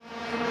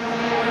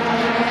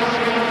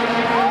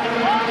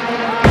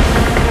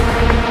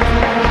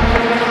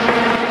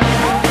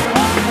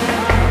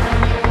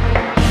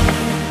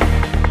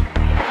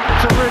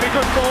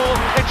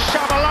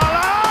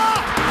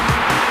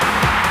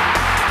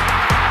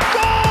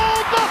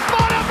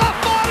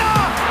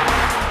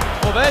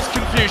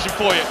confusion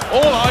for you.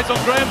 All eyes on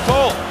Graham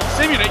Paul.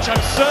 Simunic,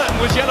 I'm certain,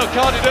 was yellow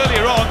carded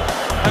earlier on,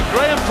 and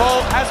Graham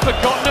Paul has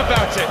forgotten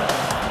about it.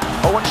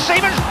 Oh, and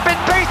Seaman's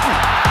been beaten.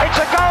 It's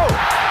a goal.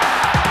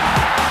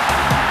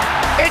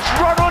 It's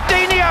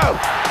Ronaldinho.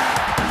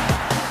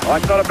 Oh,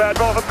 it's not a bad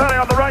ball for Pele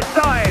on the right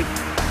side.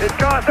 It's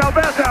Carlos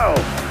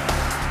Alberto.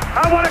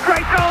 And what a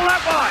great goal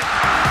that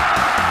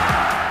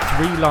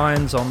was! 3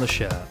 lions on the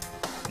shirt.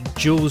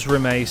 Jules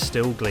Rimet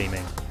still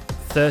gleaming.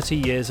 30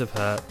 years of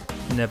hurt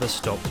never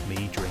stopped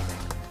me dreaming.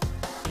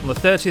 On the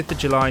 30th of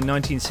July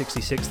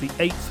 1966, the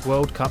 8th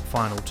World Cup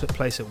final took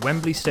place at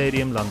Wembley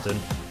Stadium, London,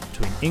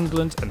 between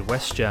England and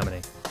West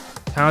Germany.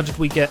 How did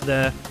we get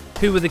there?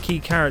 Who were the key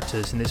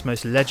characters in this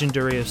most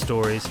legendary of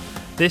stories?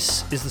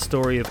 This is the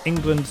story of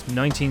England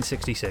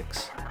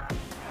 1966.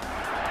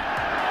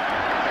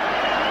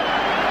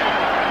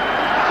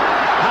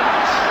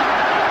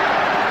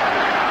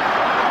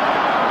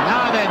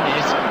 Now then,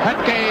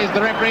 Hutke,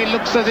 the referee,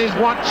 looks at his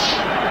watch.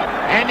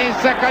 Any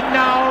second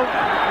now,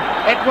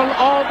 it will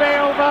all be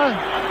over.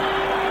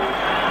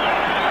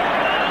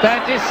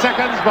 30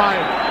 seconds by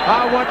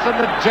Howard, and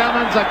the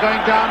Germans are going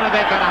down and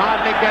they can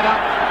hardly get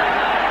up.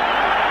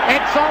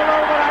 It's all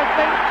over, I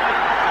think.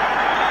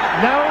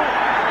 No,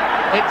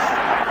 it's...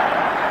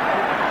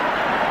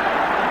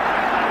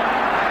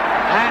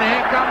 And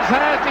here comes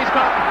Hurst. He's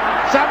got...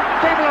 Some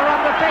people are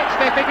on the pitch.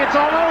 They think it's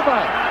all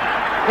over.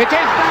 It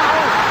is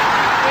now.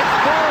 It's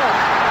 4.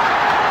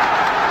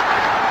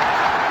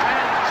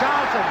 And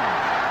Charlton.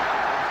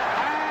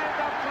 And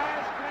the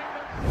players bring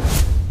them.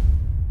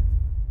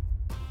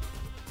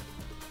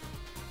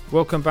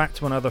 Welcome back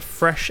to another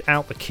fresh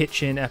out the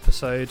kitchen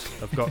episode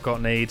of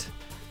Got Need.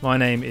 My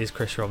name is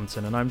Chris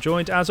Robinson, and I'm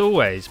joined, as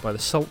always, by the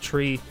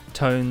sultry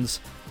tones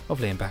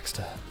of Liam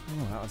Baxter.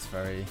 Oh, that was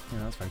very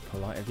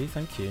polite of you.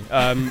 Thank you.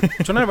 Do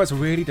you know what's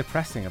really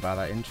depressing about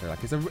that intro?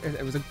 Like,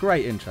 it was a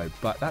great intro,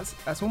 but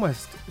it's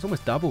almost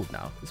doubled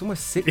now. It's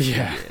almost 60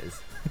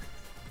 years.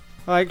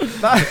 Like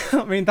that.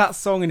 I mean, that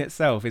song in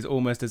itself is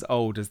almost as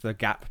old as the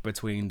gap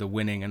between the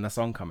winning and the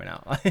song coming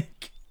out.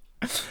 Like,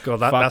 God,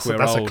 that's old,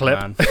 a clip.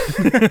 Man.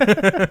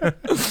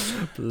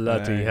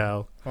 Bloody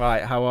hell!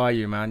 Right, how are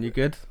you, man? You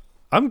good?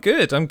 I'm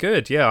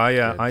good.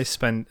 Yeah, I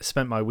spent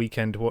my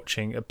weekend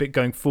watching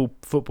going full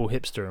football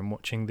hipster and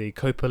watching the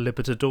Copa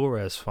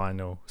Libertadores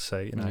final. So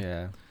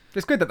yeah,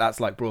 it's good that that's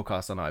like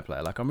broadcast on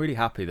iPlayer. Like, I'm really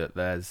happy that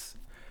there's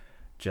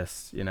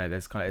just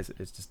there's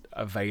it's just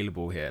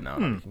available here now.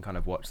 Like, you can kind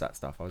of watch that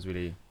stuff. I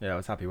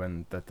was happy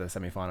when the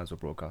semi-finals were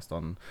broadcast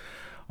on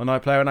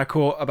iPlayer, and I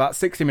caught about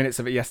 60 minutes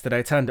of it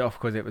yesterday, turned it off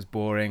because it was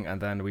boring, and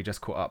then we just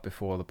caught up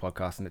before the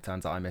podcast, and it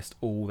turns out I missed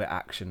all the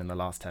action in the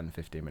last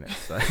 10-15 minutes,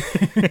 so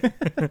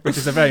which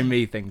is a very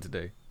me thing to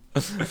do.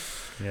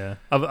 Yeah.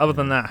 Other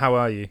than that, how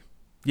are you?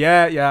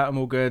 Yeah, I'm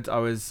all good. I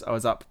was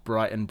up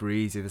bright and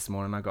breezy this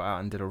morning. I got out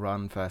and did a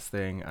run first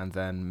thing, and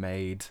then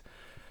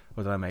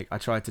what did I make? I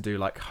tried to do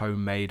like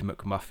homemade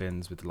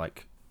McMuffins with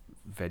like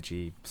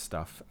veggie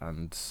stuff,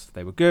 and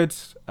they were good.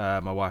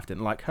 My wife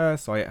didn't like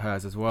hers, so I ate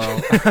hers as well.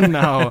 And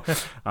now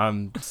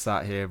I'm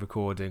sat here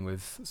recording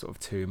with sort of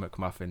 2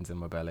 McMuffins in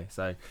my belly.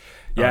 So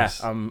yeah,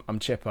 nice. I'm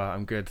chipper.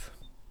 I'm good.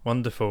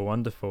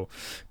 Wonderful.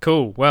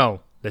 Cool.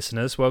 Well,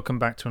 listeners, welcome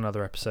back to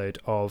another episode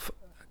of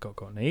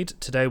Got Need.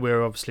 Today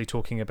we're obviously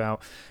talking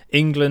about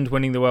England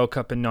winning the World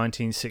Cup in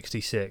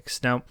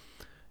 1966. Now,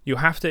 you'll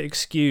have to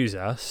excuse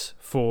us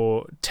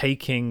for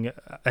taking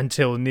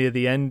until near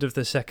the end of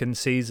the second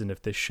season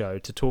of this show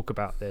to talk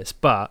about this,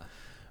 but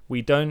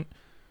we don't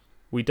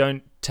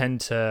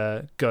tend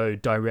to go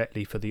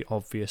directly for the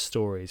obvious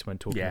stories when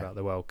talking about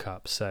the World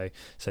Cup. So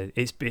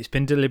it's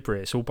been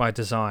deliberate. It's all by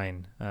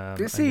design.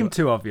 It seemed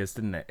too obvious,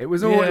 didn't it? It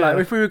was all like,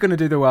 if we were going to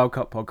do the World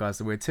Cup podcast,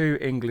 and we're 2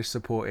 English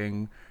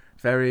supporting,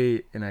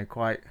 very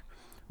quite.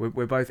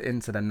 We're both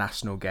into the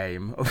national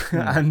game,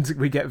 and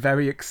we get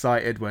very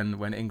excited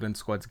when England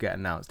squads get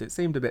announced. It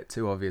seemed a bit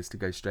too obvious to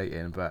go straight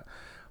in, but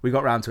we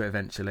got round to it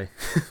eventually.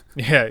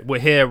 Yeah, we're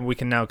here. We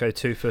can now go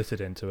 2-footed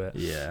into it.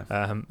 Yeah.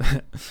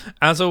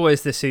 As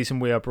always, this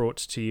season we are brought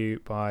to you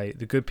by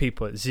the good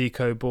people at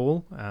Zico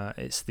Ball.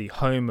 It's the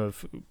home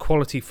of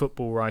quality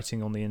football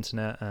writing on the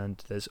internet,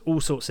 and there's all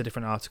sorts of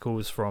different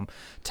articles, from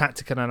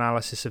tactical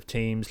analysis of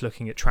teams,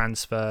 looking at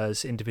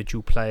transfers,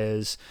 individual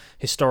players,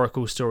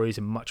 historical stories,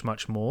 and much,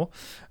 much more.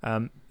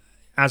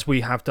 As we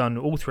have done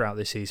all throughout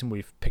this season,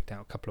 we've picked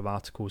out a couple of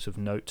articles of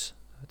note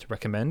to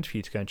recommend for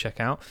you to go and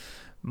check out.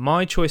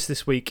 My choice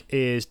this week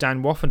is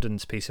Dan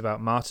Woffenden's piece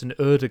about Martin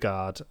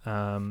Ødegaard.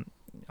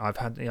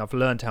 I've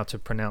learned how to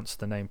pronounce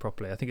the name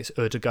properly. I think it's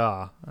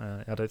Ødegaard.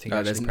 I don't think I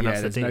actually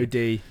pronounced the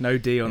D. No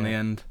D on the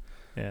end.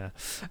 Yeah,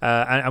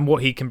 and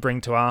what he can bring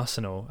to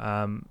Arsenal.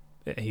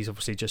 He's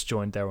obviously just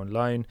joined there on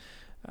loan.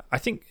 I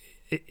think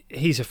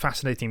he's a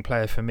fascinating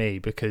player for me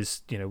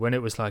because, when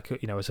it was like,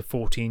 as a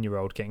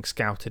 14-year-old getting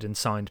scouted and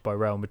signed by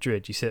Real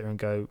Madrid, you sit there and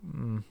go,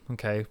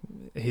 okay,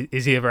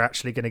 is he ever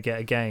actually going to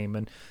get a game?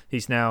 And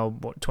he's now,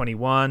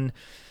 21?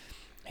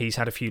 He's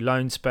had a few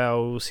loan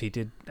spells. He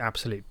did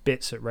absolute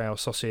bits at Real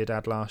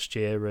Sociedad last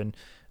year, and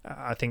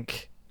I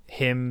think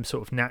him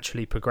sort of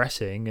naturally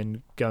progressing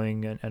and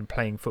going and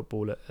playing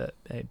football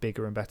at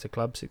bigger and better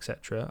clubs,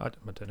 etc.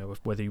 I don't know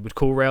whether you would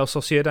call Real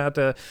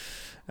Sociedad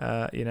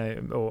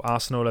or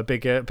Arsenal a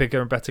bigger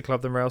and better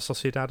club than Real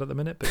Sociedad at the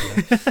minute,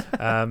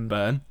 but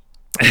Burn.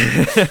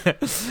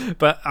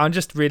 But I'm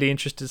just really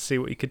interested to see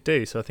what he could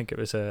do. So I think it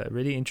was a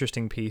really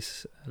interesting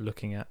piece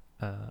looking at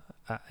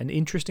an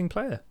interesting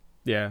player.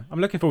 Yeah, I'm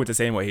looking forward to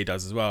seeing what he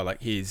does as well.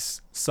 Like, he's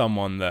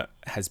someone that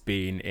has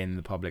been in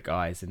the public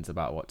eye since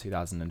about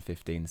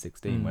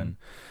 2015-16 when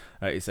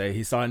you say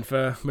he signed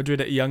for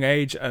Madrid at a young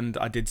age. And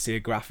I did see a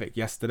graphic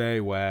yesterday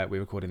where we're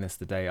recording this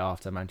the day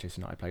after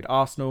Manchester United played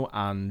Arsenal,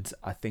 and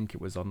I think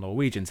it was on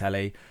Norwegian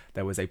telly.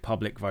 There was a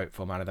public vote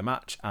for man of the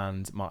match,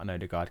 and Martin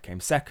Odegaard came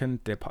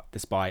second,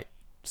 despite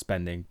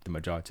spending the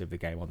majority of the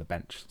game on the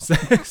bench.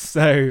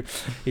 So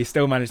he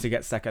still managed to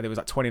get second. It was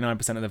like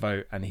 29% of the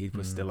vote, and he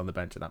was still on the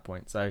bench at that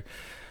point. So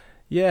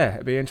yeah,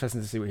 it'd be interesting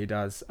to see what he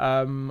does.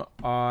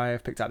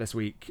 I've picked out this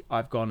week,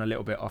 I've gone a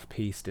little bit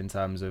off-piste in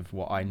terms of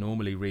what I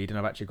normally read, and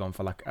I've actually gone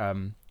for like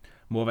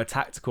more of a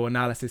tactical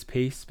analysis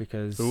piece,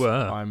 because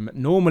I'm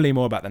normally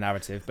more about the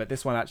narrative, but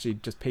this one actually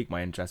just piqued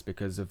my interest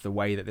because of the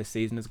way that this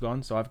season has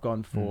gone. So I've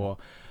gone for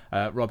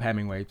Rob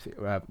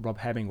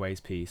Hemingway's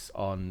piece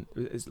on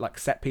it's like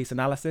set piece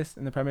analysis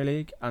in the Premier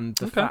League, and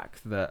the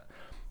fact that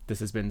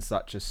this has been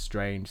such a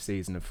strange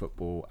season of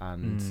football,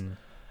 and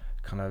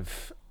kind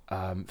of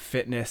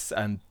fitness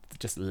and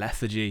just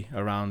lethargy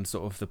around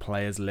sort of the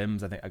players'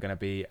 limbs, I think, are going to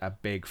be a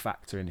big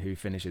factor in who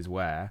finishes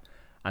where.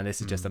 And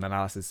this is just an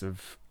analysis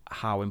of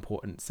how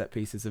important set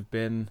pieces have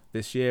been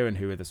this year, and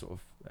who are the sort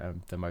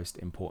of the most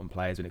important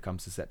players when it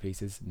comes to set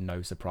pieces.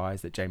 No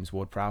surprise that James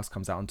Ward-Prowse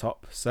comes out on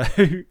top. So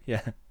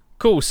yeah.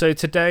 Cool. So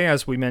today,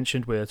 as we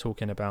mentioned, we're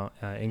talking about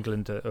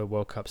England at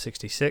World Cup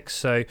 66.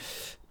 So,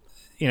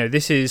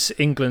 this is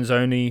England's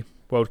only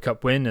World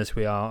Cup win, as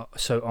we are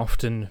so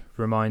often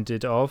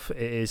reminded of.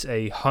 It is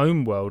a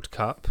home World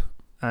Cup,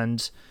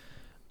 and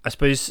I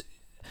suppose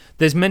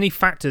there's many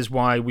factors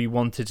why we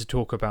wanted to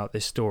talk about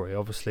this story.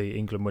 Obviously,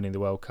 England winning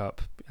the World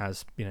Cup,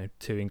 as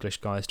two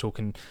English guys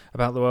talking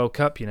about the World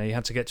Cup. You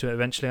had to get to it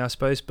eventually, I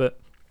suppose, but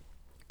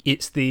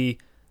it's the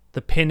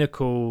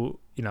pinnacle,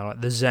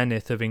 like the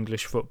zenith of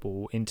English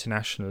football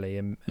internationally,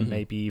 and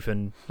maybe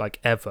even like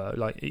ever,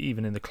 like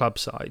even in the club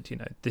side.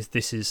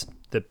 This is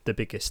the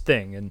biggest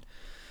thing, and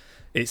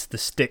it's the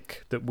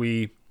stick that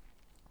we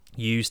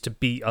use to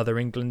beat other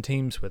England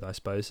teams with, I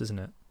suppose, isn't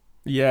it?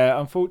 Yeah,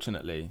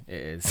 unfortunately,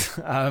 it is.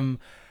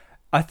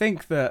 I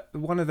think that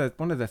one of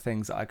the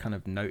things that I kind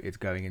of noted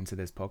going into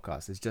this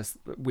podcast is just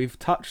we've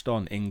touched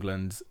on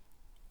England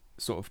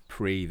sort of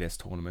pre this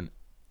tournament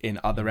in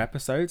other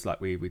episodes.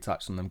 Like we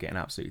touched on them getting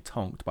absolutely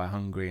tonked by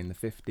Hungary in the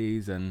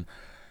 50s, and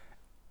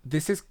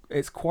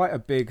it's quite a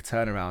big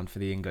turnaround for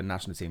the England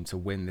national team to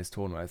win this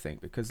tournament, I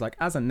think, because like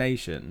as a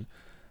nation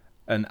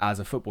and as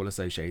a football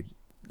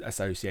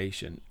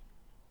association,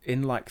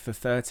 in like the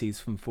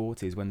 30s from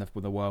 40s when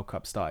the World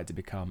Cup started to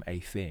become a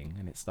thing,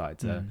 and it started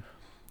to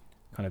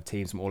kind of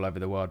teams from all over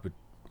the world would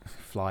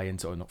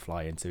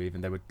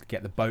they would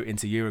get the boat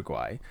into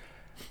Uruguay.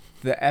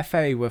 The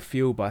FA were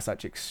fueled by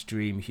such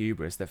extreme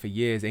hubris that for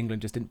years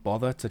England just didn't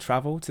bother to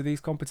travel to these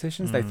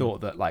competitions. They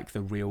thought that like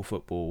the real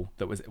football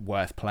that was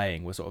worth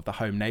playing was sort of the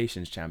home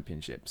nations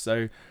championship.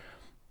 So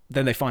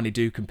then they finally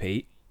do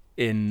compete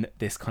in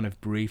this kind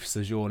of brief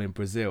sojourn in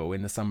Brazil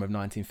in the summer of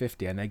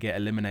 1950, and they get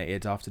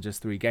eliminated after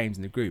just 3 games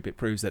in the group. It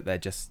proves that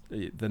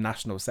the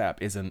national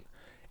setup isn't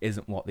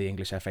what the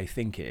English FA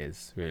think it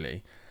is,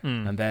 really.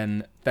 And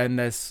then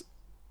there's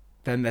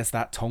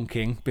that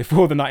tonking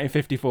before the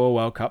 1954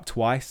 World Cup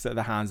twice at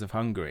the hands of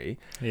Hungary.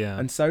 Yeah.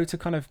 And so to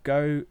kind of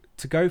go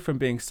from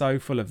being so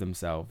full of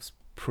themselves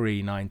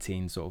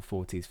pre-19 sort of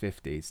 40s,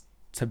 50s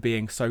to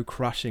being so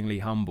crushingly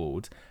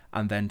humbled,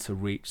 and then to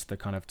reach the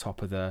kind of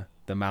top of the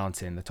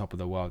mountain, the top of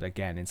the world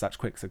again in such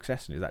quick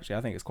succession is actually, I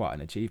think it's quite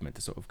an achievement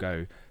to sort of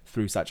go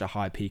through such a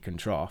high peak and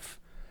trough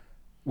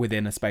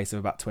within a space of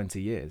about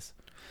 20 years.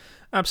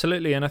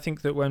 Absolutely. And I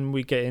think that when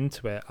we get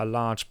into it, a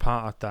large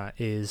part of that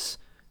is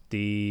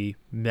the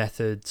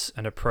methods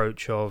and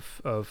approach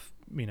of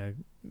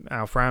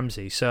Alf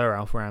Ramsey, Sir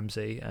Alf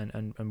Ramsey,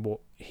 and what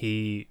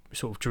he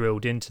sort of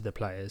drilled into the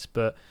players.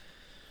 But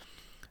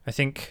I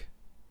think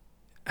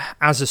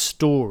as a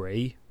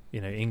story,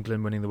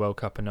 England winning the World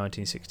Cup in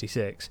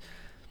 1966,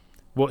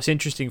 what's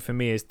interesting for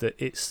me is that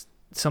it's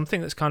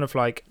something that's kind of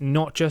like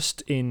not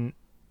just in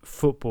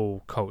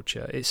football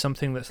culture, it's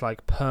something that's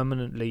like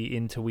permanently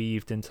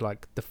interweaved into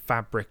like the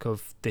fabric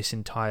of this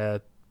entire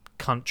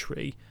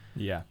country.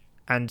 Yeah.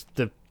 And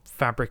the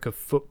fabric of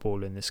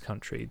football in this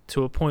country,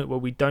 to a point where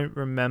we don't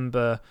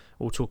remember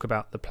or talk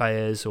about the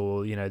players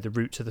or the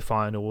route to the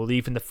final or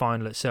even the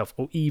final itself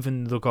or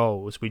even the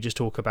goals. We just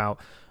talk about,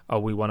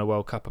 we won a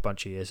World Cup a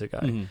bunch of years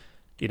ago.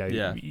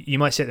 You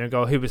might sit there and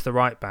go, who was the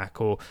right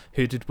back, or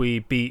who did we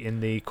beat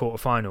in the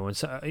quarterfinal? And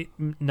so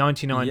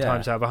 99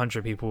 times out of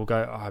 100 people will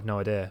go, I have no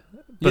idea,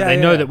 but they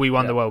know that we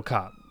won the World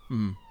Cup.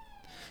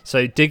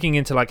 So digging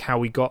into like how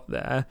we got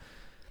there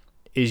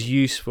is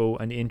useful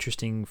and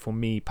interesting for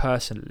me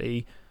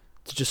personally,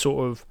 to just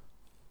sort of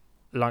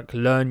like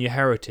learn your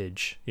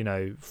heritage, you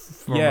know,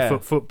 from a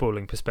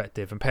footballing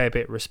perspective, and pay a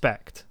bit of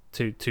respect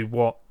to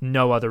what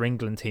no other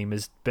England team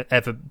has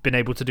ever been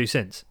able to do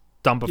since,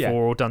 done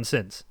before or done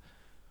since.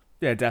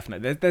 Yeah,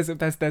 definitely.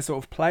 There's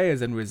sort of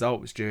players and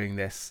results during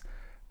this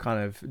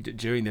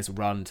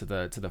run to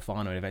the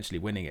final and eventually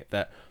winning it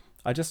that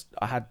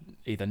I had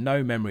either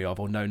no memory of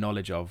or no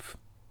knowledge of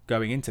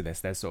going into this.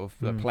 There's sort of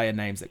the player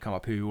names that come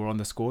up who were on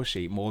the score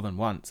sheet more than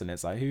once, and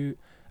it's like, who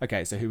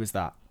was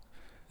that?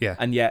 Yeah.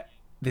 And yet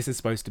this is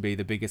supposed to be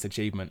the biggest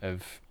achievement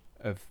of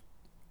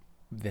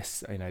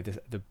this, you know,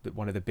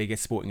 one of the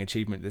biggest sporting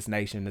achievements this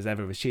nation has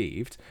ever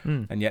achieved,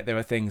 and yet there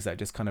are things that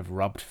just kind of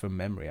rubbed from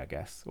memory, I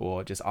guess,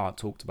 or just aren't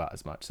talked about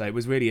as much. So it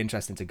was really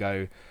interesting to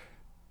go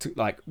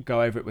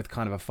over it with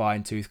kind of a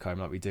fine-tooth comb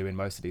like we do in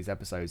most of these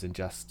episodes, and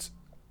just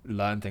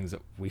learn things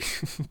that we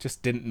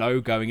just didn't know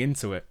going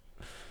into it.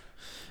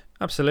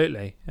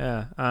 Absolutely,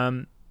 yeah.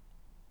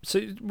 So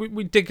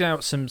we digged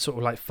out some sort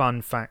of like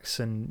fun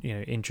facts and, you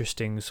know,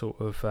 interesting sort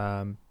of,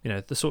 you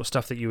know, the sort of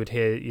stuff that you would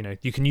hear, you know,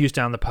 you can use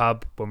down the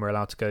pub when we're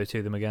allowed to go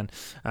to them again,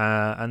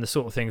 and the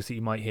sort of things that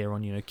you might hear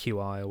on, you know,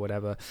 QI or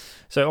whatever.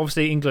 So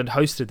obviously England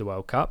hosted the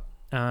World Cup.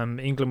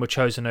 England were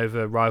chosen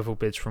over rival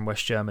bids from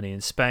West Germany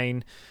and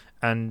Spain.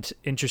 And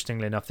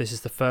interestingly enough, this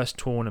is the first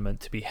tournament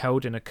to be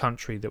held in a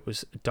country that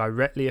was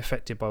directly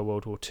affected by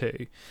World War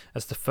II,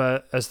 as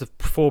the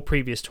 4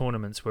 previous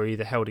tournaments were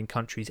either held in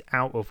countries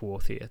out of war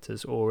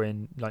theatres or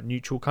in like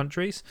neutral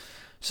countries.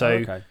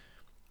 So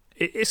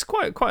it's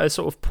quite a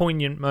sort of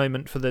poignant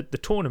moment for the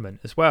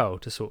tournament as well,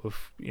 to sort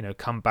of, you know,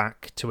 come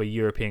back to a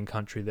European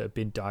country that had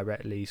been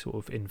directly sort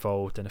of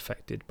involved and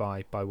affected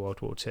by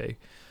World War II.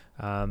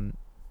 And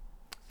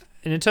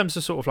in terms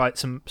of sort of like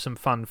some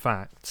fun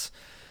facts,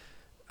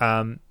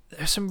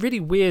 there's some really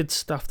weird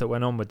stuff that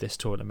went on with this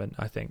tournament,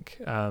 I think,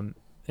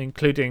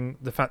 including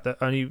the fact that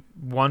only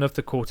one of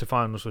the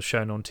quarterfinals was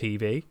shown on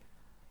TV,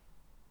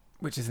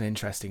 which is an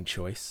interesting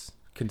choice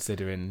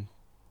considering,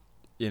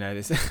 you know,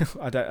 this.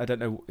 I don't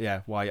know,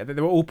 why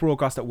they were all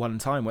broadcast at one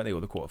time, weren't they?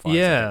 All the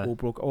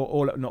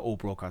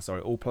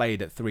quarterfinals, all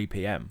played at 3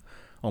 p.m.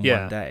 on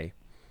one day.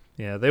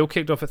 Yeah, they all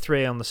kicked off at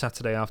 3 on the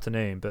Saturday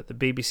afternoon, but the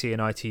BBC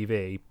and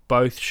ITV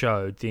both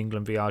showed the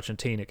England v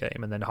Argentina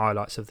game and then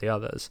highlights of the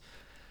others.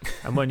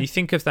 And when you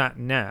think of that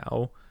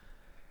now,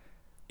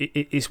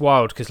 it's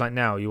wild, because like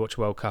now you watch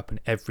World Cup and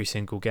every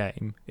single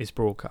game is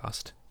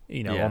broadcast,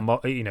 you know, on,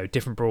 you know,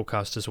 different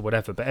broadcasters or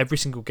whatever. But every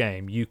single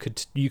game you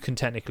can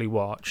technically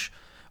watch.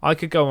 I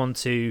could go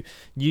onto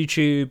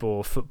YouTube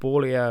or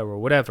Footballia or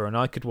whatever, and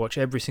I could watch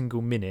every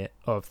single minute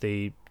of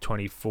the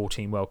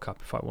 2014 World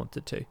Cup if I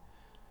wanted to.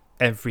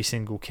 Every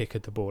single kick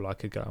of the ball I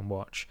could go and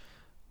watch.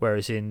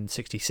 Whereas in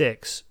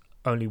 '66.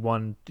 Only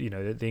one, you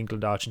know, the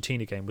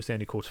England-Argentina game was the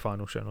only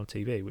quarterfinal shown on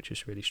TV, which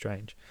is really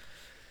strange.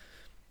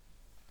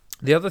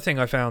 The other thing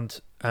I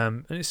found,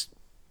 and it's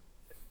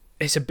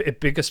a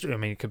bigger story, I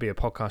mean, it could be a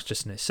podcast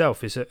just in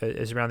itself, is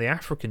around the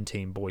African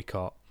team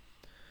boycott.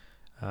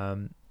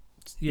 So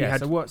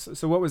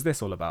what was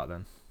this all about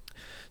then?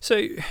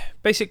 So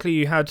basically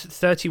you had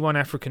 31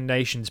 African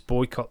nations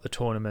boycott the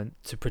tournament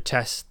to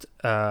protest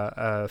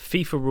a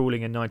FIFA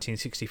ruling in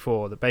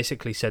 1964 that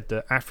basically said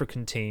that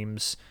African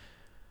teams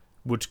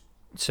would...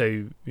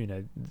 So, you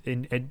know,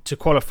 to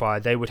qualify,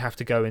 they would have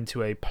to go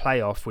into a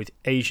playoff with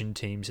Asian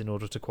teams in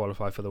order to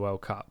qualify for the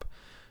World Cup.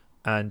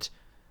 And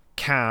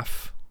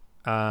CAF,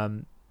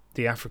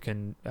 the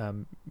African,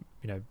 you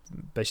know,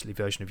 basically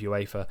version of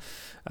UEFA,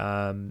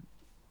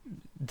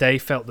 they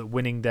felt that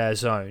winning their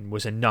zone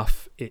was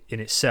enough in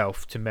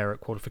itself to merit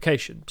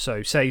qualification.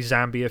 So say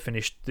Zambia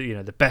finished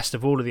the best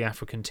of all of the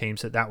African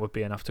teams, that would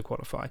be enough to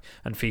qualify.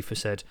 And FIFA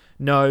said,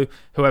 no,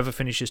 whoever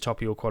finishes top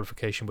of your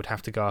qualification would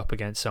have to go up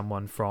against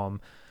someone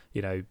from,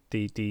 you know,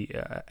 the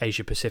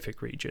Asia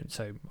Pacific region,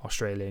 so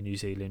Australia, New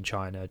Zealand,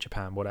 China,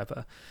 Japan,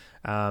 whatever.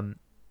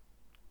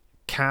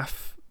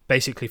 CAF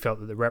basically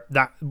felt that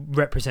that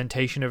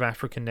representation of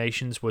African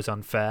nations was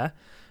unfair,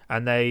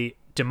 and they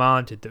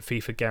demanded that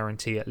FIFA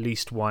guarantee at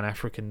least one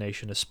African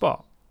nation a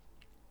spot.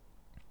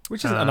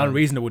 Which is an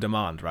unreasonable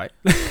demand, right?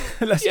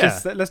 Let's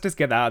just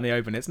get that out in the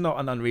open. It's not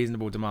an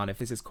unreasonable demand. If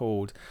this is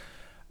called,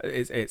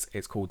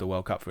 it's called the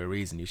World Cup for a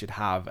reason. You should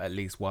have at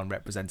least one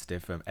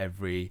representative from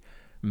every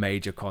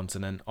major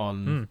continent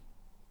on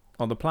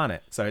the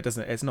planet. So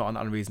it's not an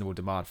unreasonable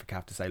demand for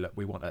CAF to say, look,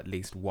 we want at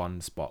least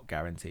one spot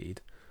guaranteed.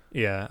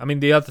 Yeah, I mean,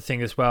 the other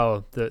thing as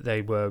well that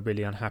they were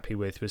really unhappy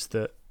with was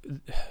that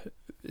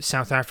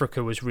South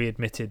Africa was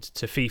readmitted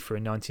to FIFA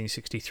in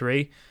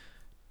 1963,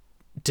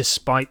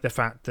 despite the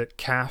fact that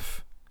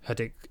CAF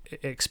had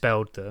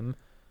expelled them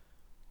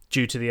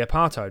due to the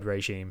apartheid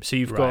regime. So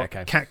you've got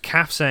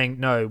CAF saying,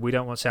 no, we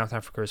don't want South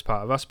Africa as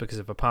part of us because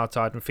of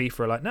apartheid, and FIFA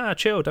are like, nah,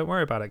 chill, don't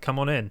worry about it, come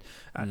on in.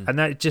 And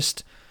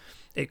that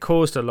it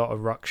caused a lot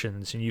of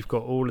ructions, and you've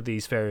got all of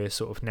these various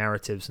sort of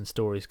narratives and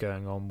stories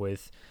going on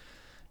with,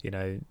 you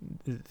know,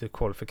 the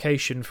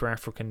qualification for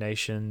African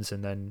nations,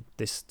 and then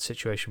this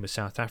situation with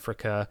South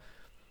Africa.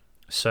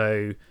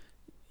 So,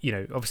 you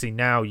know, obviously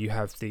now you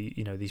have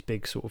these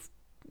big sort of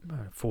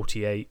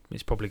 48.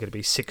 It's probably going to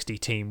be 60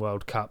 team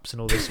World Cups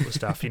and all this sort of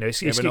stuff.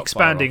 It's, Yeah, it's we're not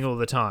expanding far off. all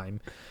the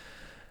time.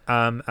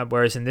 And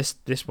whereas in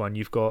this one,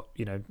 you've got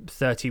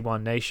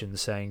 31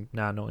 nations saying,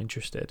 "Nah, not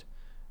interested,"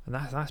 and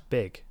that's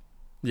big.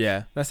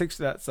 Yeah, that's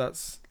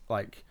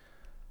like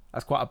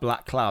that's quite a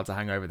black cloud to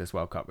hang over this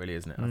World Cup, really,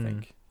 isn't it? I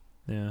think.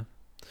 Yeah.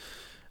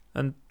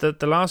 And the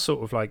last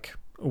sort of like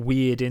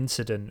weird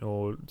incident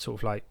or sort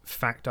of like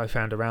fact I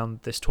found around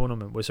this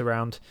tournament was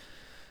around.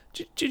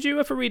 Did you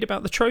ever read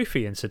about the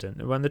trophy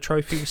incident when the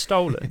trophy was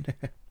stolen?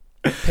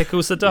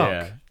 Pickles the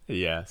dog.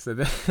 Yeah. So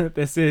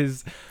this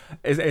is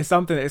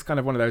something that's kind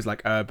of one of those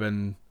like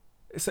urban.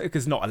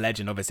 It's not a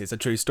legend, obviously. It's a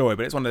true story,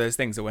 but it's one of those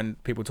things that when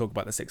people talk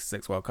about the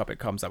 '66 World Cup, it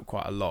comes up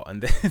quite a lot.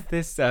 And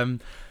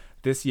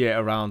this year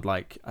around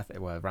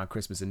around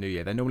Christmas and New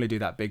Year, they normally do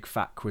that big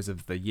fat quiz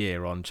of the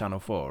year on Channel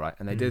 4, right?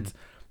 And they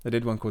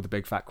did one called the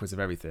Big Fat Quiz of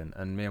Everything,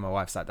 and me and my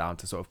wife sat down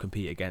to sort of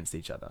compete against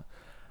each other.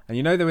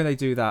 And that when they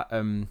do that,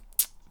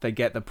 they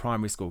get the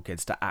primary school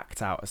kids to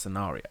act out a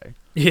scenario.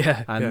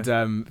 Yeah. And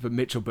for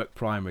Mitchell Brook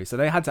Primary, so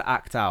they had to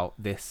act out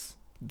this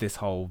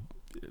whole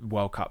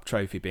World Cup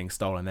trophy being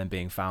stolen and then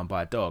being found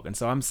by a dog. And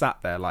so I'm sat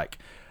there like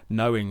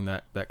knowing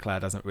that Claire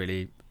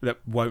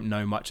won't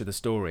know much of the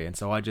story, and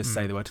so I just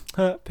say the word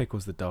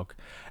Pickles the dog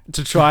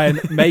to try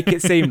and make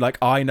it seem like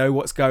I know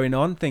what's going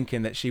on,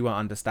 thinking that she won't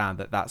understand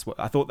that that's what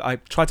I thought. I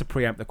tried to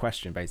preempt the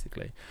question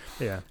basically.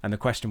 Yeah. And the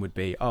question would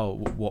be,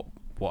 what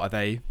are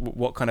they?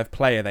 What kind of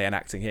play are they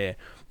enacting here?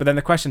 But then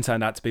the question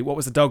turned out to be, what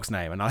was the dog's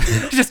name? And I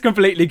just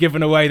completely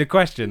given away the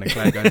question. And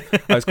Claire goes,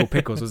 it was called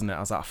Pickles, wasn't it? I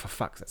was like, oh, for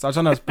fuck's sake. So I was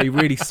trying to be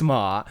really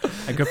smart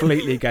and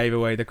completely gave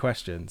away the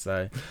question.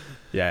 So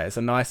yeah, it's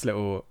a nice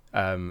little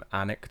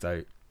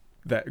anecdote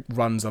that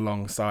runs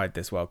alongside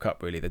this World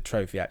Cup, really. The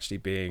trophy actually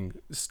being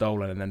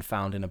stolen and then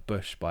found in a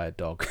bush by a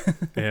dog.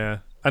 Yeah.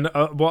 And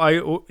what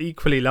I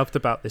equally loved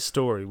about this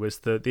story was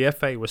that the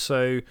FA was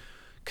so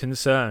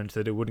concerned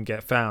that it wouldn't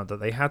get found that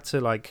they had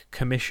to like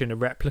commission a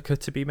replica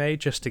to be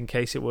made just in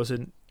case it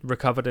wasn't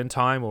recovered in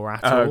time or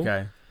at all.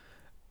 Okay.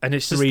 And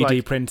it's just 3D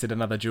like, printed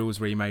another Jules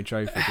remade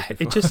trophy.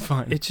 It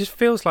just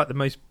feels like the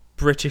most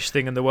British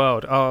thing in the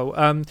world.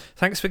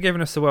 Thanks for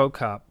giving us the World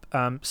Cup.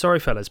 Sorry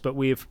fellas, but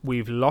we've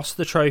lost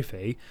the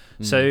trophy,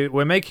 so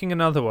we're making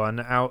another one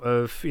out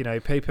of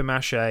paper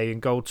mache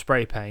and gold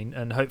spray paint,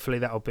 and hopefully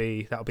that'll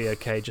be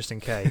okay just in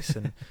case.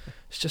 And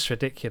it's just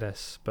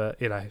ridiculous, but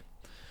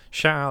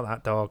shout out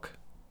that dog.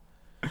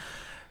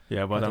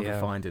 Yeah, well done for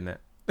finding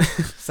it.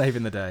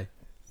 Saving the day.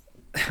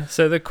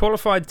 So the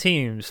qualified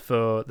teams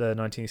for the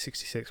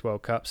 1966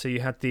 World Cup. So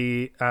you had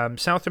the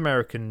South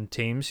American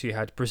teams. You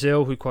had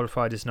Brazil, who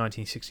qualified as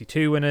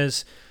 1962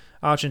 winners,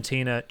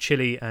 Argentina,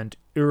 Chile, and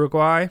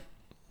Uruguay.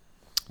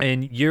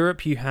 In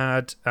Europe, you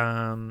had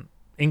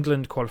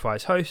England qualify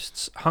as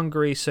hosts,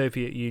 Hungary,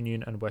 Soviet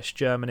Union, and West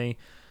Germany.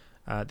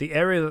 The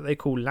area that they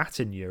call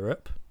Latin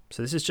Europe.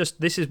 So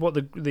this is what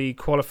the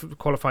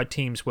qualified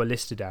teams were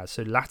listed as.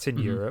 So Latin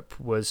Europe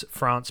was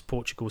France,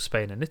 Portugal,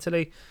 Spain, and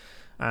Italy.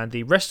 And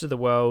the rest of the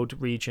world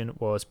region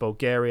was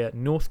Bulgaria,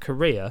 North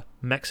Korea,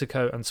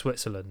 Mexico, and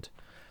Switzerland.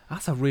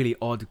 That's a really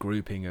odd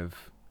grouping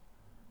of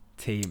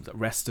teams.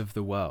 Rest of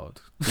the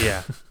world.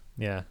 Yeah.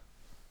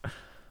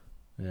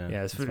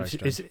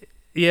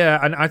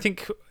 And I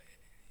think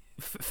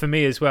for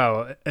me as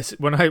well,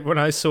 when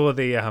I saw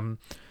the, I'm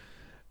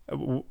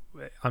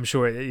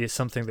sure it is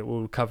something that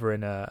we'll cover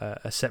in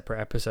a separate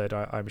episode.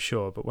 I'm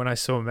sure, but when I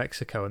saw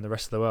Mexico and the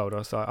rest of the world, I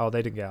was like, oh,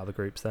 they didn't get out of the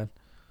groups then.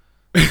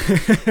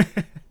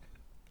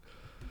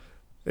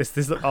 It's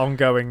this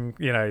ongoing,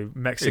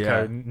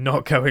 Mexico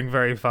not going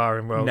very far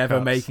in World Cups.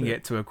 Never making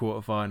it to a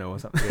quarterfinal or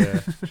something.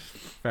 Yeah.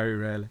 Very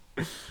rarely.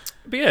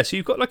 But yeah, so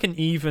you've got like an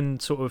even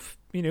sort of,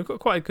 you've got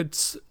quite a good,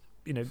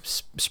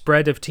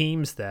 spread of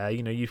teams there.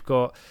 You've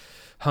got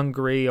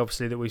Hungary,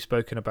 obviously, that we've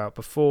spoken about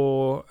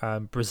before.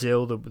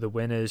 Brazil, the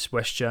winners.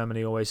 West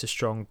Germany, always a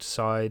strong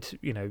side.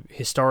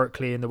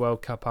 Historically in the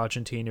World Cup,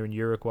 Argentina and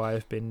Uruguay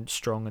have been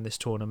strong in this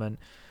tournament.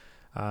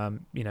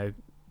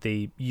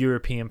 The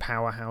European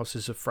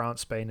powerhouses of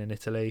France, Spain, and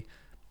Italy.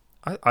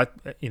 I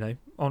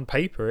on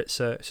paper, it's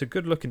a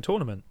good looking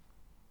tournament.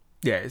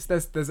 Yeah,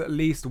 there's at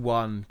least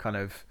one kind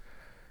of,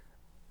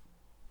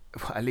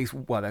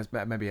 there's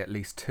maybe at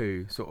least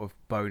two sort of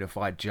bona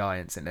fide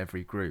giants in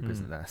every group,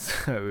 isn't there?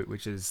 So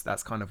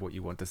that's kind of what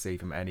you want to see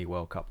from any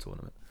World Cup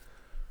tournament.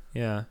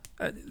 Yeah,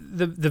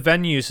 the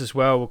venues as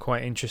well were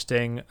quite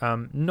interesting.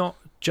 Not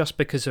just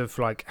because of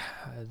like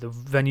the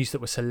venues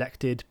that were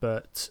selected,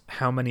 but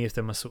how many of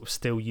them are sort of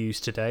still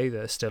used today,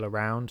 that are still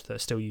around, that are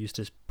still used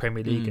as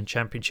Premier League and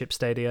Championship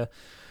stadia.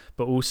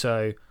 But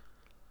also,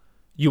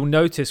 you'll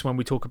notice when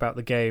we talk about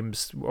the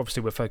games,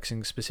 obviously we're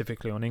focusing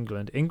specifically on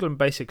England. England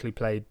basically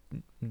played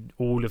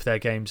all of their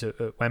games at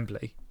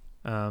Wembley,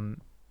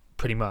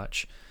 pretty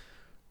much.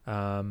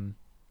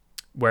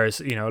 Whereas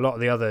a lot of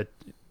the other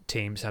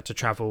teams had to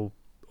travel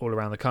all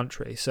around the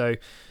country. So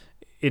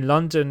in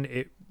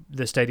London,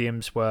 the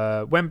stadiums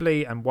were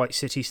Wembley and White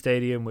City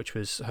Stadium, which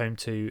was home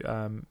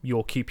to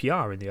your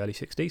QPR in the early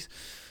 60s.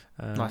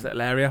 Nice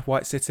little area,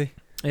 White City.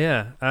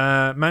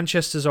 Yeah,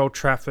 Manchester's Old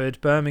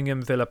Trafford,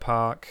 Birmingham Villa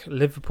Park,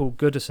 Liverpool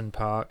Goodison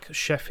Park,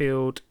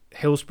 Sheffield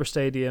Hillsborough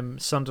Stadium,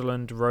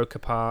 Sunderland Roker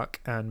Park,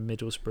 and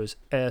Middlesbrough's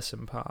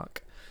Ayresome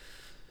Park.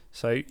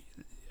 So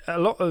a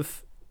lot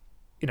of,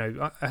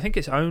 I think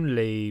it's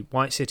only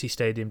White City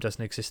Stadium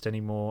doesn't exist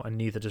anymore, and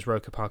neither does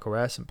Roker Park or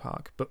Ayresome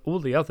Park. But all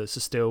the others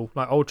are still,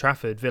 like Old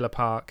Trafford, Villa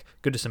Park,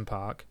 Goodison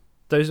Park.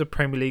 Those are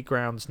Premier League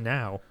grounds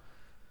now.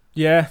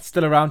 Yeah,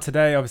 still around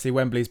today. Obviously,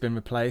 Wembley's been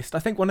replaced. I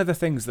think one of the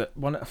things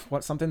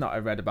something that I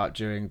read about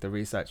during the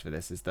research for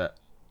this is that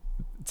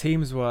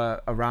teams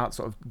were around,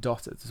 sort of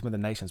dotted. Some of the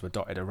nations were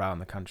dotted around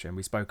the country, and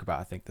we spoke about,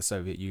 I think, the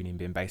Soviet Union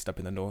being based up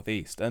in the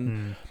northeast.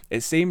 And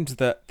it seemed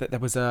that there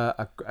was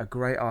a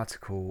great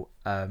article.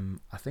 I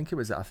think it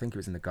was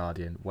in the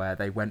Guardian, where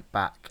they went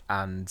back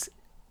and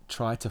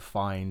tried to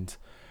find.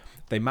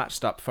 They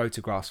matched up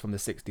photographs from the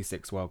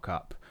 '66 World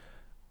Cup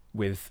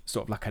with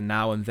sort of like a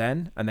now and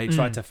then, and they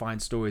tried to find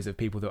stories of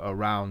people that are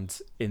around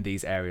in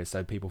these areas,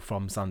 so people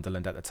from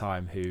Sunderland at the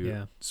time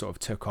who sort of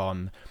took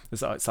on,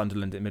 there's like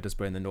Sunderland and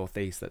Middlesbrough in the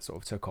northeast that sort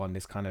of took on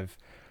this kind of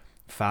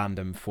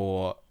fandom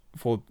for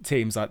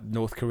teams like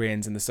North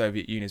Koreans in the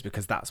Soviet Union,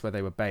 because that's where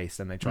they were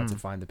based, and they tried to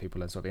find the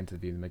people and sort of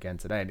interview them again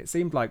today. And it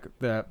seemed like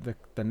the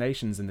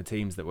nations and the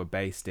teams that were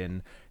based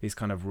in these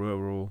kind of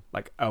rural,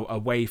 like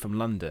away from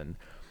London,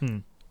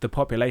 the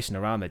population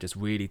around there just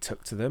really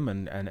took to them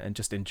and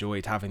just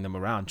enjoyed having them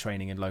around,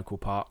 training in local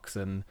parks.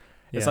 And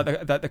it's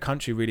like the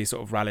country really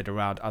sort of rallied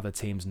around other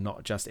teams,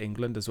 not just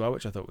England as well,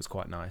 which I thought was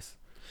quite nice.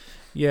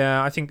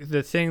 Yeah, I think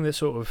the thing that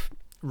sort of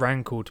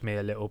rankled me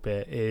a little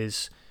bit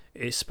is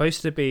it's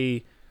supposed to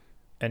be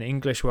an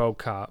English World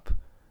Cup,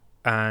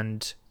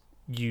 and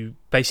you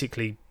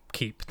basically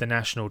keep the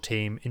national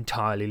team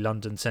entirely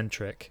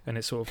London-centric, and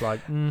it's sort of like...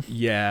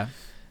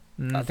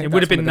 it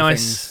would have been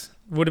nice...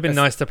 Would have been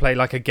nice to play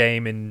like a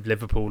game in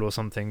Liverpool or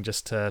something,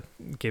 just to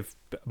give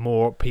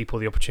more people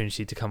the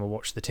opportunity to come and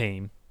watch the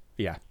team.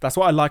 Yeah, that's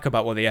what I like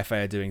about what the FA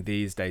are doing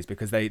these days,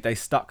 because they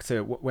stuck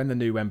to, when the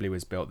new Wembley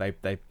was built,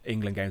 they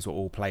England games were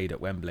all played at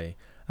Wembley.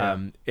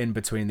 In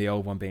between the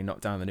old one being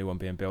knocked down and the new one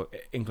being built,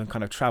 England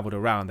kind of travelled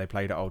around. They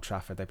played at Old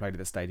Trafford, they played at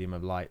the Stadium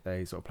of Light,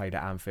 they sort of played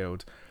at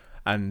Anfield.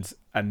 And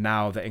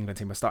now the England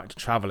team are starting to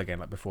travel again.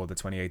 Like before the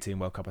 2018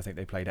 World Cup, I think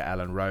they played at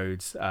Ellen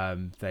Roads.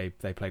 They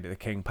played at the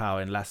King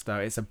Power in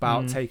Leicester. It's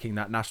about taking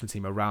that national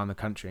team around the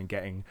country and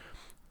getting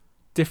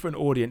different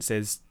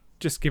audiences,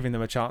 just giving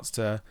them a chance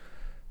to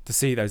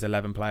see those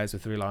 11 players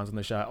with 3 lines on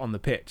the shirt on the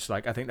pitch.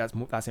 Like, I think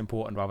that's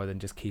important, rather than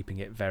just keeping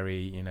it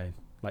very,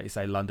 like you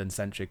say, London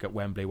centric at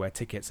Wembley, where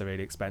tickets are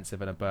really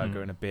expensive and a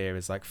burger and a beer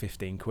is like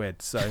 15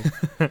 quid. So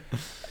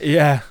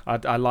yeah,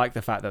 I like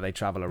the fact that they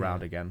travel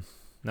around again.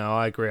 No,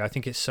 I agree. I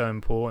think it's so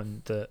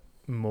important that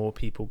more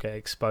people get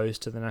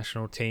exposed to the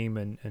national team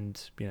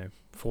and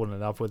fall in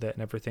love with it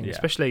and everything. Yeah.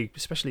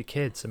 Especially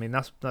kids. I mean,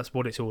 that's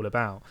what it's all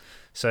about.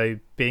 So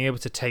being able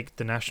to take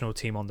the national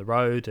team on the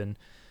road and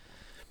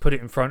put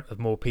it in front of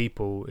more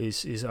people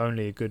is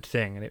only a good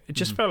thing. And it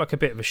just felt like a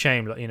bit of a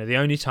shame. Like, the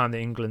only time that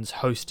England's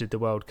hosted the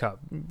World Cup,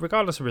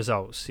 regardless of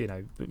results,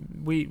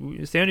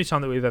 it's the only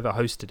time that we've ever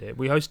hosted it.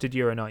 We hosted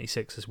Euro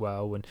 96 as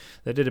well, and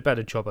they did a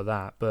better job of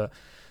that. But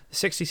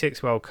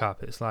 66 World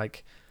Cup, it's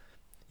like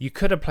you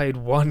could have played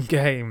one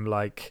game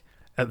like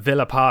at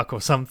Villa Park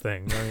or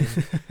something. I mean,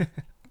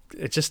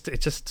 it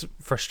just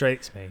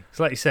frustrates me. It's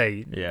like you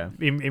say,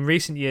 in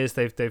recent years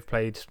they've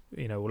played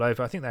all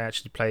over. I think they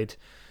actually played,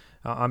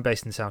 I'm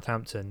based in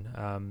Southampton,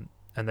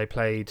 and they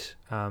played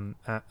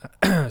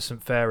at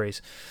St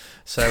Fary's,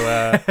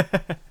 so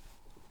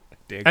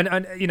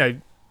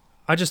and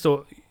I just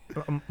thought,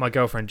 my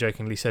girlfriend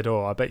jokingly said,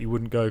 "Oh, I bet you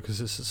wouldn't go because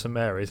it's St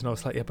Mary's," and I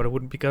was like, "Yeah, but I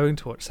wouldn't be going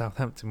to watch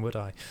Southampton, would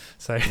I?"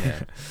 So,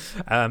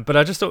 but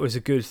I just thought it was a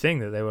good thing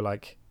that they were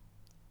like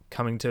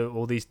coming to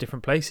all these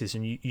different places,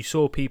 and you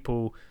saw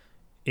people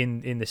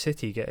in the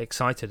city get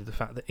excited at the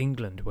fact that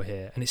England were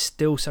here, and it's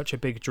still such a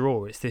big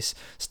draw. It's this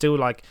still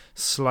like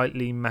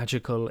slightly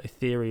magical,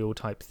 ethereal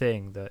type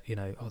thing that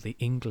the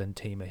England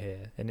team are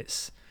here, and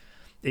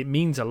it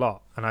means a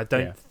lot. And I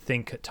don't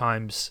think at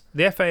times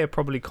the FA are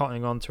probably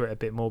cottoning on to it a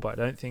bit more, but I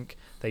don't think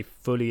they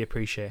fully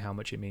appreciate how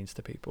much it means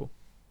to people.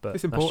 But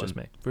it's important, that's just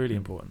me. Really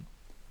important.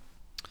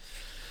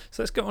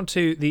 So let's get on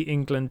to the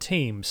England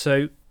team.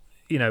 So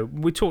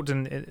we talked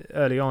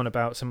early on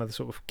about some of the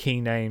sort of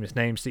key names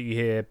that you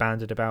hear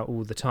banded about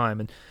all the time,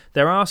 and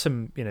there are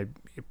some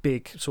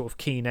big sort of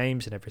key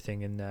names and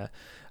everything in there.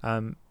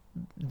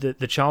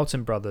 The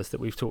Charlton brothers that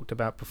we've talked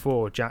about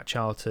before, Jack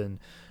Charlton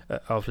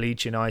of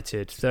Leeds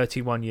United,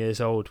 31 years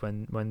old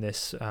when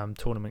this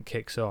tournament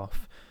kicks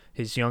off.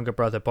 His younger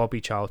brother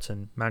Bobby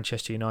Charlton,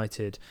 Manchester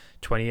United,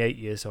 28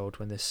 years old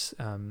when this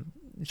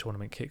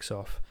tournament kicks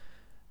off.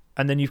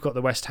 And then you've got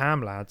the West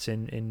Ham lads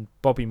in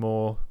Bobby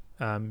Moore.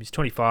 He's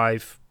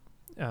 25.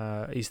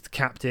 He's the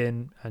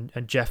captain,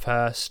 and Jeff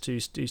Hurst,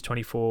 who's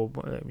 24,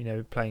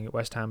 playing at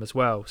West Ham as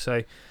well.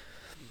 So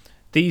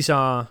these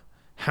are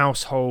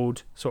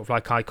household, sort of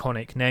like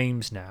iconic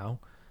names now.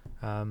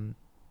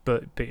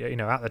 But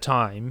at the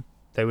time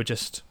they were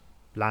just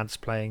lads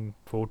playing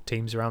for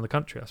teams around the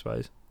country, I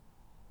suppose.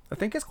 I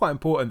think it's quite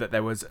important that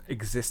there was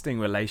existing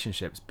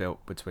relationships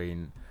built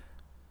between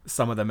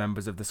some of the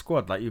members of the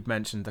squad. Like you've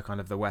mentioned, the kind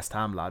of the West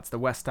Ham lads. The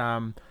West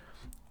Ham,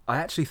 I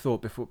actually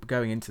thought before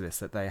going into this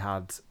that they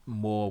had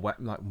more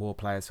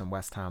players from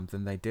West Ham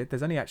than they did.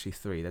 There's only actually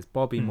 3. There's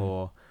Bobby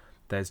Moore,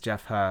 there's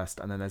Jeff Hurst,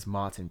 and then there's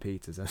Martin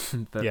Peters.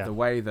 And the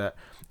way that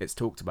it's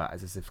talked about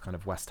is as if kind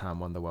of West Ham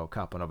won the World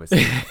Cup, and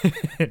obviously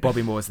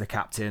Bobby Moore is the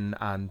captain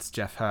and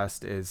Jeff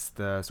Hurst is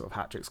the sort of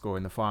hat-trick scorer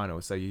in the final.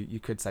 So you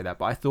could say that.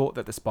 But I thought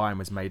that the spine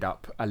was made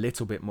up a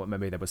little bit more.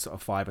 Maybe there was sort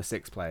of 5 or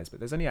 6 players, but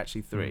there's only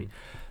actually 3.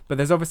 But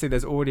there's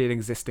already an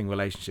existing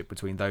relationship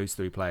between those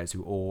 3 players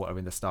who all are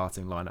in the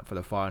starting lineup for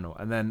the final.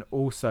 And then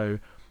also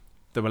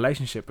the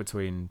relationship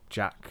between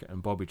Jack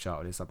and Bobby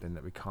Charlton is something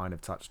that we kind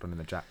of touched on in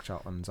the Jack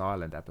Charlton's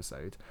Ireland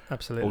episode.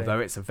 Absolutely. Although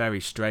it's a very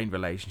strained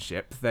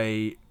relationship,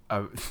 they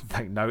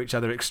know each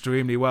other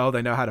extremely well.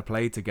 They know how to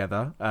play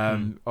together.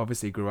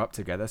 Obviously grew up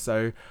together.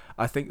 So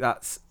I think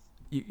that's,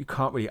 you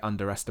can't really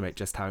underestimate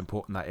just how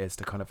important that is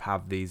to kind of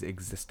have these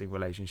existing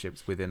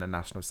relationships within a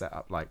national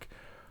setup. Like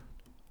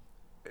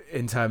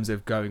in terms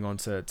of going on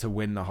to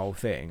win the whole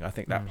thing, I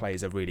think that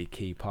plays a really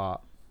key part.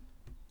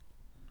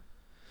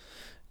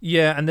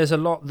 Yeah, and there's a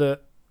lot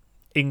that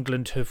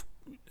England have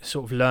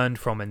sort of learned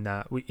from in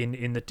that.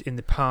 In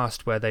the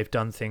past, where they've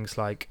done things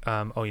like,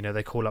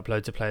 they call up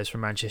loads of players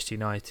from Manchester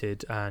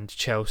United and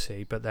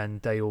Chelsea, but then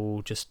they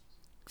all just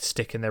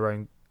stick in their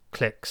own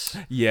cliques.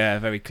 Yeah,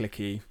 very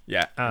cliquey.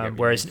 Yeah.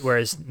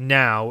 Whereas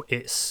now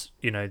it's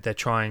they're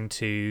trying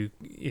to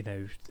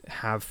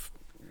have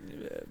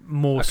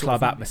more a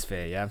club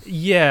atmosphere. Yeah.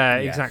 Yeah,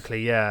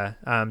 exactly. Yeah.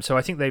 So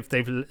I think they've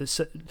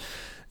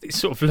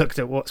sort of looked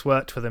at what's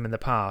worked for them in the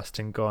past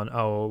and gone,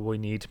 oh, we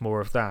need more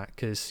of that,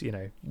 because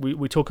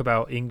we talk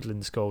about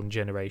England's golden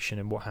generation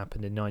and what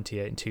happened in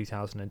 98 and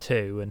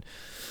 2002, and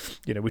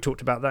we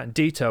talked about that in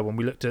detail when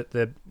we looked at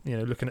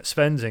looking at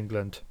Sven's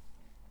England,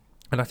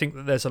 and I think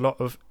that there's a lot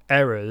of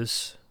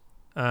errors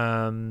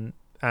and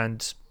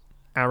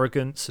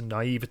arrogance and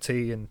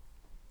naivety and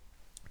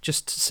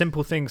just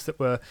simple things that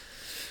were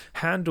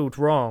handled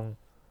wrong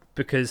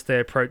because they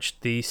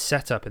approached the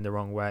setup in the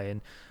wrong way.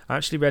 And I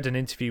actually read an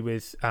interview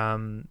with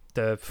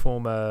the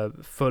former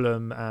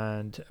Fulham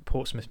and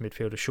Portsmouth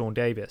midfielder Sean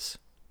Davis,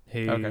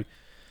 who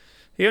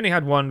he only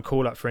had 1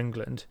 call up for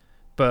England,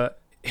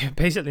 but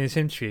basically in this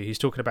interview he's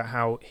talking about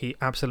how he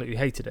absolutely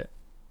hated it.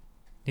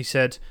 He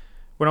said,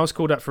 when I was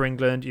called up for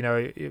England,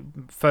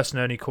 first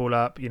and only call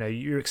up,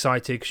 you're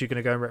excited because you're going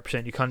to go and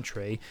represent your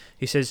country.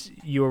 He says,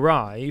 you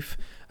arrive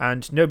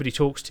and nobody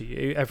talks to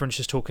you. Everyone's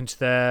just talking to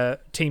their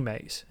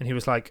teammates. And he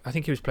was like, I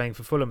think he was playing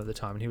for Fulham at the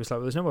time. And he was like,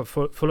 well, there's no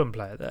other Fulham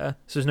player there.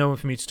 So there's no one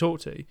for me to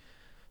talk to.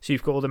 So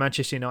you've got all the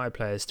Manchester United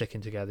players sticking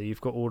together.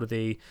 You've got all of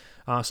the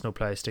Arsenal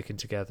players sticking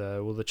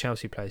together, all the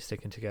Chelsea players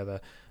sticking together.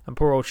 And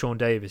poor old Sean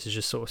Davis is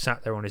just sort of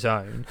sat there on his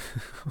own,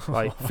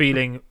 like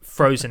feeling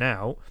frozen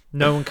out.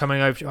 No one coming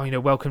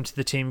over, welcome to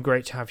the team,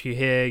 great to have you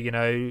here,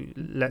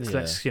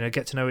 let's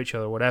get to know each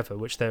other or whatever,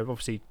 which they're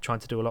obviously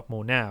trying to do a lot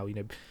more now,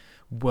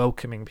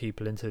 welcoming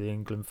people into the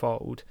England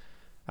fold.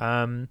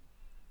 And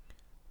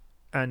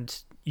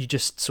you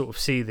just sort of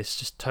see this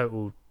just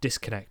total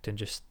disconnect and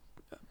just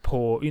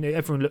poor,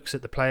 everyone looks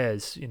at the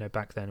players,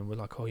 back then and we're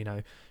like,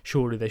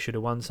 surely they should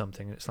have won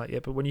something. And it's like, yeah,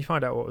 but when you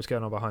find out what was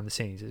going on behind the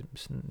scenes,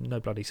 it's no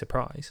bloody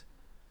surprise.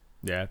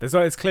 Yeah,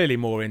 there's clearly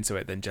more into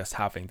it than just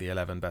having the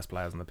 11 best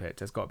players on the pitch.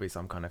 There's got to be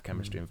some kind of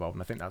chemistry involved,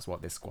 and I think that's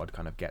what this squad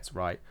kind of gets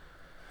right.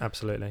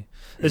 Absolutely.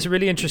 There's a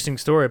really interesting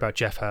story about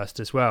Jeff Hurst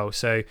as well.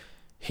 So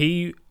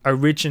he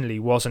originally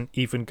wasn't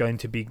even going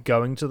to be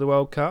going to the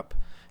World Cup.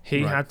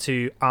 He had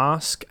to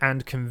ask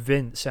and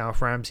convince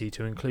Alf Ramsey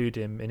to include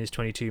him in his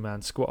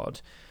 22-man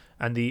squad.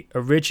 And the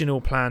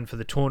original plan for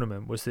the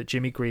tournament was that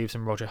Jimmy Greaves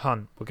and Roger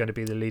Hunt were going to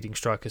be the leading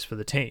strikers for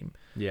the team.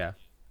 Yeah.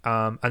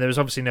 And there was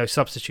obviously no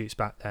substitutes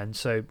back then.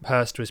 So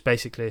Hurst was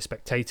basically a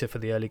spectator for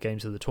the early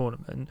games of the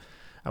tournament.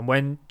 And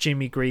when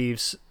Jimmy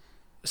Greaves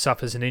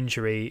suffers an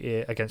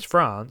injury against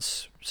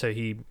France, so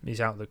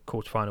he's out of the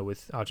quarterfinal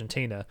with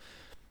Argentina,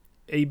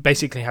 he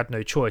basically had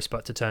no choice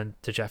but to turn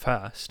to Jeff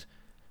Hurst.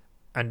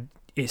 And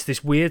it's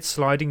this weird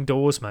sliding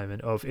doors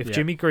moment of if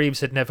Jimmy Greaves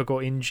had never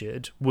got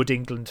injured, would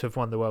England have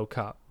won the World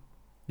Cup?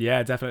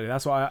 Yeah, definitely.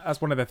 That's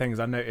one of the things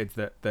I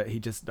noted, that he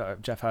just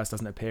Jeff Hurst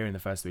doesn't appear in the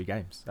first 3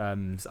 games.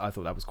 I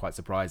thought that was quite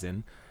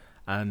surprising,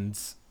 and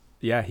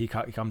yeah, he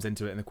comes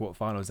into it in the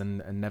quarterfinals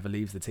and never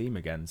leaves the team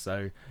again.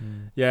 So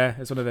yeah,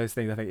 it's one of those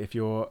things. I think if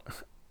you're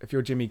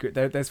Jimmy,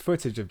 there's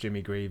footage of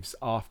Jimmy Greaves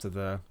after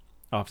the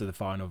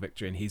final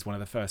victory, and he's one of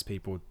the first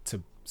people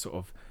to sort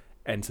of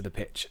enter the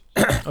pitch.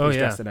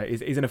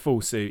 He's in a full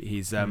suit.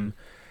 He's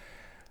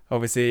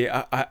obviously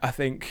I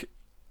think,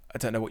 I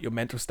don't know what your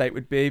mental state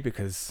would be,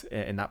 because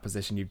in that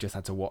position you've just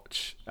had to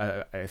watch,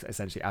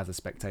 essentially as a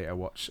spectator,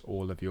 watch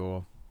all of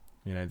your,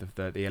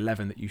 the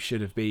 11 that you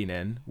should have been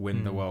in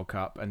win the World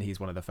Cup, and he's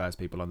one of the first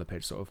people on the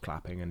pitch sort of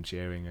clapping and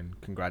cheering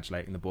and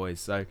congratulating the boys.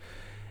 So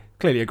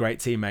clearly a great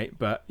teammate,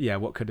 but yeah,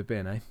 what could have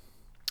been, eh?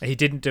 He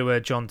didn't do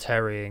a John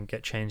Terry and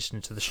get changed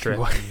into the strip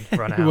and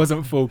run out. He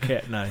wasn't full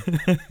kit, no.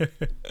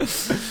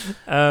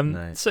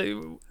 No.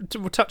 So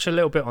we'll touch a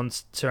little bit on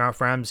Sir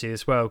Alf Ramsey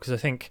as well, because I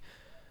think,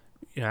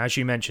 as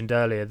you mentioned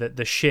earlier, that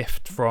the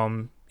shift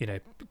from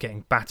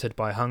getting battered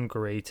by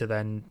Hungary to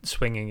then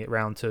swinging it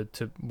round to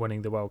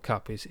winning the World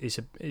Cup is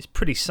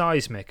pretty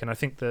seismic, and I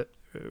think that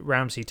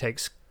Ramsey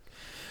takes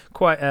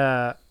quite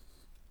a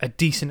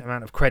decent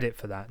amount of credit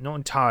for that. Not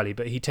entirely,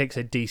 but he takes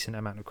a decent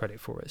amount of credit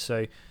for it.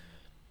 So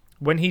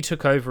when he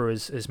took over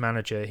as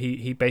manager,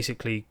 he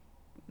basically,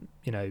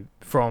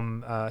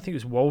 from I think it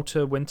was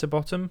Walter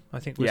Winterbottom, I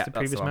think was the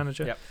previous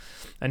manager. Yep.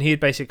 And he had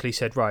basically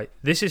said, right,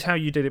 this is how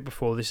you did it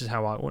before, this is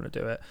how I want to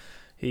do it.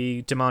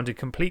 He demanded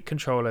complete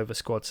control over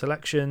squad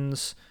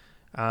selections,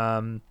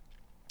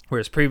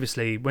 whereas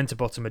previously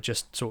Winterbottom had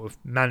just sort of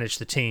managed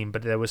the team,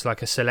 but there was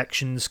like a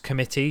selections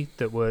committee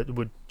that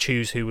would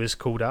choose who was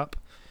called up.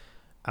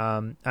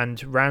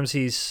 And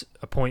Ramsey's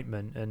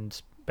appointment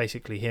and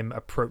basically him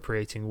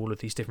appropriating all of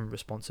these different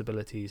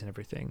responsibilities and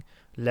everything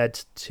led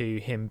to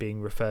him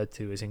being referred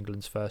to as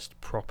England's first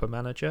proper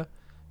manager,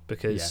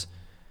 because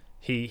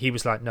he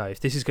was like, no, if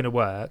this is going to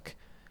work,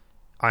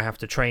 I have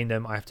to train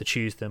them, I have to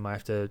choose them, I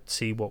have to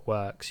see what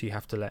works, you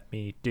have to let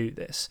me do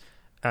this.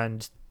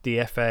 And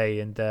the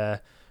FA and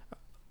their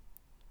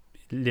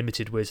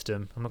limited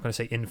wisdom, I'm not going to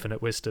say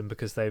infinite wisdom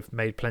because they've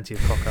made plenty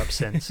of cock-ups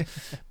since,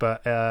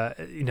 but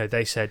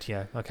they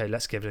said, okay,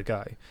 let's give it a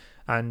go.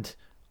 And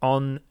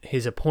on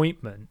his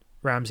appointment,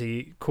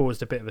 Ramsey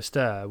caused a bit of a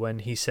stir when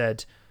he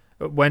said,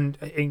 when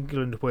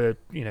England were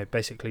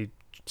basically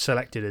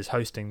selected as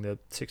hosting the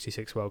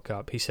 66 World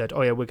Cup, he said,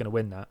 oh yeah, we're going to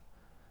win that.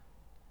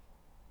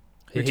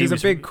 Which is a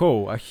big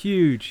call, a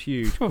huge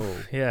call.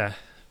 Yeah.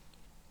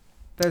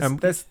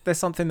 There's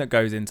something that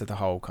goes into the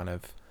whole kind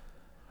of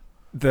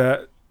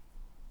the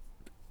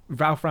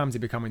Ralph Ramsey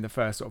becoming the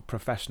first sort of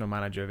professional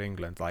manager of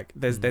England. Like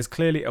there's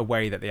clearly a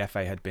way that the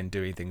FA had been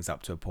doing things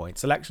up to a point.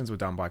 Selections were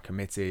done by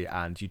committee,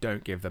 and you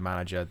don't give the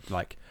manager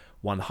like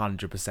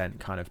 100%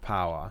 kind of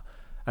power.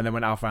 And then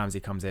when Alf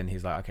Ramsey comes in,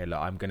 he's like, okay, look,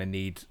 I'm gonna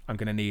need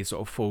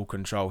sort of full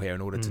control here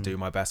in order to do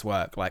my best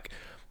work. Like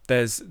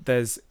there's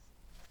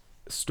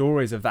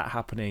stories of that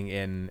happening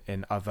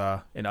in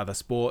other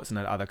sports and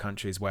in other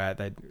countries where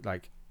they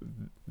like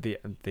the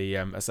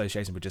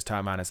association would just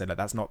turn around and say, look,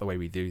 that's not the way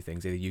we do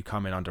things. Either you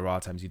come in under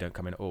our terms, you don't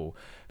come in at all.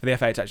 For the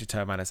FA to actually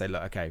turn around and say,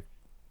 look, okay,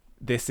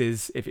 this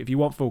is if you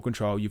want full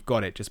control, you've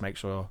got it. Just make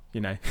sure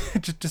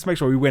just make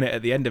sure we win it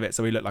at the end of it,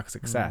 so we look like a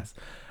success.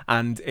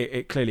 And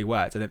it clearly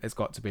worked. And it's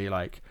got to be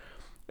like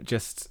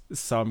just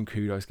some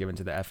kudos given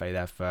to the FA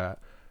there for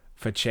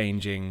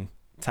changing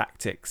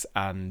tactics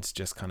and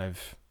just kind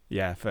of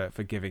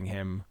for giving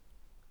him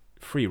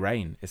free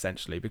reign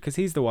essentially, because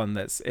he's the one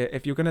that's,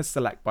 if you're going to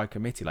select by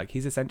committee, like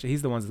he's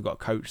the one that's got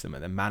to coach them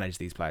and then manage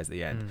these players at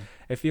the end.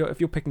 If you're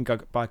picking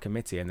by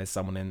committee and there's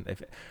someone in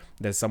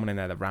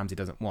there that Ramsey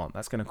doesn't want,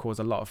 that's going to cause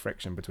a lot of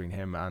friction between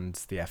him and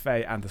the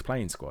FA and the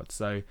playing squad.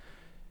 So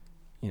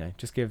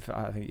just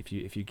I think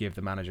if you give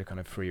the manager kind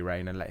of free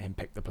reign and let him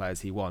pick the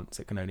players he wants,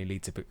 it can only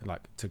lead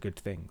to good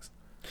things.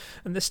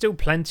 And there's still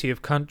plenty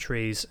of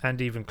countries and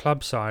even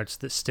club sides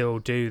that still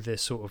do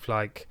this sort of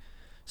like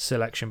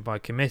selection by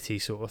committee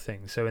sort of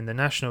thing. So in the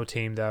national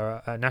team,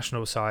 there are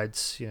national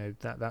sides,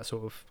 that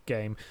sort of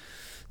game.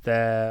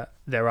 There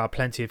are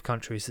plenty of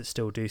countries that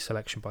still do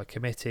selection by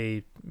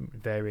committee,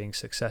 varying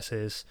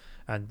successes,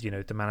 and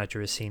the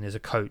manager is seen as a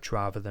coach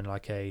rather than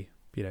like a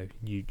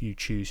you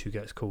choose who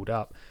gets called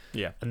up.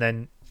 Yeah, and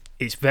then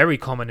it's very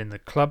common in the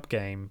club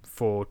game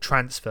for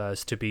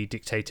transfers to be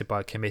dictated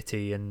by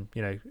committee, and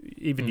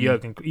even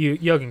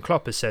Jurgen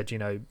Klopp has said,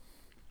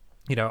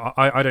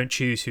 I don't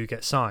choose who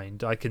gets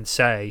signed. I can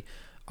say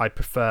I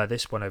prefer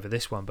this one over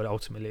this one, but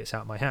ultimately it's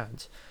out of my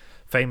hands.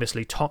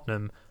 Famously,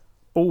 Tottenham,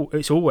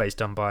 it's always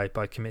done by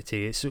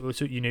committee. It's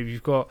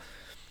you've got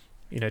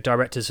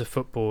directors of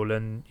football,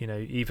 and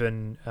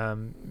even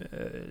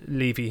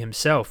Levy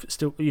himself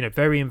still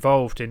very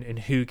involved in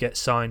who gets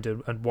signed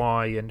and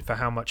why and for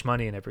how much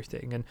money and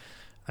everything,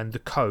 and the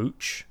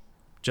coach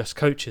just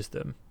coaches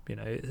them.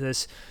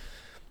 There's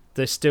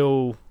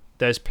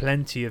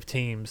plenty of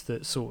teams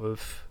that sort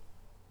of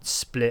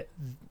split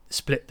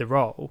the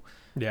role.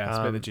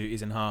 Split the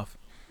duties in half.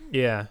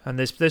 Yeah, and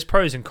there's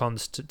pros and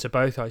cons to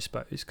both, I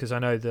suppose, because I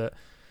know that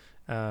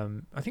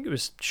I think it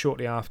was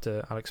shortly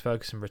after Alex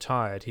Ferguson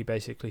retired, he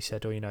basically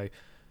said,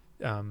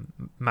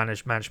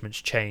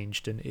 management's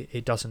changed, and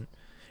it doesn't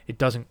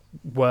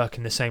work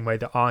in the same way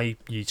that I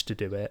used to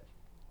do it,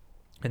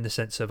 in the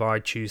sense of I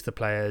choose the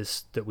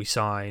players that we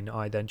sign,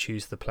 I then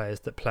choose the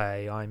players that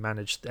play, I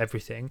manage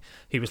everything.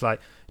 He was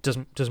like, it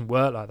doesn't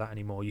work like that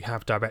anymore. You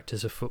have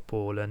directors of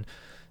football, and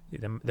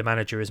the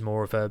manager is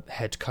more of a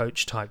head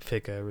coach type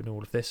figure and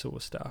all of this sort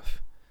of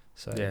stuff.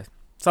 So yeah,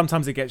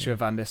 sometimes it gets you a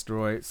Van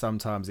Nistelrooy,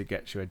 sometimes it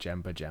gets you a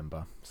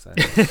Jemba.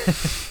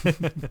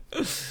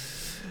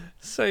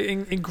 So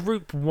in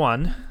Group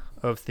 1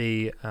 of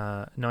the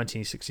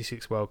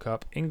 1966 World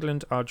Cup,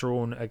 England are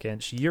drawn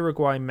against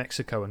Uruguay,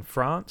 Mexico and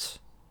France.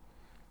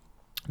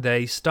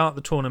 They start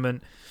the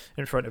tournament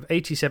in front of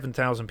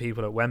 87,000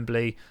 people at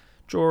Wembley,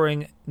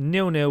 drawing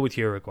 0-0 with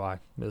Uruguay.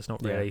 There's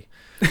not really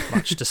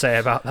much to say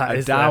about that.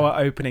 A dour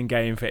opening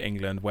game for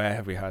England. Where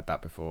have we heard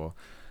that before?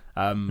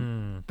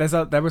 There's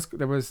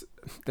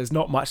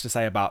not much to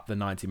say about the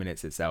 90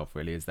 minutes itself,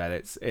 really, is that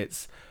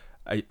it's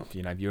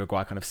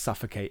Uruguay kind of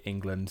suffocate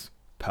England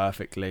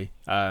perfectly.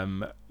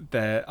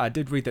 I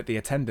did read that the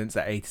attendance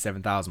at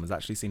 87,000 was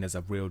actually seen as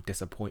a real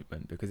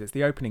disappointment because it's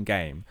the opening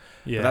game.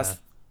 Yeah. But that's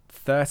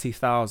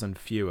 30,000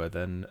 fewer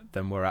than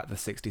were at the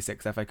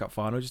 66 FA Cup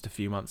final just a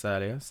few months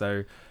earlier.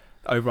 So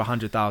over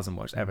 100,000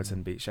 watched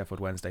Everton beat Sheffield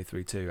Wednesday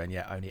 3-2, and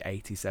yet only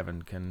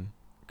 87 can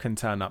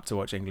turn up to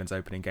watch England's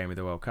opening game of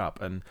the World Cup.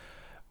 And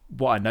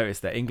what I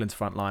noticed that England's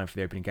front line for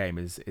the opening game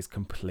is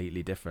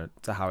completely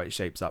different to how it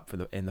shapes up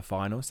in the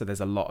final. So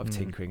there's a lot of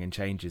tinkering and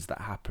changes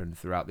that happen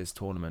throughout this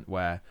tournament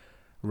where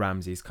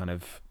Ramsey's kind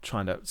of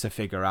trying to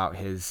figure out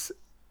his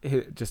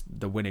just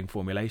the winning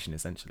formulation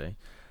essentially.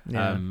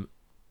 Yeah.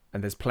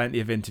 And there's plenty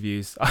of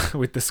interviews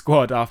with the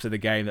squad after the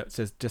game that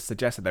just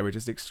suggested they were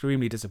just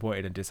extremely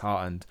disappointed and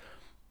disheartened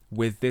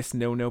with this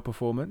 0-0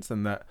 performance,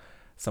 and that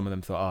some of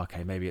them thought,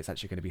 okay, maybe it's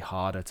actually going to be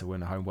harder to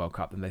win a home World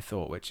Cup than they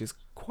thought, which is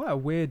quite a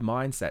weird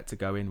mindset to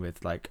go in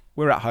with. Like,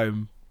 we're at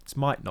home, this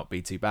might not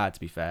be too bad, to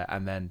be fair,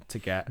 and then to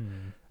get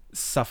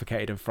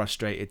suffocated and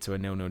frustrated to a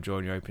 0-0 draw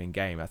in your opening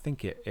game, I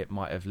think it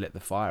might have lit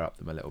the fire up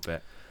them a little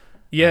bit.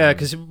 Yeah,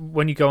 because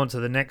when you go on to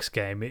the next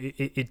game,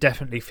 it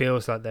definitely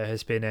feels like there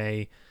has been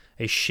a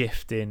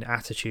shift in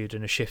attitude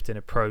and a shift in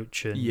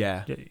approach, and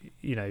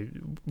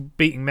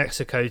beating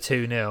Mexico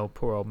 2-0,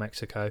 poor old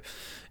Mexico,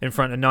 in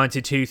front of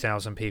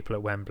 92,000 people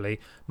at Wembley,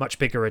 much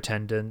bigger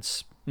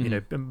attendance,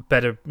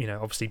 better,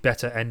 obviously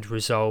better end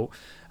result.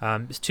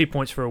 It's 2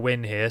 points for a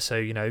win here,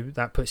 so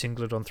that puts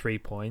England on 3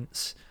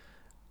 points.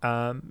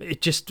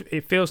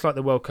 It feels like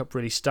the World Cup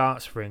really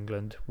starts for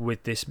England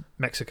with this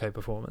Mexico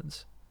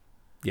performance.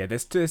 Yeah,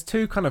 there's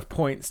two kind of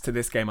points to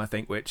this game, I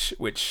think, which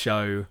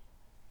show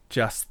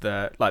just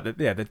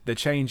the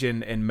change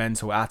in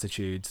mental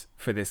attitudes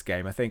for this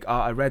game. I think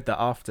I read that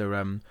after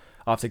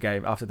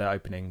the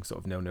opening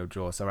sort of 0-0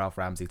 draw, Sir Ralph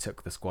Ramsey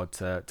took the squad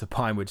to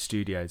Pinewood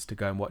Studios to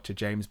go and watch a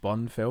James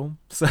Bond film.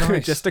 So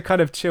nice. Just to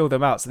kind of chill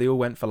them out. So they all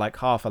went for like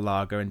half a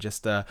lager and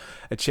just a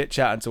chit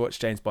chat and to watch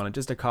James Bond and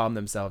just to calm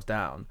themselves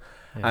down.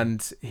 Yeah.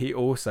 And he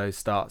also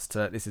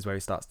this is where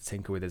he starts to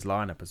tinker with his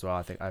lineup as well.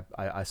 I think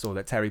I saw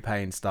that Terry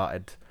Payne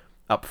started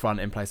up front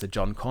in place of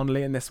John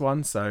Connolly in this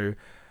one. So.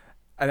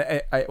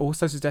 And I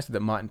also suggested that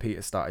Martin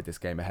Peters started this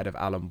game ahead of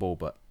Alan Ball,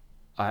 but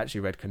I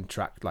actually read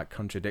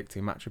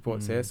contradicting match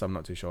reports here, so I'm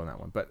not too sure on that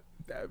one. But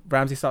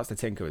Ramsey starts to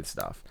tinker with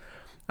stuff,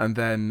 and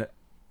then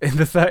in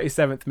the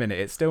 37th minute,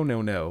 it's still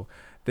 0-0.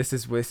 This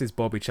is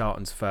Bobby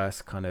Charlton's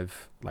first kind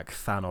of like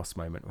Thanos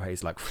moment where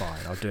he's like,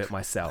 "Fine, I'll do it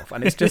myself,"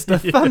 and it's just a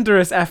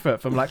thunderous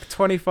effort from like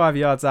 25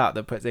 yards out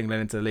that puts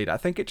England into the lead. I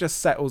think it just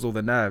settles all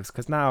the nerves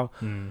because now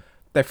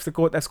they've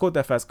scored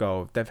their first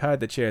goal. They've heard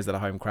the cheers of the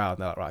home crowd,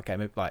 and they're like, right, okay,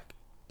 maybe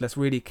let's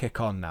really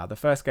kick on now. The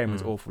first game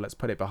was awful. Let's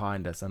put it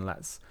behind us and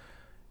let's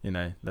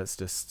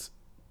just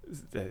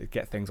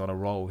get things on a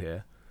roll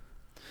here.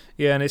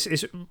 Yeah, and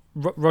it's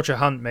Roger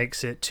Hunt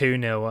makes it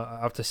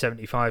 2-0 after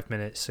 75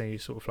 minutes, so you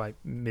sort of like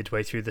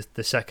midway through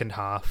the second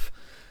half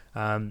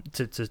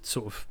to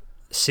sort of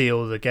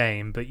seal the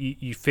game. But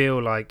you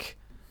feel like,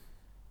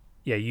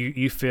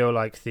 you feel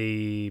like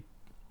the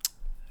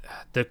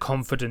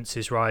confidence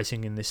is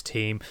rising in this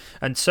team,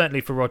 and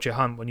certainly for Roger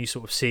Hunt, when you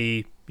sort of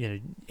see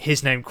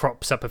his name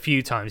crops up a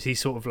few times, he's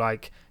sort of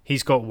like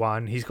he's got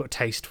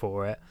taste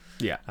for it.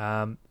 Yeah.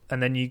 And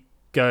then you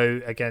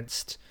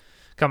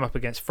come up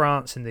against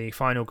France in the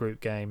final group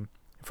game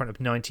in front of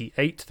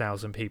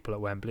 98,000 people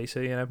at Wembley.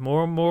 So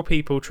more and more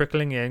people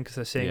trickling in because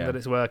they're seeing that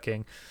it's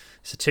working.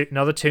 It's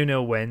another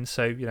 2-0 win.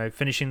 So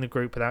finishing the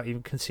group without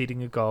even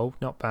conceding a goal,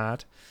 not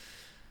bad.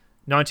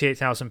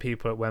 98,000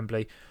 people at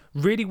Wembley.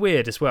 Really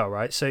weird as well,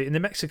 right? So in the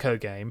Mexico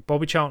game,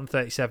 Bobby Charlton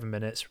 37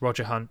 minutes,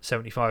 Roger Hunt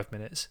 75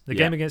 minutes. The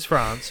game against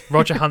France,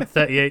 Roger Hunt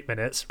 38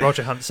 minutes,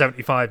 Roger Hunt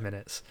 75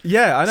 minutes.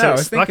 Yeah, I know. So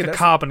it's like a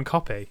carbon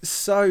copy.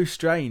 So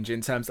strange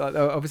in terms of,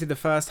 obviously the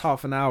first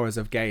half an hour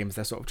of games,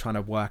 they're sort of trying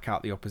to work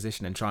out the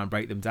opposition and try and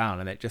break them down,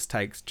 and it just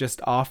takes, just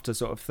after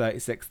sort of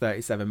 36,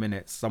 37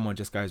 minutes, someone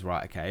just goes,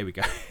 right, okay, here we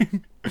go.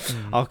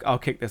 I'll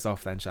kick this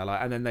off then, shall I?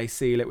 And then they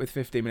seal it with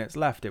 15 minutes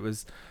left. It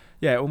was,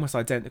 almost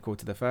identical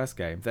to the first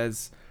game.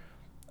 There's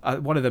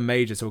one of the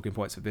major talking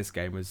points of this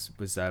game was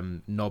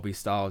Nobby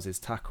Stiles'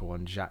 tackle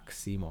on Jacques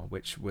Simon,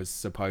 which was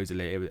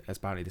supposedly,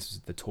 apparently this was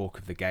the talk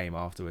of the game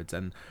afterwards.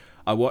 And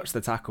I watched the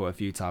tackle a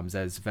few times.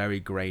 There's very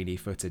grainy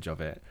footage of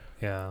it.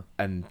 Yeah.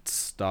 And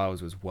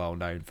Stiles was well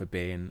known for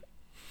being,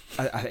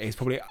 I think it's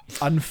probably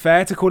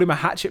unfair to call him a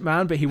hatchet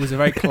man, but he was a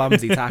very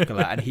clumsy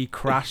tackler, and he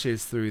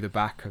crashes through the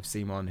back of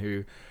Simon,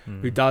 who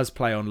does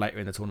play on later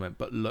in the tournament,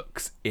 but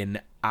looks in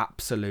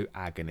absolute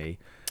agony.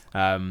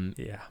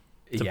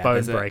 It's a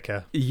bone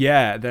breaker.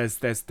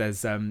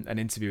 There's an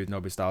interview with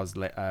Nobby Stiles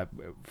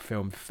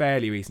filmed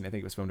fairly recently. I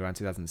think it was filmed around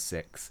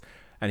 2006,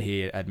 and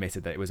he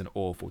admitted that it was an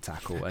awful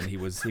tackle, and he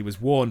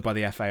was warned by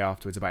the FA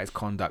afterwards about his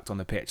conduct on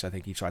the pitch. I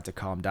think he tried to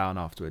calm down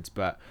afterwards,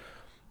 but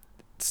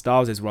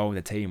Styles' role in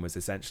the team was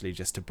essentially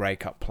just to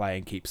break up play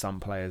and keep some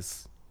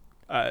players,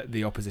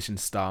 the opposition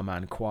star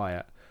man,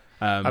 quiet.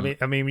 I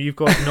mean, you've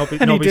got Nobby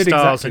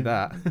Styles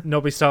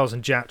Nobby Styles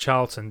and Jack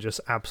Charlton just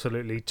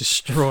absolutely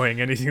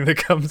destroying anything that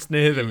comes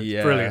near them.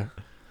 It's brilliant.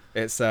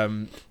 It's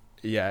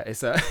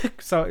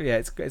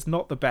it's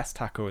not the best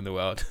tackle in the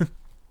world.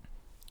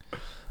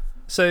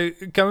 So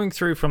going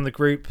through from the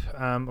group,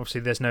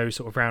 obviously there's no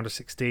sort of round of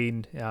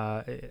 16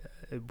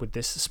 with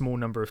this small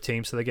number of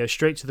teams, so they go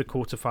straight to the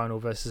quarterfinal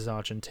versus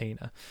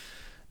Argentina.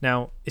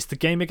 Now, it's the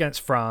game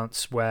against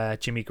France where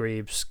Jimmy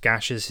Greaves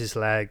gashes his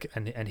leg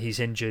and he's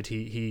injured.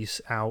 He's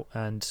out,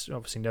 and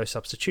obviously no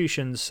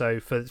substitutions. So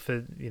for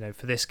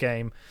this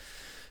game,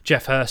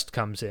 Jeff Hurst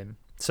comes in.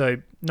 So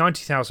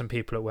 90,000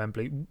 people at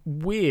Wembley.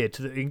 Weird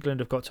that England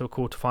have got to a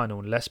quarter-final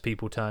and less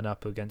people turn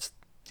up against,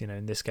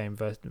 in this game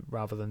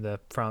rather than the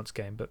France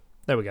game. But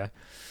there we go.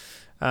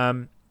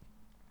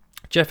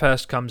 Jeff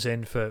Hurst comes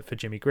in for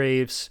Jimmy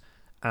Greaves,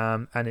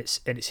 and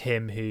it's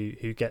him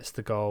who gets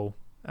the goal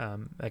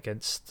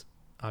against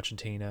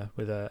Argentina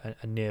with a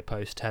near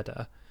post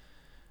header.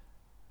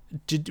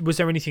 Was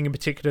there anything in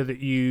particular that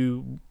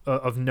you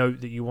of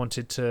note that you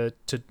wanted to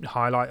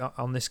highlight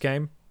on this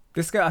game?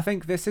 I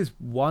think this is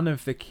one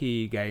of the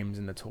key games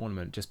in the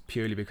tournament, just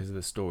purely because of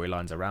the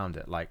storylines around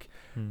it.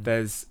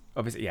 There's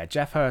obviously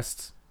Jeff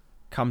Hurst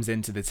comes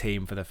into the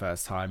team for the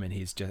first time, and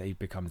he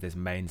becomes this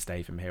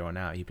mainstay from here on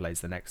out. He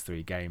plays the next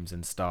 3 games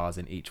and stars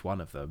in each one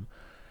of them.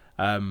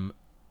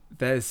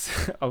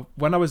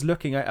 When I was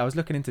looking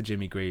into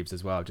Jimmy Greaves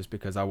as well, just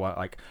because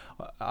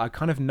I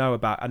kind of know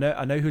about,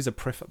 I know who's a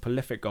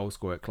prolific goal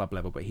scorer at club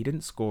level, but he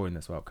didn't score in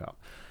this World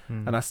Cup.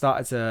 And I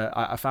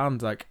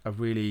found like a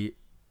really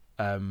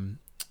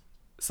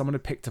someone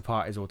had picked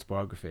apart his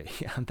autobiography,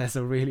 and there's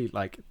a really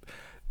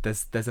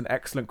there's an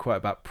excellent quote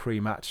about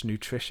pre-match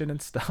nutrition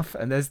and stuff,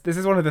 and this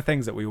is one of the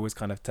things that we always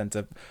kind of tend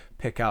to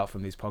pick out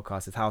from these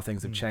podcasts, is how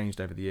things have changed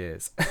over the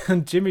years.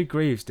 And Jimmy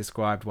Greaves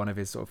described one of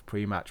his sort of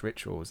pre-match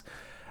rituals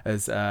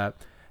as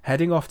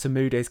heading off to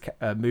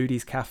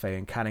Moody's Cafe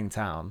in Canning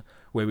Town,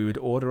 where we would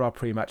order our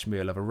pre-match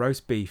meal of a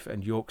roast beef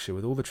and Yorkshire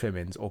with all the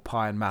trimmings, or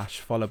pie and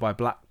mash, followed by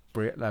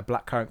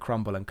blackcurrant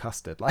crumble and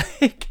custard.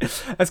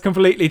 That's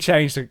completely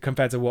changed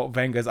compared to what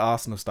Wenger's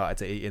Arsenal started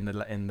to eat in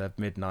the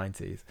mid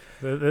 90s.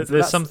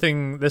 There's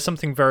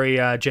something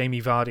very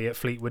Jamie Vardy at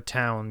Fleetwood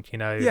Town,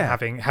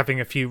 having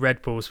a few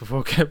Red Bulls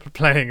before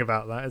playing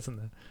about that, isn't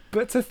there?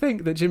 But to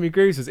think that Jimmy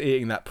Greaves was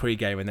eating that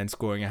pre-game and then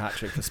scoring a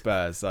hat-trick for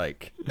Spurs,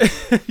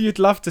 you'd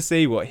love to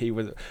see what he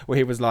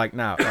was like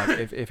now,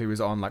 if he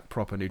was on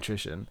proper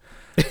nutrition.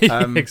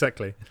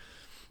 Exactly.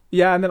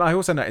 Yeah, and then I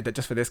also noted that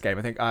just for this game,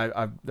 I think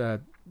I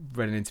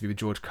read an interview with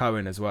George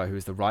Cohen as well, who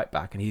is the right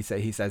back, and he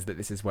says that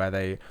this is where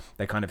they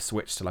kind of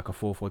switched to a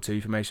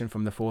 4-4-2 formation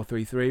from the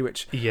 4-3-3,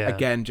 which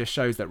again just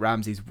shows that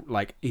Ramsey's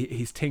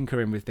he's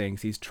tinkering with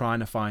things. He's trying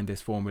to find this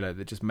formula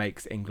that just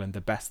makes England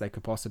the best they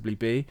could possibly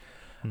be.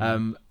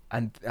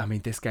 And I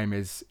mean, this game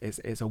it's a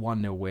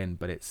 1-0 win,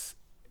 but it's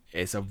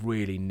a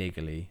really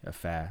niggly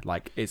affair.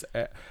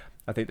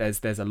 I think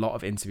there's a lot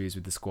of interviews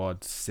with the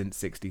squad since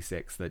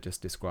 '66 that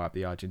just describe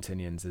the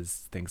Argentinians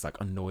as things like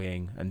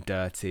annoying and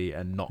dirty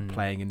and not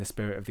playing in the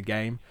spirit of the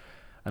game.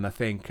 And I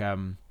think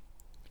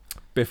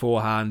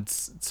beforehand,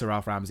 Sir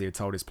Ralph Ramsey had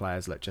told his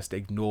players, just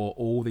ignore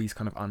all these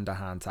kind of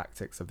underhand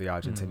tactics of the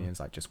Argentinians.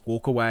 Just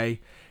walk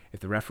away. If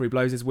the referee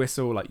blows his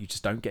whistle, you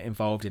just don't get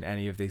involved in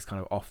any of these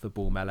kind of off the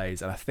ball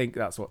melees. And I think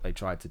that's what they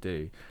tried to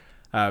do.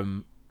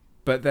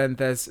 But then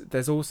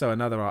there's also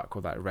another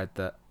article that I read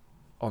that,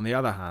 on the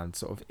other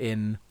hand,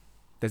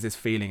 there's this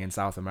feeling in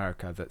South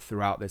America that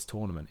throughout this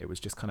tournament, it was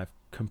just kind of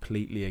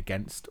completely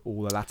against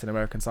all the Latin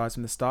American sides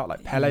from the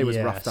start. Pele was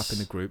roughed up in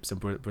the groups, and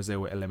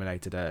Brazil were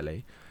eliminated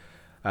early.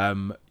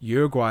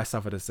 Uruguay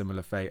suffered a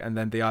similar fate, and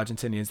then the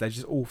Argentinians, they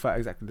just all felt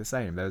exactly the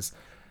same.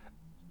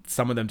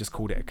 Some of them just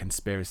called it a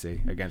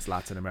conspiracy against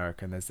Latin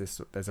America, and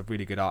there's a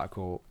really good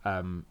article.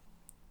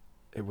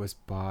 It was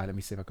by, let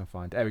me see if I can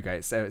find it. There we go.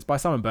 It's by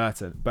Simon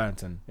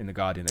Burnton in The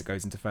Guardian that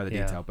goes into further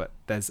detail, but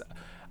there's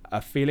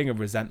a feeling of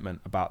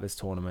resentment about this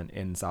tournament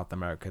in South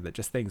America, that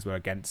just things were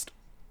against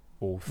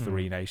all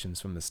 3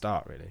 nations from the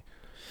start, really.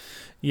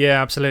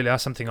 Yeah, absolutely.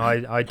 That's something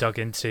I dug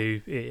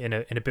into in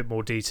a bit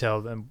more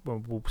detail, and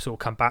we'll sort of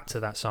come back to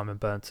that Simon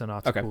Burnton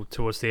article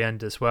towards the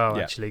end as well,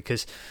 actually,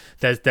 because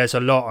there's a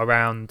lot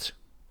around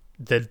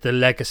the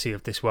legacy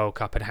of this World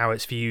Cup and how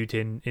it's viewed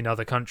in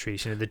other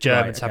countries. The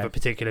Germans have a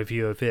particular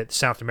view of it. The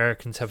South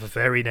Americans have a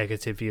very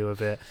negative view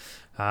of it.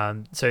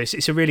 So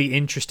it's a really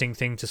interesting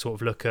thing to sort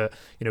of look at.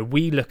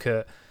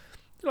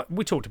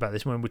 We talked about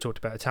this when we talked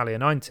about Italia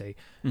 90.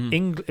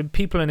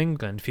 People in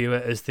England view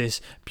it as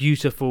this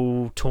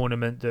beautiful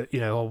tournament that,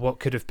 what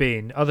could have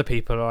been. Other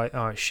people are like,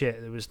 oh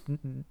shit, there was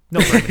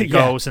not very many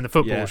goals and the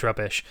football's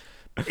rubbish.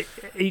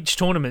 Each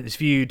tournament is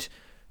viewed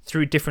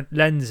through different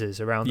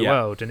lenses around the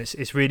world, and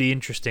it's really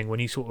interesting when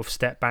you sort of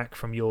step back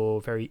from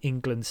your very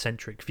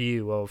England-centric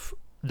view of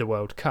the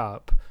World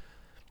Cup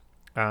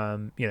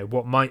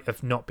what might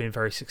have not been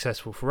very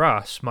successful for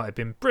us might have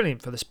been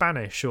brilliant for the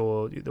Spanish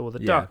or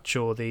the Dutch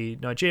or the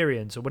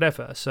Nigerians or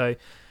whatever. So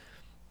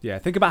yeah,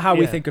 think about how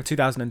we think of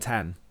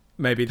 2010.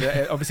 Maybe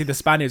obviously the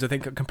Spaniards I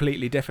think are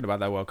completely different about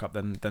their World Cup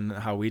than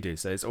how we do.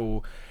 So it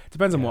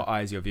depends on what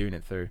eyes you're viewing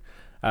it through.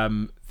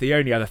 The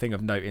only other thing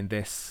of note in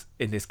this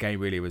game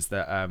really was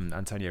that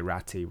Antonio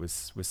Ratti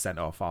was sent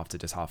off after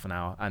just half an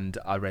hour, and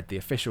I read the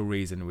official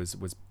reason was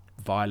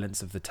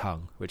violence of the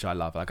tongue, which I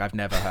love. Like, I've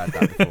never heard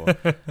that before.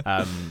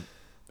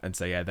 And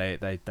so yeah,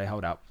 they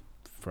hold out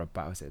for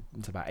about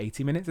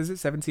 80 minutes, is it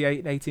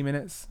 78 80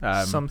 minutes,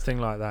 something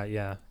like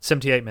that,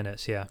 78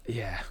 minutes, yeah.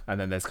 And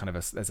then there's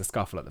there's a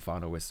scuffle at the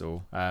final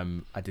whistle.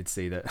 I did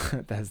see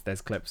that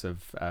there's clips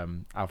of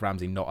Alf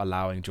Ramsey not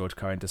allowing George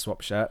Cohen to swap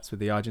shirts with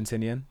his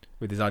Argentinian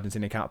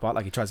counterpart.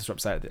 Like, he tries to swap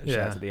shirts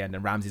at the end,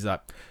 and Ramsey's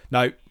like,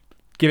 no,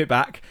 give it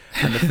back.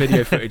 And the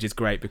video footage is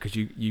great because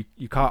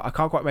I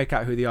can't quite make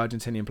out who the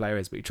Argentinian player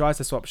is, but he tries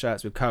to swap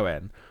shirts with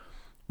Cohen.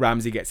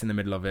 Ramsey gets in the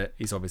middle of it.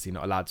 He's obviously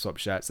not allowed to swap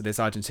shirts, so this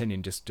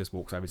Argentinian just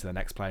walks over to the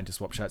next player and just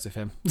swap shirts with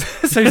him.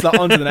 So he's like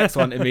on to the next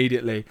one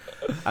immediately.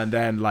 And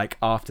then, like,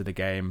 after the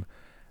game,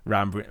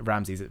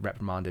 Ramsey's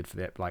reprimanded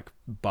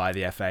by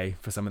the FA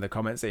for some of the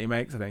comments that he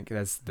makes. I think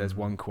there's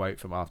one quote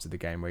from after the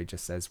game where he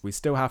just says, "We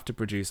still have to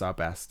produce our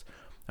best,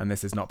 and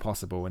this is not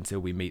possible until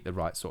we meet the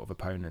right sort of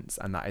opponents,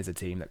 and that is a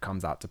team that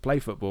comes out to play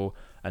football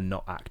and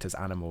not act as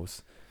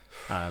animals."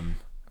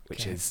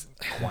 Which is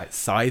quite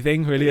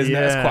scything, really, isn't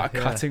it? It's quite a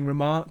cutting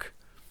remark.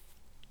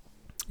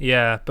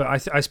 Yeah, but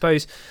I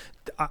suppose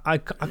I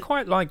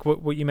quite like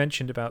what you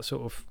mentioned about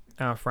sort of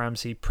Alf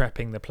Ramsey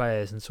prepping the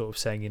players and sort of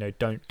saying,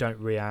 don't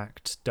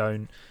react,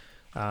 don't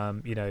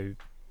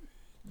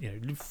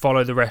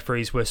follow the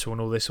referee's whistle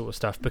and all this sort of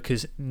stuff,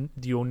 because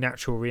your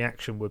natural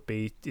reaction would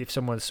be if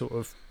someone's sort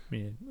of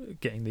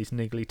getting these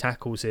niggly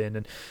tackles in,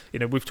 and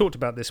we've talked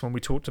about this when we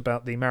talked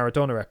about the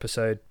Maradona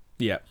episode.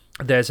 Yeah,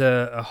 there's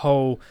a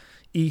whole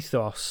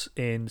ethos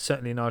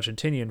certainly in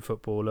Argentinian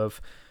football of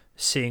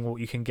seeing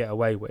what you can get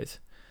away with.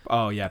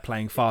 Oh yeah,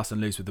 playing fast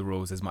and loose with the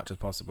rules as much as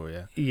possible.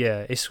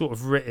 Yeah, it's sort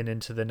of written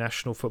into the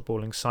national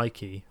footballing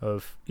psyche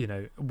of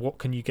what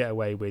can you get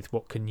away with,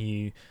 what can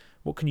you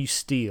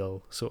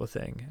steal, sort of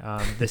thing.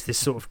 There's this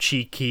sort of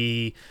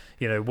cheeky,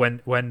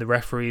 when the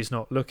referee is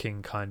not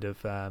looking kind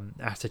of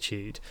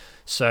attitude.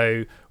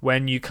 So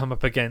when you come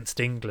up against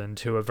England,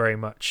 who are very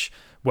much,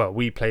 well,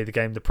 we play the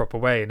game the proper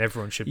way and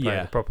everyone should play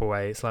it the proper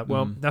way, it's like,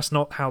 well, that's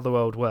not how the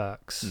world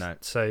works. No.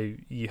 So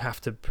you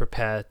have to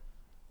prepare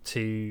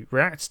to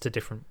react to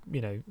different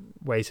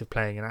ways of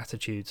playing and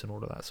attitudes and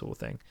all of that sort of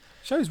thing.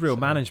 Shows real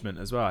management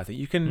as well. I think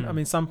you can I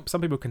mean, some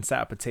people can set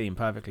up a team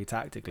perfectly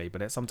tactically,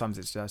 but sometimes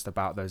it's just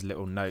about those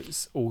little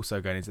notes also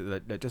going into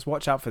that just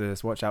watch out for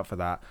this, watch out for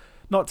that.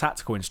 Not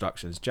tactical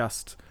instructions,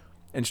 just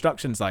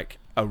instructions like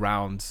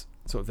around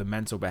sort of the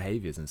mental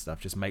behaviors and stuff.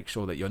 Just make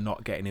sure that you're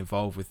not getting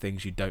involved with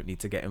things you don't need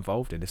to get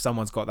involved in. If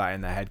someone's got that in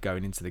their head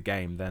going into the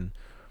game, then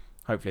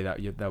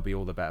hopefully they'll be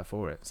all the better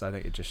for it. So I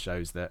think it just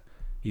shows that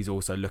he's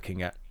also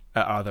looking at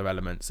other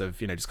elements of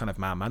just kind of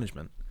man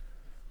management.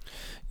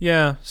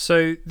 Yeah,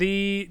 so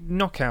the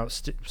knockout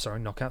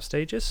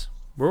stages.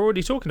 We're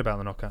already talking about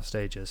the knockout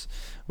stages.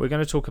 We're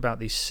going to talk about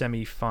the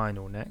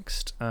semi-final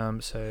next.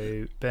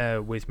 So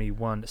bear with me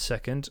 1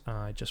 second.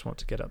 I just want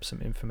to get up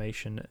some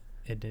information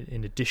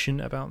in addition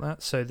about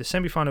that. So the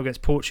semi-final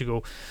against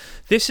Portugal.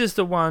 This is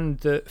the one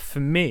that for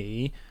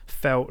me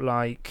felt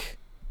like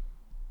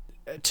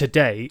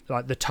today,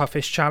 like the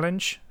toughest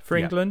challenge for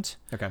England.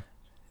 Okay.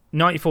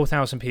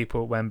 94,000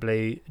 people at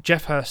Wembley.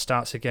 Jeff Hurst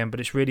starts again,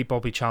 but it's really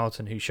Bobby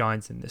Charlton who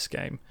shines in this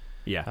game.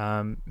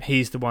 Yeah.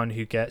 He's the one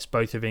who gets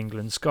both of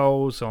England's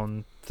goals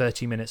on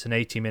 30 minutes and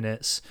 80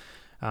 minutes.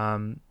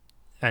 And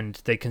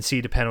they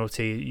concede a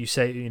penalty. You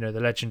say, the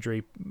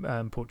legendary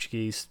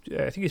Portuguese,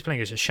 I think he's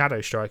playing as a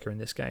shadow striker in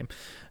this game.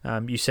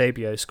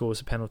 Eusebio scores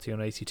a penalty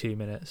on 82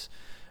 minutes.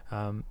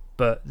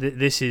 But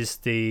this is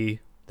the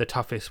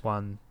toughest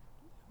one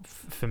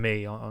for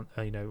me on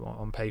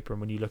paper, and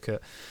when you look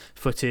at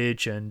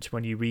footage and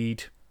when you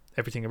read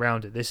everything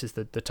around it, this is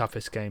the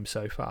toughest game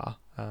so far.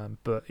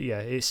 But yeah,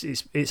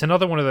 it's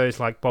another one of those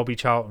like Bobby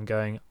Charlton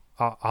going,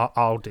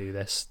 I'll do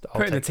this.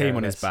 Putting the team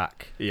on his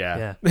back.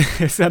 Yeah.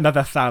 It's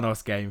another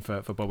Thanos game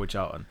for Bobby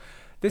Charlton.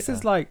 This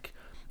is like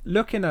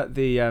looking at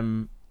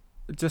the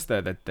just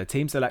the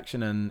team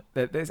selection, and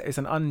it's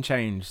an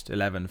unchanged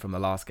 11 from the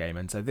last game,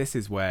 and so this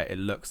is where it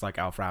looks like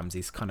Alf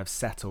Ramsey's kind of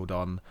settled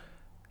on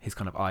his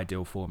kind of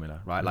ideal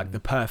formula, right? Like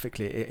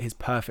his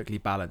perfectly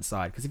balanced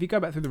side. Because if you go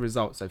back through the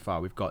results so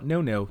far, we've got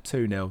 0-0,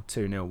 2-0,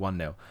 2-0,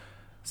 1-0.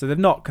 So they've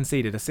not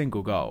conceded a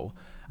single goal.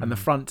 And the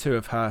front two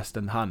of Hurst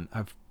and Hunt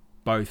have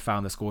both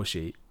found the score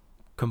sheet,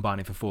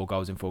 combining for 4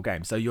 goals in 4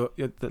 games. So you're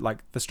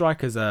like the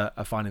strikers are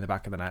finding the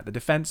back of the net. The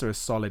defence are as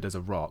solid as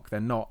a rock. They're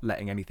not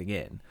letting anything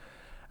in.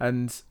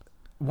 And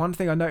one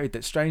thing I noted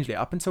that strangely,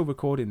 up until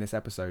recording this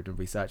episode and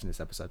researching this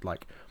episode,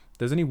 like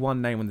there's only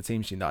one name on the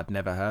team sheet that I'd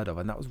never heard of,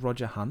 and that was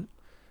Roger Hunt.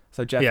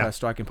 So Jeff Hurst,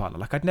 striking partner.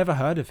 Like, I'd never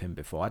heard of him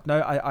before.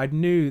 I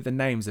knew the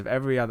names of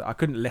every other. I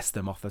couldn't list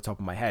them off the top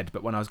of my head,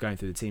 but when I was going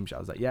through the team sheet, I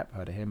was like, yep,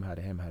 heard of him.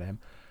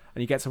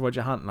 And you get to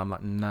Roger Hunt, and I'm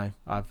like, no,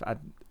 I'd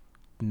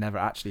never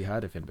actually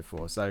heard of him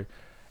before. So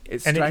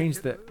it's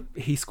strange that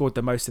he scored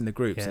the most in the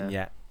groups, and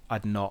yet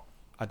I'd not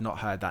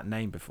heard that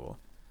name before.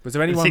 Was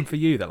there anyone for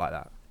you that like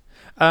that?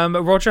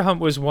 Roger Hunt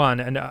was one,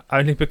 and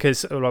only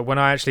because when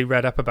I actually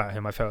read up about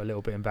him, I felt a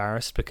little bit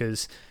embarrassed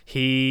because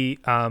he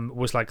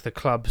was like the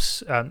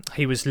club's.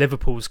 He was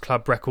Liverpool's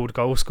club record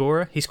goal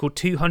scorer. He scored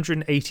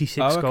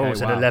 286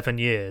 goals in 11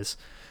 years,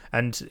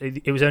 and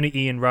it was only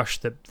Ian Rush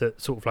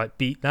that sort of like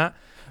beat that.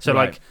 So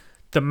like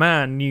the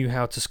man knew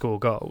how to score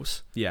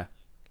goals. Yeah,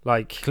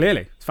 like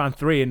clearly he's found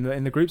 3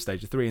 in the group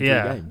stage, 3 in 3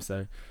 games.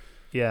 So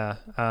yeah,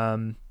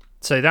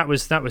 so that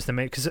was the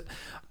main, because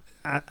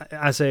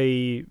as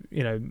a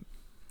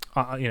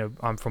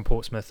I'm from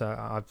Portsmouth.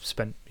 I've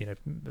spent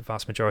the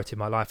vast majority of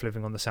my life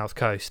living on the south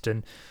coast,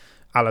 and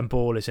Alan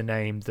Ball is a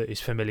name that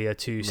is familiar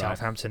to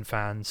Southampton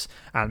fans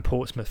and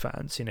Portsmouth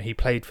fans. He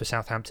played for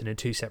Southampton in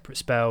 2 separate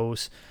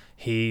spells.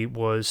 He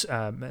was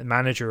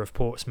manager of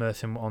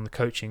Portsmouth and on the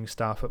coaching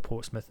staff at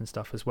Portsmouth and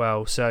stuff as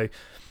well. So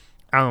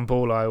Alan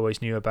Ball I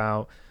always knew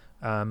about.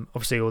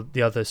 Obviously all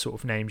the other sort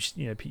of names,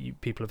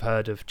 people have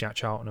heard of Jack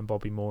Charlton and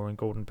Bobby Moore and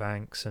Gordon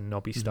Banks and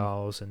Nobby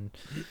Stiles, and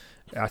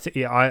I think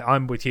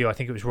I'm with you. I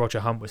think it was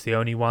Roger Hunt was the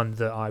only one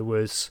that I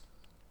was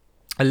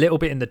a little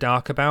bit in the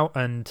dark about,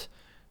 and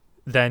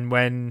then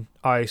when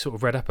I sort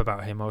of read up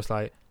about him, I was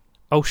like,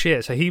 oh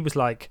shit! So he was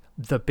like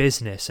the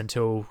business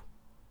until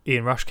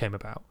Ian Rush came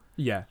about.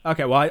 Yeah.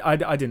 Okay. Well,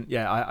 I didn't.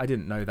 Yeah, I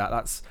didn't know that.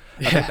 I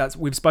think that's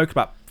we've spoke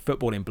about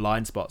football in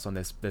blind spots on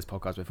this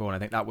podcast before, and I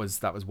think that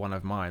was one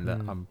of mine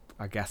that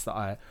I guess that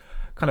I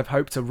kind of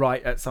hope to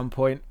write at some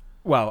point.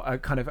 Well,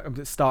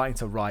 I'm starting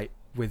to write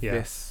with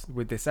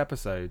this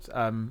episode.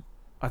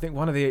 I think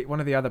one of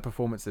the other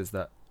performances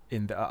that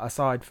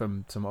aside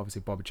from some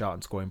obviously Bobby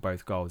Charlton scoring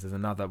both goals, there's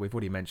another we've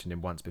already mentioned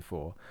him once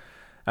before,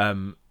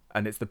 and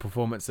it's the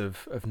performance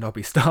of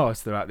Nobby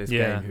Stiles throughout this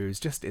game, who's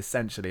just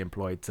essentially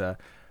employed to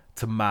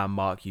man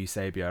mark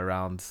Eusebio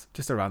around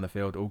the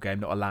field all game,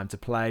 not allow him to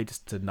play,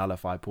 just to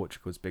nullify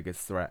Portugal's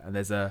biggest threat. And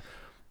there's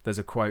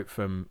a quote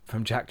from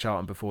Jack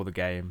Charlton before the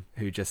game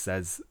he just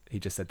said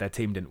their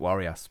team didn't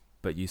worry us,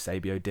 but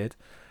Eusebio did.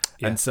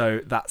 Yeah. And so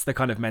that's the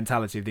kind of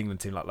mentality of the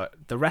England team. Like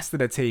the rest of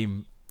the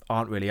team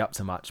aren't really up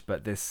to much,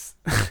 but this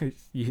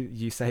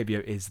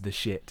Eusebio is the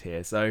shit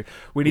here. So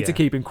we need to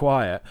keep him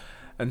quiet.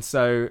 And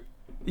so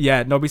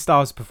Nobby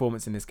Stiles'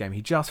 performance in this game,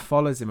 he just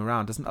follows him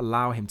around, doesn't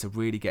allow him to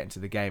really get into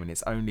the game, and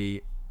it's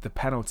only the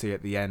penalty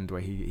at the end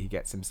where he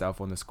gets himself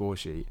on the score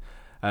sheet.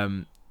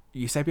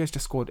 Eusebio's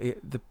just scored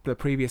the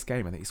previous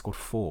game. I think he scored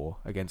 4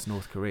 against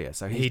North Korea.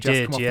 So he's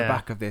just come off the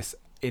back of this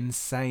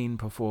insane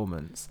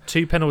performance.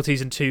 2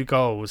 penalties and 2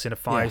 goals in a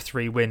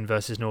 5-3 win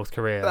versus North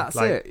Korea. That's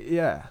it.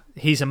 Yeah,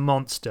 he's a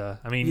monster.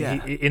 I mean,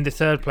 he, in the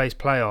 3rd place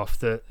playoff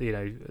that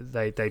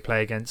they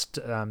play against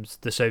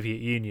the Soviet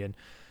Union,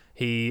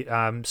 he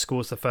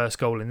scores the first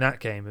goal in that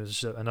game. It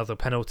was another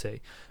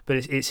penalty, but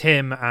it's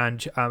him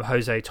and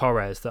Jose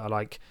Torres that are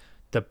like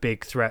the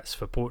big threats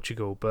for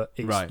Portugal, but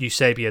it's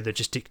Eusebio that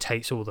just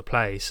dictates all the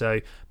play.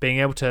 So being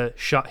able to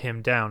shut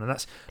him down, and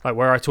that's like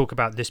where I talk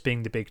about this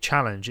being the big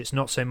challenge. It's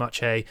not so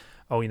much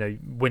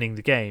winning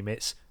the game,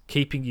 it's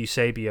keeping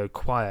Eusebio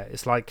quiet.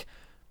 It's like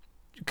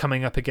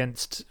coming up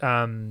against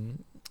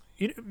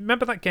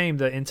remember that game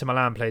that Inter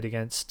Milan played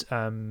against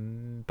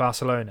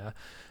Barcelona?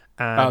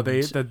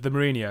 The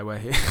Mourinho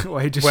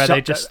where he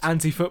just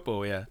anti-football,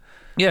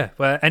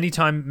 where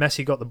anytime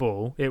Messi got the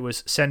ball, it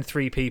was send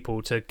 3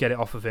 people to get it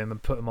off of him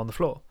and put him on the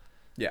floor.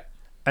 Yeah.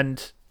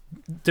 And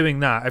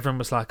doing that, everyone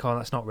was like, oh,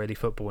 that's not really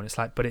football. And it's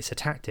like, but it's a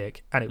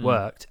tactic, and it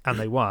worked, and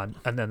they won,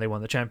 and then they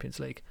won the Champions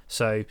League.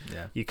 So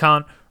you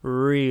can't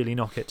really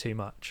knock it too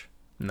much.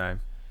 No.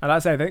 And I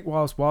think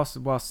whilst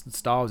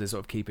Stiles is sort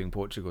of keeping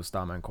Portugal's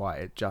star man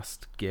quiet, it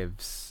just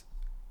gives,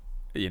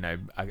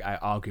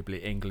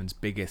 arguably England's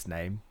biggest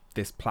name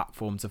this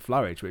platform to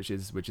flourish, which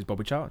is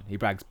Bobby Charlton. He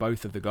bags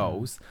both of the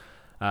goals.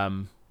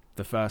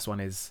 The first one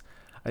is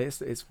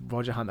it's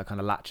Roger Hunt that kind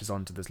of latches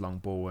onto this long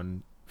ball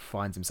and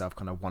finds himself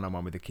kind of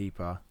one-on-one with the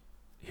keeper,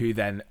 who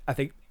then I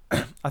think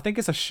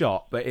it's a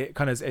shot, but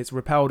it's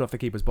repelled off the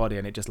keeper's body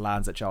and it just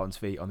lands at Charlton's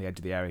feet on the edge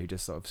of the area. He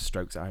just sort of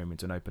strokes it home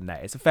into an open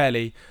net. It's a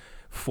fairly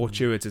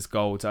fortuitous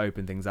goal to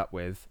open things up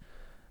with,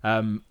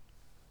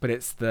 but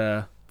it's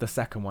the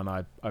second one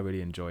I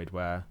really enjoyed,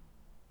 where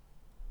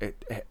I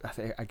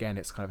think again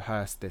it's kind of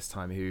Hurst this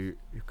time who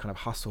kind of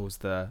hustles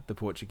the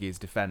Portuguese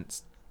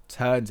defence,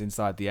 turns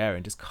inside the area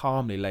and just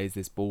calmly lays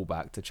this ball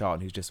back to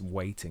Charlton, who's just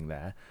waiting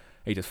there.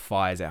 He just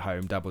fires it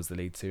home, doubles the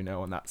lead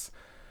 2-0, and that's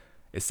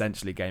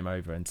essentially game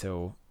over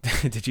until...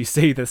 Did you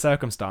see the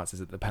circumstances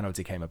that the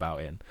penalty came about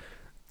in?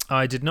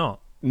 I did not.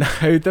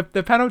 No,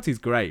 the penalty's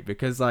great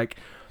because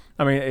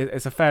I mean,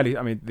 it's a fairly.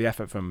 I mean, the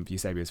effort from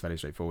Eusebio is fairly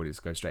straightforward. It's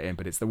go straight in,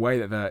 but it's the way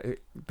that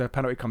the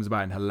penalty comes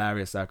about in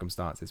hilarious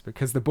circumstances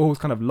because the ball's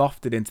kind of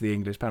lofted into the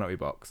English penalty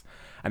box,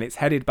 and it's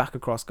headed back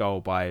across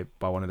goal by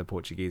one of the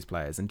Portuguese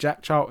players, and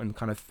Jack Charlton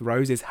kind of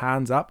throws his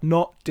hands up,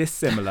 not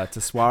dissimilar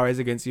to Suarez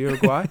against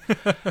Uruguay,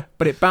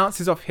 but it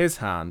bounces off his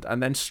hand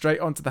and then straight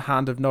onto the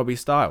hand of Nobby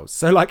Stiles.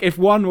 So, like, if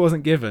one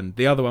wasn't given,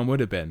 the other one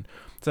would have been.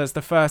 So it's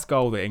the first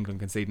goal that England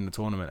conceded in the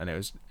tournament, and it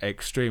was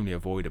extremely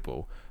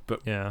avoidable.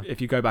 But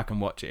if you go back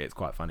and watch it, it's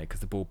quite funny because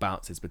the ball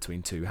bounces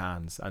between two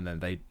hands, and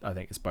then I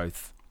think it's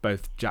both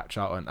Jack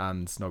Charlton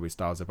and Nobby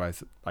Stiles are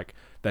both like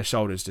their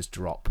shoulders just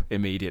drop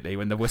immediately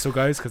when the whistle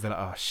goes because they're like,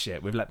 oh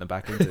shit, we've let them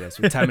back into this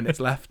with 10 minutes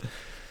left.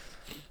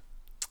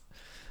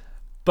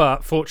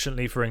 But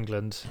fortunately for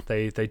England,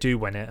 they do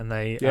win it, and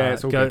they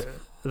it's all good.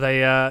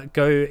 They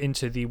go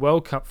into the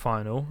World Cup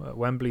final at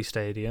Wembley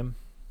Stadium,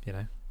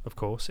 of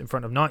course, in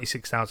front of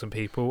 96,000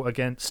 people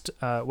against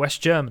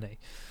West Germany.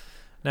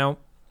 Now,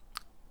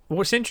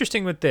 what's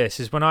interesting with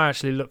this is when I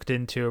actually looked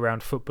into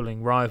around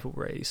footballing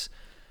rivalries,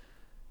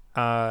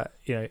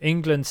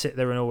 England sit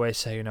there and always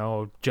say,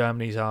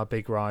 Germany's our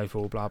big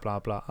rival, blah, blah,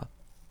 blah.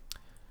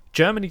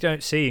 Germany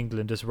don't see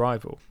England as a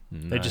rival.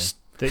 No. They just,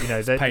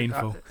 it's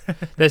painful.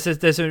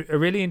 There's a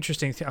really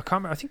interesting thing. I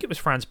can't remember, I think it was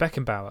Franz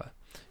Beckenbauer.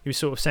 He was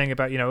sort of saying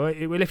about,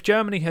 if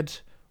Germany had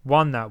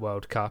won that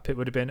World Cup, it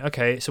would have been,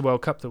 okay, it's a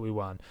World Cup that we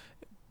won.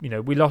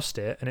 We lost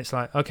it, and it's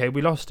like, okay,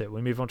 we lost it,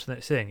 we move on to the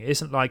next thing. It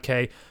isn't like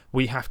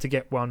we have to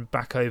get one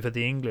back over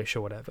the English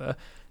or whatever.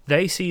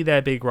 They see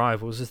their big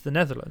rivals as the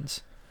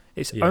Netherlands.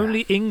 It's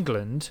only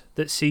England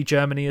that see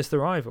Germany as the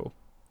rival.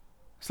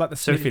 It's like the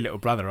sniffy little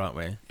brother, aren't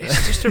we?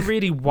 It's just a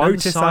really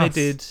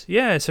one-sided...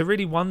 Yeah, it's a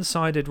really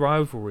one-sided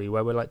rivalry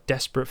where we're like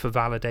desperate for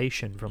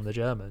validation from the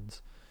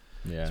Germans.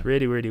 Yeah. It's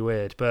really, really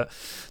weird. But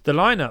the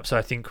lineups,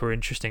 I think, were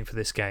interesting for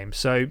this game.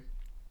 So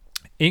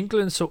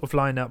England sort of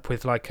line up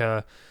with like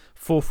a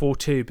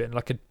 4-4-2, but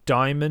like a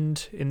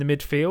diamond in the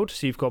midfield.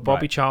 So you've got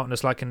Bobby Charlton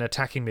as like an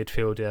attacking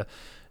midfielder,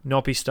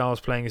 Nobby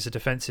Stiles playing as a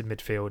defensive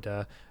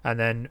midfielder, and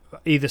then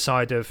either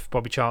side of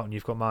Bobby Charlton,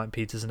 you've got Martin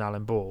Peters and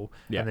Alan Ball,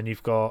 and then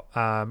you've got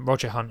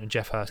Roger Hunt and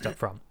Jeff Hurst up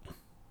front.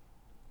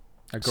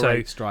 A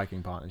great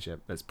striking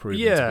partnership that's proven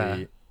to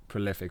be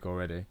prolific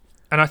already.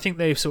 And I think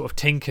they've sort of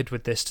tinkered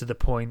with this to the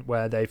point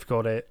where they've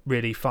got it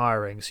really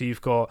firing. So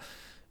you've got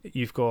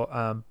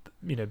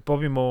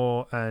Bobby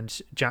Moore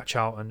and Jack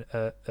Charlton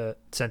at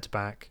centre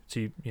back,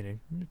 so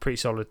pretty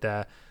solid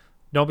there.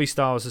 Nobby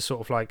Stiles is sort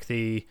of like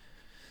the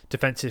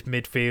defensive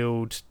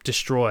midfield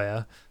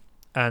destroyer,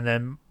 and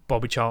then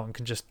Bobby Charlton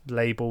can just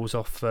lay balls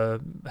off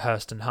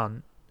Hurst and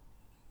Hunt,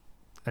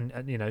 and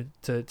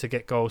to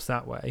get goals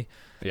that way.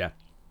 Yeah.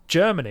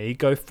 Germany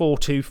go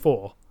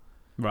 4-2-4.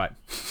 Right.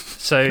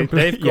 So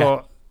they've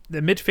got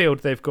the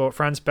midfield. They've got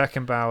Franz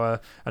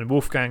Beckenbauer and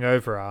Wolfgang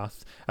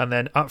Overath, and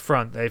then up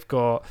front they've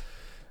got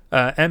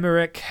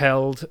Emmerich,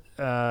 Held,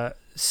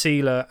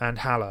 Seeler, and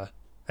Haller.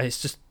 And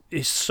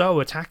it's so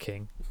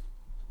attacking.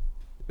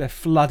 They're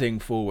flooding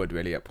forward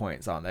really at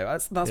points, aren't they?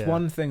 That's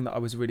one thing that I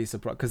was really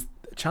surprised, because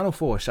Channel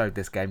 4 showed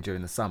this game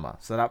during the summer,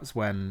 so that was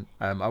when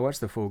I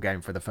watched the full game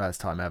for the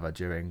first time ever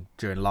during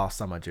last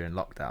summer during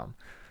lockdown.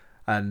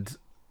 And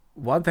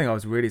one thing I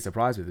was really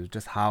surprised with was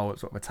just how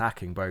sort of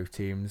attacking both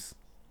teams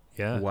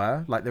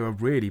were. Like, they were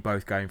really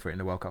both going for it in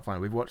the World Cup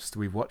final. We've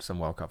watched some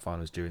World Cup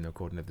finals during the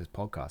recording of this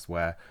podcast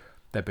where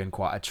there've been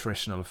quite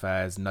attritional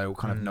affairs. No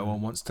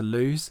one wants to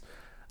lose.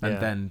 And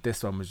then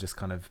this one was just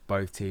kind of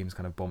both teams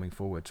kind of bombing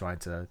forward, trying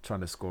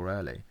to score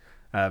early.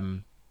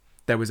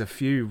 There was a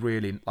few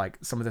really, like,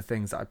 some of the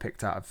things that I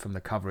picked out from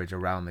the coverage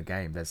around the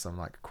game. There's some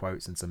like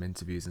quotes and some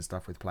interviews and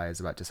stuff with players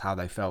about just how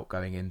they felt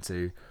going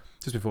into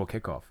just before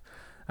kickoff.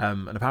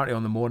 And apparently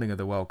on the morning of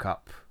the World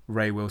Cup,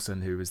 Ray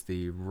Wilson, who was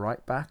the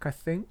right back, I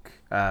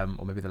think,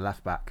 or maybe the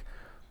left back,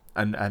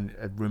 and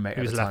a roommate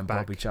at the time,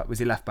 Bobby Charlton. Was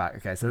he left back?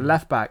 Okay, so the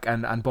left back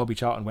and Bobby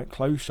Charlton went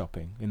clothes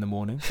shopping in the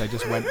morning. So they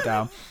just went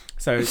down.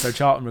 So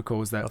Charlton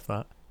recalls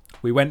that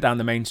we went down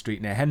the main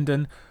street near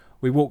Hendon.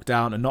 We walked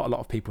down and not a lot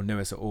of people knew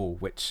us at all,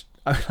 which,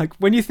 like,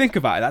 when you think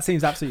about it, that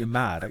seems absolutely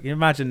mad. Like, you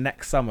imagine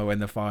next summer when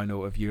the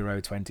final of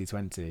Euro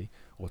 2020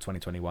 or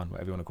 2021,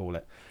 whatever you want to call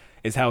it,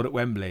 is held at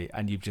Wembley,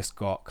 and you've just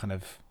got kind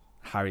of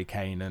Harry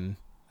Kane and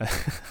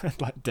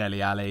like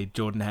Dele Alli,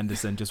 Jordan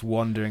Henderson just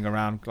wandering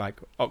around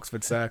like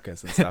Oxford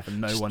Circus and stuff, and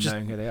no one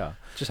knowing who they are.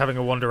 Just having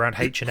a wander around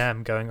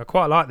H&M going, I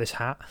quite like this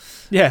hat.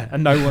 Yeah,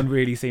 and no one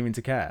really seeming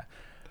to care.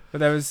 But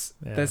there's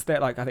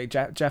like, I think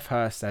Jeff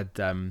Hurst said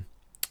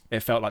it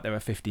felt like there were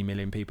 50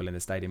 million people in the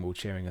stadium all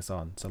cheering us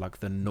on. So like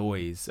the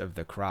noise of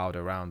the crowd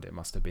around it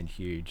must have been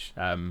huge.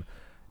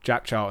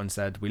 Jack Charlton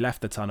said, we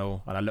left the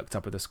tunnel and I looked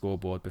up at the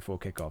scoreboard before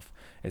kickoff.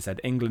 It said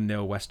England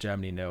 0, West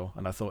Germany 0.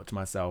 And I thought to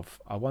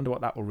myself, I wonder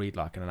what that will read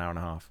like in an hour and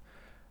a half.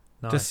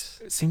 Nice.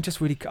 It seemed just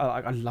really,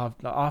 I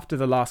loved, after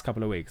the last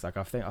couple of weeks, like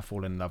I think I've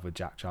fallen in love with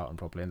Jack Charlton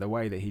properly, and the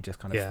way that he just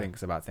kind of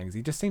thinks about things.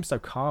 He just seems so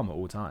calm at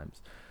all times.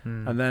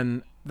 And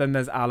then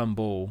there's Alan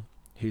Ball,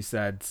 who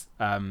said,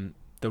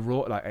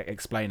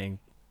 explaining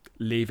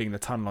leaving the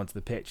tunnel onto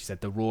the pitch, he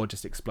said the roar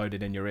just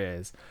exploded in your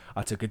ears.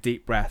 I took a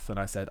deep breath and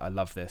I said, I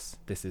love this.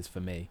 This is for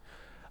me.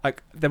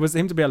 Like, there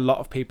seemed to be a lot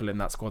of people in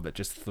that squad that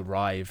just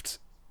thrived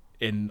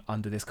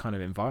under this kind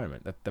of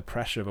environment. The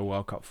pressure of a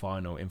World Cup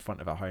final in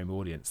front of a home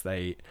audience,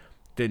 they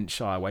didn't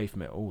shy away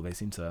from it at all. They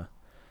seem to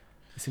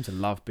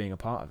love being a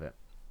part of it.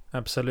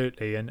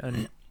 Absolutely.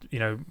 And you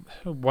know,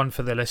 one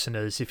for the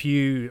listeners, if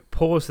you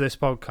pause this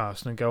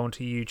podcast and go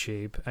onto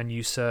YouTube and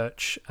you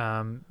search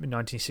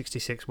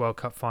 1966 World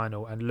Cup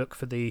final and look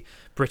for the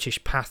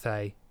British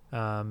Pathé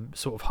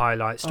sort of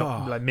highlights,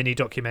 like mini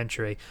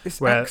documentary, it's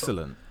where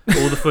excellent.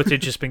 All the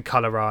footage has been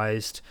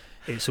colorized,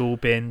 it's all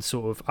been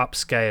sort of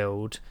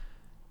upscaled.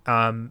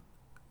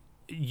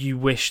 You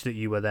wish that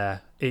you were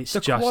there. It's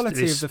the just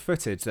quality of the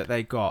footage that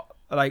they got,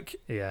 like,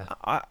 yeah,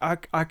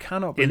 I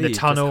cannot believe in the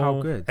tunnel, just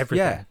how good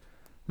everything.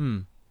 Yeah.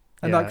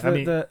 And like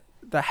the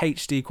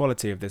HD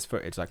quality of this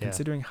footage, like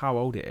considering how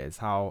old it is,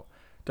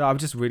 I'm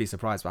just really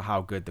surprised by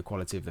how good the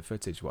quality of the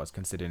footage was,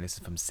 considering this is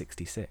from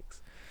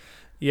 '66.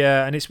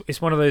 Yeah, and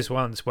it's one of those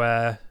ones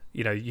where,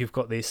 you know, you've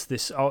got this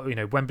you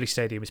know, Wembley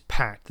Stadium is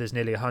packed. There's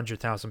nearly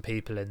 100,000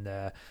 people in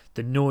there.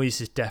 The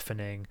noise is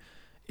deafening.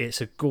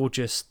 It's a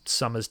gorgeous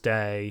summer's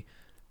day.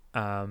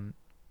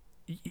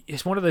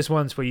 It's one of those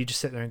ones where you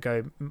just sit there and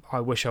go, I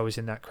wish I was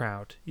in that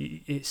crowd.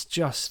 It's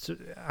just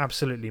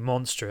absolutely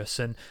monstrous.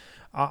 And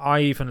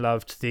I even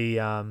loved the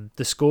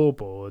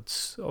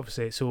scoreboards.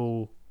 Obviously, it's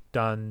all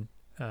done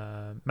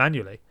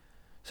manually.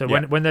 So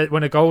when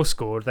a goal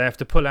scored, they have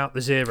to pull out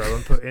the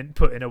 0 and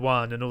put in a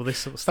 1 and all this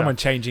sort of stuff. Someone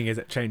changes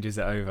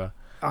it over.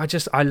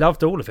 I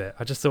loved all of it.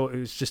 I just thought it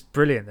was just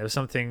brilliant. There was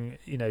something,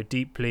 you know,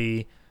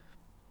 deeply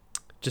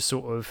just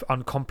sort of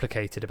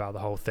uncomplicated about the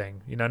whole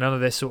thing. You know, none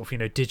of this sort of, you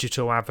know,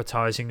 digital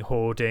advertising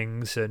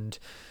hoardings and,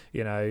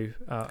 you know,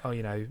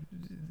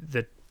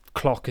 the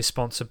clock is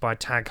sponsored by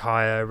Tag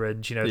Heuer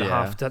and, you know, the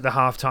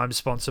halftime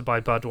sponsored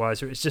by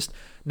Budweiser. It's just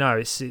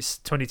it's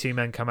 22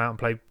 men come out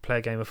and play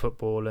a game of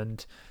football,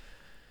 and,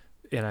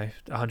 you know,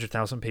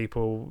 100,000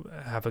 people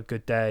have a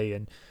good day.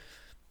 And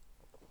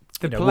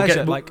the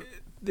pleasure,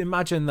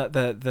 imagine that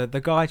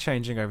the guy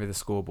changing over the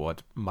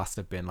scoreboard must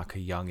have been like a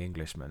young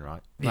Englishman,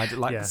 right?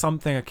 Like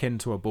something akin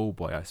to a ball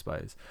boy, I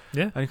suppose.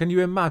 Yeah. And can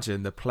you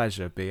imagine the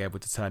pleasure of being able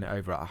to turn it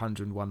over at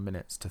 101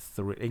 minutes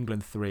to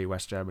England 3,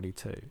 West Germany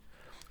 2?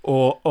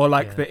 Or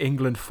the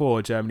England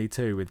 4, Germany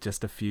 2 with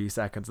just a few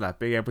seconds left,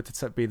 being able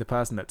to be the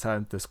person that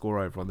turned the score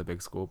over on the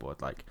big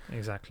scoreboard. Like,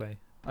 exactly.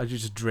 I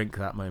just drink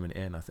that moment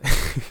in, I think.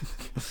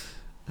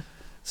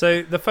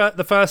 So the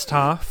first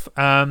half,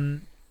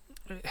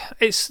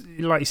 it's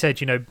like you said,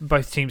 you know,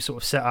 both teams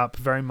sort of set up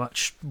very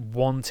much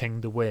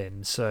wanting the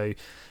win. So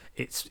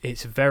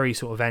it's very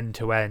sort of end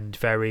to end,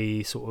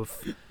 very sort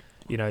of,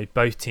 you know,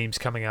 both teams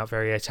coming out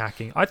very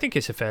attacking. I think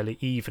it's a fairly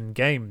even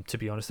game, to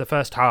be honest. The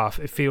first half,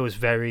 it feels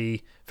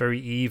very, very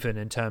even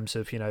in terms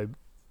of, you know,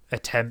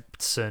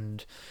 attempts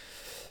and,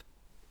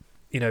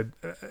 you know,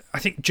 I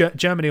think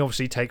Germany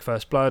obviously take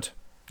first blood.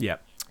 Yeah.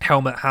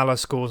 Helmut Haller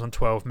scores on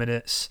 12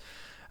 minutes.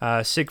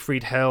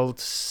 Siegfried Held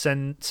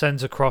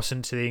sends a cross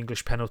into the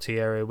English penalty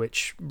area,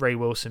 which Ray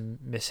Wilson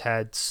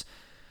misheads.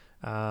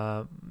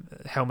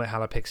 Helmut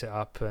Haller picks it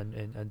up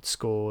and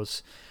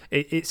scores.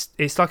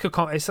 It's like a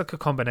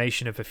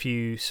combination of a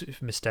few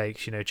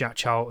mistakes. You know, Jack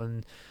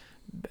Charlton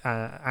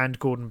and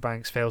Gordon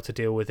Banks fail to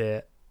deal with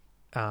it.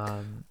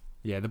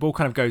 The ball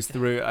kind of goes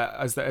through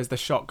as the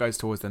shot goes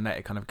towards the net.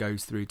 It kind of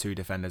goes through two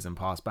defenders and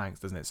past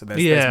Banks, doesn't it? So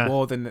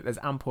there's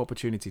ample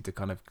opportunity to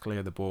kind of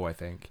clear the ball, I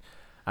think.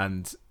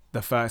 And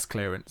the first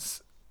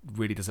clearance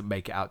really doesn't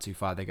make it out too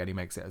far. I think only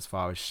makes it as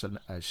far as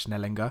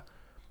Schnellinger,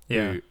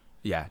 who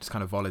just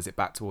kind of volleys it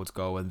back towards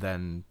goal, and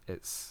then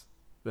it's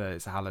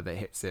Haller that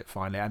hits it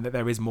finally. And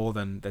there's more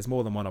than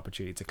one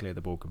opportunity to clear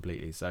the ball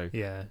completely. So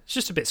it's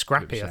just a bit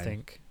scrappy, I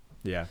think.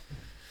 Yeah.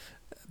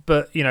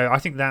 But, you know, I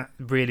think that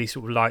really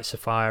sort of lights a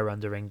fire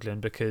under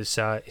England, because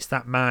it's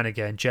that man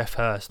again, Jeff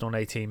Hurst, on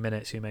 18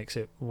 minutes, who makes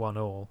it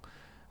 1-1.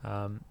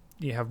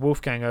 You have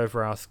Wolfgang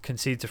Overath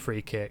concedes a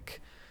free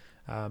kick.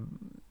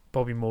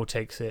 Bobby Moore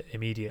takes it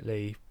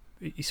immediately.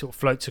 He sort of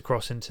floats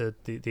across into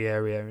the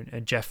area,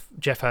 and Jeff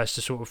Hurst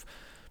just sort of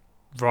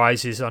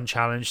rises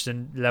unchallenged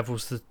and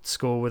levels the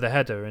score with a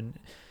header. And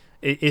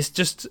it's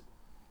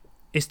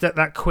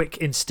that quick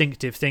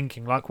instinctive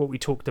thinking, like what we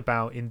talked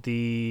about in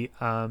the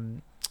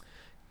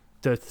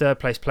third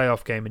place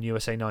playoff game in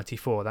USA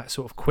 94, that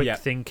sort of quick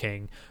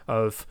thinking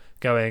of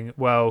going,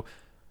 well,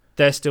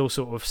 they're still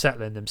sort of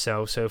settling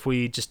themselves, so if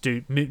we just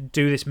do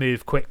this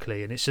move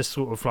quickly, and it's just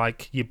sort of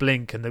like you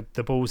blink and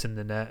the ball's in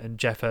the net and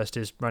Jeff Hurst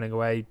is running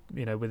away,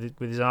 you know, with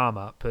his arm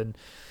up. And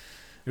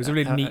it was a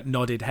really neat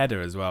nodded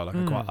header as well. Like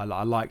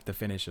I liked the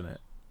finish on it.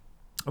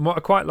 And what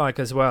I quite like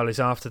as well is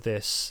after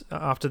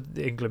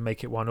England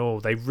make it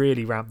 1-1, they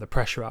really ramp the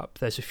pressure up.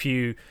 There's a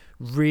few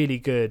really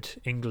good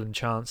England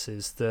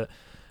chances and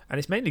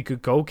it's mainly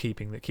good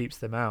goalkeeping that keeps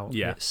them out.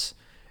 Yeah.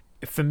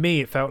 For me,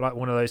 it felt like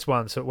one of those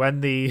ones. So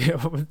when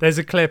there's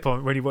a clip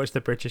on when you watch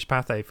the British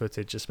Pathé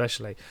footage,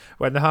 especially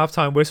when the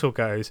halftime whistle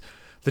goes,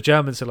 the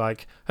Germans are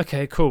like,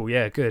 okay, cool,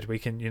 yeah, good, we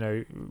can,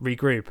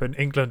 regroup. And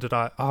England are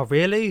like, oh,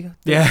 really?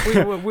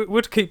 Yeah. we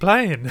would keep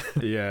playing.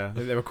 Yeah,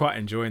 they were quite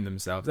enjoying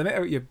themselves. And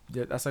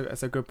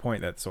that's a good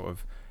point, that sort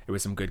of it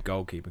was some good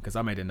goalkeeping, because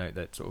I made a note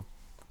that sort of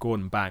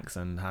Gordon Banks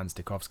and Hans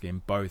Dikowski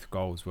in both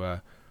goals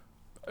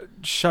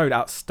showed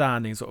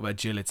outstanding sort of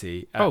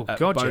agility at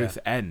both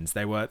ends.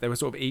 They were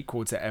sort of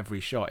equal to every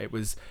shot. It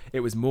was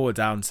more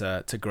down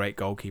to great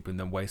goalkeeping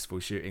than wasteful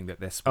shooting that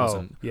this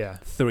wasn't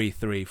 3-3,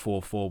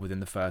 4-4 within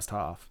the first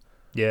half.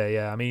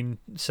 Yeah. I mean,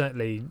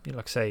 certainly,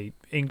 like I say,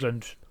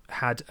 England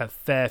had a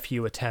fair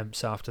few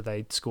attempts after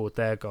they'd scored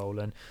their goal,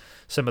 and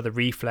some of the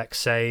reflex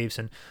saves,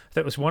 and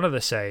that was one of the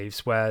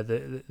saves where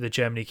the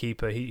Germany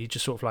keeper, he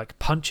just sort of like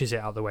punches it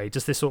out of the way,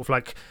 does this sort of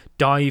like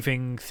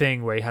diving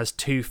thing where he has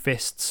two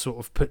fists sort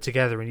of put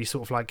together, and he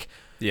sort of like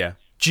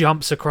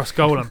jumps across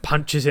goal and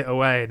punches it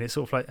away, and it's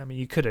sort of like, I mean,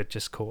 you could have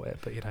just caught it,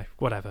 but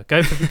whatever,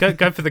 go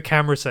for the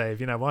camera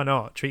save, why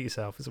not, treat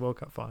yourself, it's a World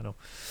Cup final.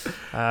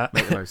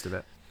 Make the most of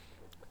it.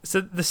 So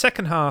the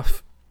second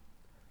half,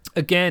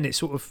 again, it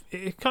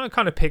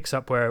kind of picks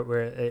up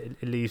where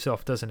it leaves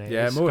off, doesn't it?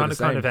 Yeah, it's more kind of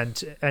the kind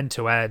same. of end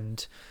to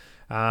end.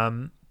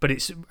 But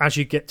it's as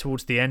you get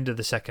towards the end of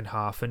the second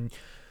half, and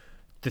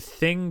the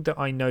thing that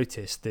I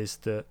noticed is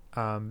that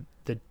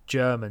the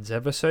Germans,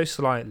 ever so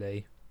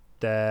slightly,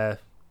 their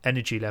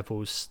energy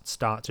levels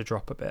start to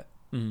drop a bit,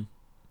 and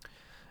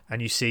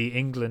you see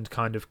England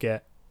kind of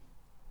get,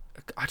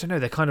 I don't know,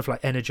 they're kind of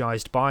like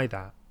energized by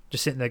that,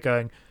 just sitting there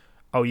going,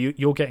 oh,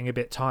 you're getting a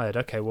bit tired.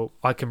 Okay, well,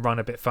 I can run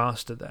a bit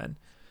faster then.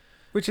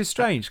 Which is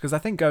strange, because I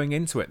think going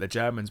into it, the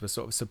Germans were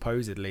sort of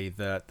supposedly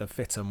the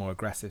fitter, more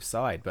aggressive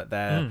side, but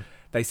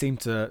they seem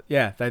to,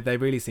 they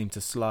really seem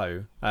to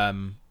slow.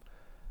 And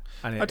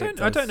I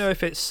don't know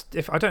if it's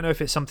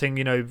something,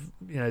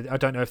 I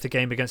don't know if the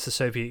game against the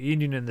Soviet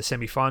Union in the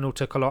semi-final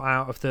took a lot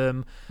out of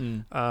them,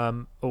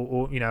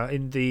 or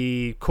in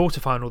the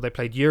quarter-final they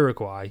played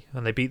Uruguay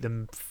and they beat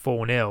them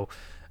 4-0.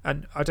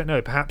 And I don't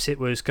know, perhaps it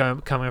was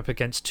coming up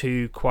against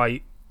two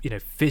quite,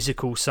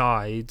 physical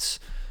sides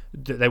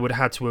that they would have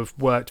had to have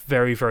worked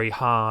very, very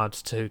hard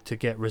to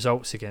get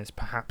results against.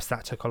 Perhaps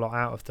that took a lot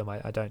out of them.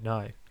 I don't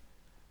know.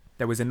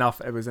 There was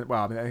enough. It was,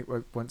 well, I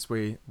mean, once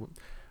we'll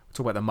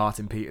talk about the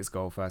Martin Peters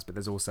goal first, but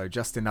there's also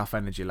just enough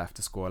energy left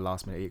to score a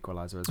last-minute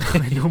equaliser as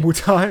well in normal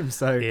time.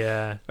 So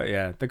yeah,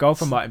 but the goal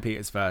from Martin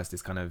Peters first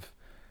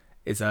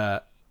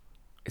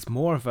it's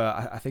more of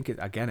a, I think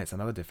it's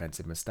another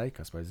defensive mistake,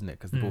 I suppose, isn't it?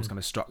 Because the ball's kind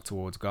of struck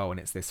towards goal, and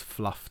it's this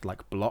fluffed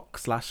like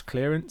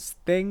block/clearance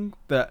thing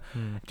that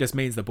just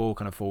means the ball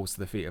kind of falls to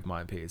the feet of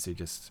Martin Peters, who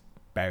just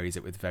buries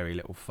it with very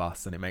little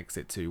fuss, and it makes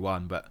it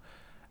 2-1. But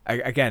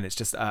again, it's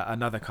just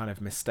another kind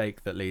of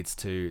mistake that leads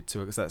to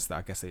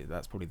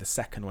that's probably the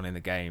second one in the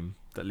game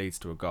that leads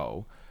to a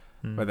goal.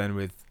 But then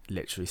with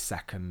literally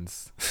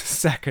seconds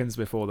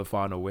before the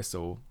final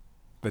whistle,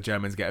 the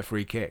Germans get a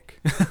free kick.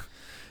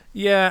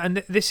 Yeah,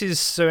 and this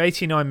is, so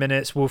 89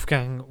 minutes,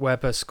 Wolfgang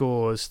Weber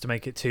scores to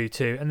make it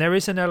 2-2, and there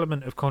is an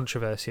element of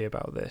controversy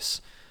about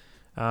this.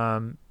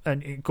 And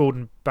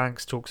Gordon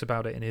Banks talks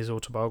about it in his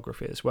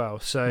autobiography as well.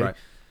 So right.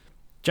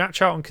 Jack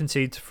Charlton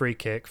concedes a free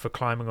kick for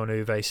climbing on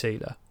Uwe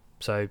Seeler.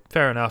 So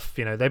fair enough,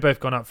 they both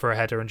gone up for a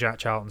header, and Jack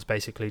Charlton's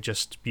basically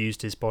just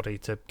used his body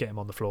to get him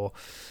on the floor,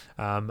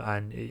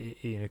 and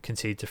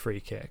concedes a free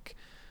kick.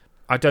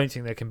 I don't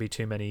think there can be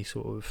too many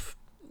sort of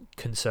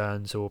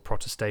concerns or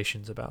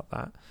protestations about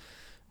that.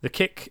 The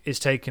kick is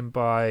taken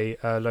by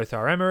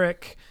Lothar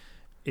Emmerich.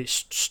 It's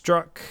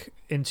struck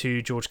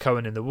into George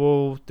Cohen in the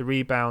wall. The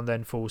rebound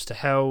then falls to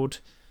Held.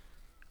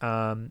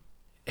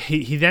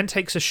 He then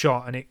takes a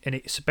shot, and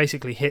it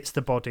basically hits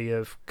the body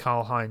of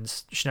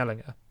Karl-Heinz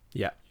Schnellinger.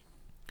 Yeah.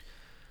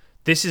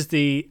 This is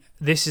the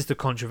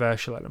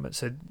controversial element.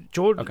 So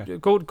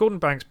Gordon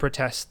Banks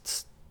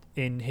protests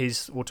in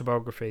his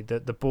autobiography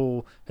that the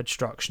ball had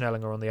struck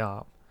Schnellinger on the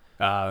arm.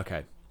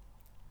 Okay.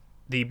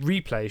 The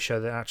replays show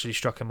that it actually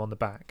struck him on the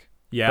back.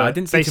 Yeah, but I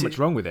didn't see too much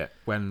wrong with it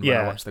when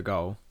I watched the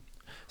goal.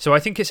 So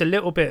I think it's a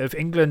little bit of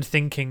England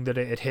thinking that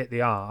it had hit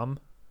the arm,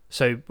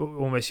 so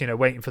almost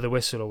waiting for the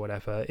whistle or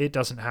whatever. It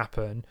doesn't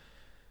happen.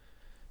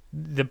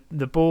 The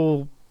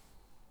ball,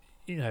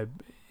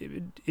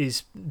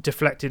 is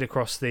deflected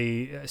across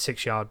the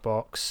 6-yard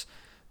box.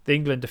 The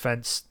England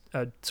defence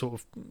sort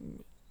of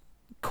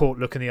caught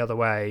looking the other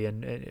way,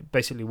 and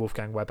basically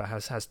Wolfgang Weber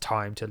has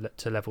time to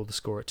level the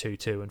score at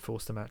 2-2 and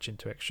force the match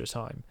into extra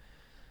time.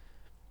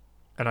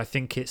 And I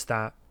think it's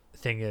that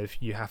thing of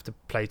you have to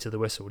play to the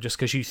whistle just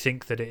because you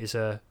think that it is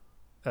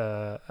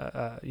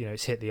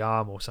it's hit the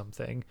arm or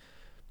something.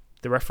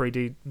 The referee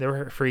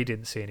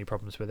didn't see any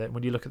problems with it.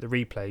 When you look at the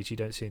replays, you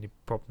don't see any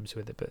problems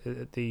with it. But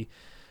at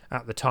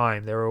the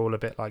time, they were all a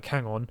bit like,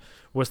 hang on,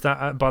 was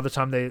that by the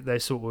time they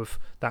sort of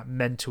that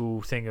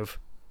mental thing of,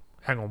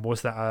 hang on,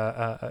 was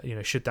that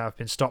should that have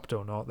been stopped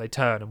or not? They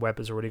turn and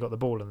Weber's already got the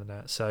ball in the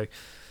net. So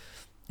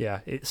yeah,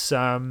 it's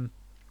a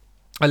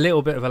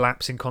little bit of a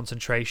lapse in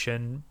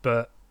concentration,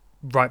 but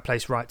right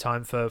place, right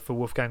time for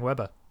Wolfgang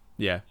Weber.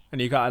 Yeah,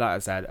 and you got, like I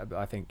said,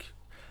 I think,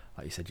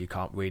 like you said, you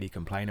can't really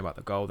complain about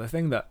the goal. The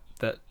thing that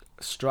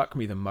struck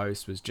me the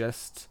most was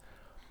just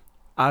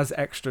as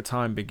extra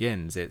time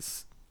begins,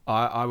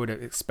 I would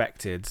have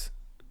expected,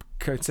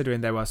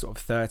 considering they were sort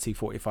of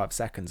 30-45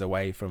 seconds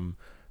away from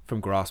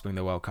grasping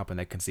the World Cup and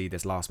they concede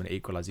this last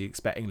minute equaliser, you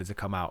expect England to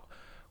come out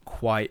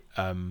quite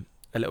a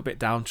little bit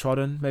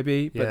downtrodden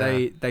maybe, but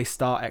they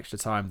start extra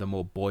time the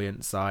more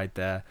buoyant side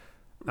there.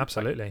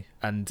 Absolutely.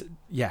 And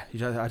yeah,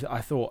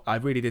 I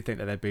really did think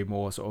that they'd be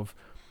more sort of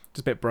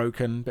just a bit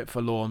broken, a bit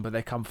forlorn, but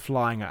they come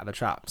flying out of the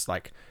traps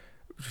like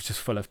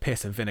just full of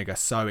piss and vinegar,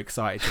 so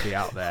excited to be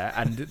out there.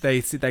 And I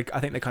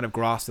think they kind of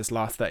grasp this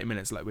last 30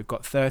 minutes, like we've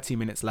got 30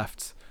 minutes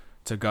left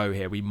to go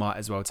here, we might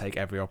as well take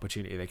every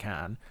opportunity they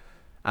can.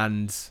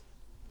 And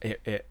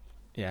it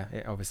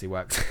obviously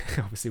worked.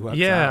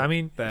 Yeah, out. I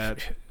mean,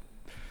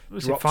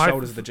 dropped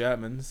shoulders of the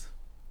Germans.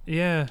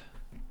 Yeah,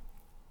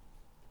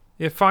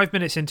 5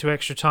 minutes into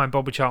extra time,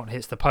 Bobby Charlton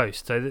hits the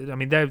post. So I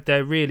mean,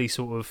 they're really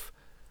sort of,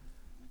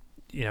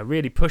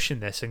 really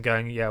pushing this and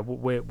going, yeah,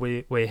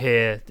 we're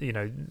here.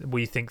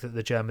 We think that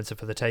the Germans are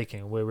for the taking,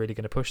 and we're really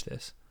going to push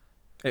this.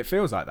 It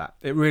feels like that.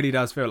 It really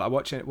does feel like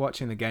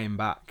watching the game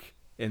back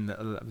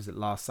was it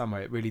last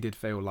summer. It really did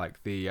feel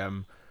like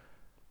the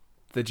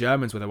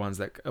Germans were the ones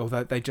that,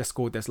 although they just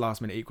scored this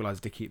last minute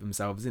equaliser to keep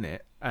themselves in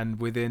it, and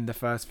within the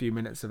first few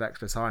minutes of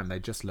extra time, they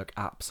just look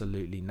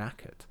absolutely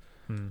knackered.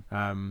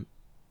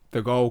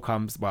 The goal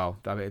comes,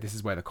 this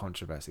is where the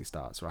controversy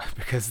starts, right?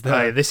 Because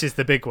this is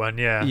the big one,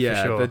 yeah,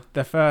 for sure.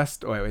 The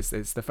first,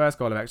 it's the first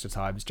goal of extra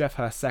time. It's Geoff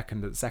Hurst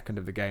second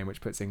of the game,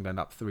 which puts England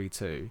up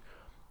 3-2,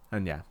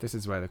 and yeah, this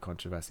is where the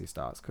controversy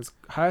starts because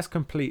Hurst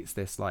completes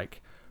this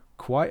like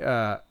quite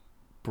a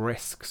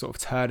brisk sort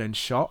of turn and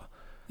shot.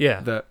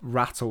 Yeah, that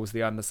rattles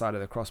the underside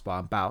of the crossbar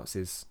and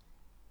bounces,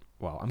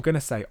 I'm going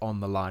to say on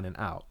the line and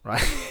out,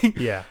 right?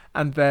 Yeah.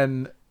 And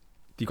then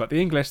you got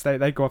the English,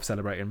 they go off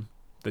celebrating.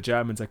 The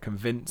Germans are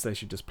convinced they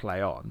should just play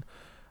on.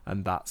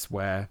 And that's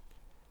where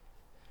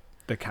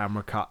the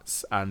camera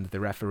cuts and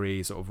the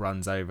referee sort of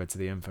runs over to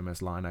the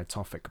infamous lino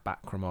Tofik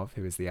Bakramov,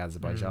 who is the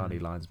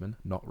Azerbaijani linesman,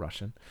 not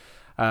Russian,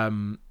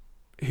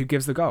 who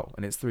gives the goal.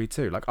 And it's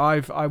 3-2. Like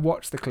I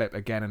watched the clip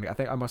again, and I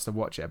think I must have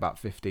watched it about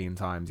 15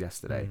 times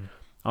yesterday.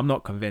 I'm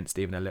not convinced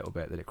even a little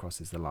bit that it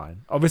crosses the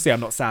line. Obviously, I'm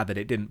not sad that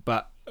it didn't,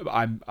 but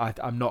I'm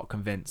not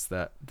convinced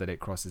that it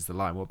crosses the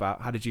line.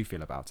 How did you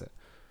feel about it?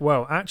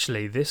 Well,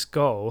 actually, this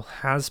goal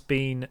has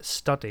been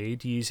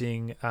studied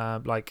using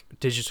like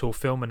digital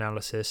film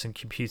analysis and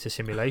computer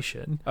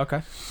simulation.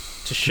 Okay.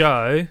 To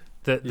show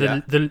that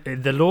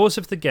the laws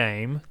of the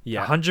game,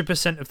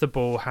 100% of the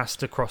ball has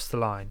to cross the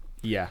line.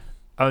 Yeah.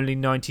 Only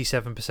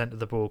 97% of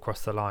the ball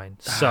crossed the line.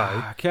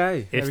 So,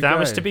 if that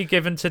was to be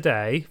given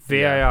today,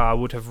 VAR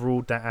would have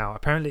ruled that out.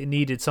 Apparently, it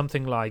needed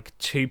something like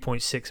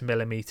 2.6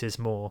 millimeters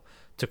more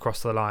to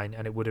cross the line,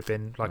 and it would have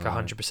been like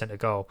 100% a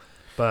goal.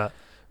 But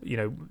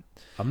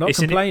I'm not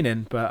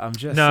complaining, but I'm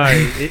just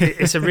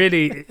it's a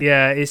really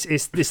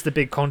it's the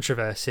big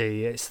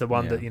controversy. It's the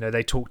one that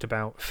they talked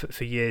about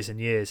for years and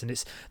years, and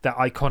it's that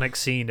iconic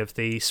scene of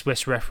the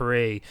Swiss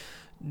referee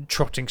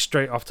trotting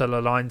straight after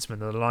the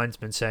linesman, and the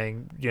linesman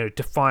saying,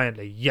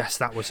 defiantly, yes,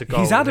 that was a goal.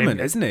 He's adamant,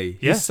 isn't he?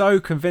 Yeah. He's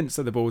so convinced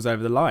that the ball's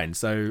over the line.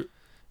 So,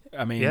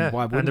 I mean,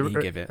 why wouldn't he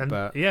give it?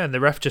 And the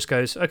ref just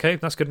goes, okay,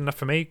 that's good enough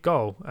for me,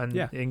 goal.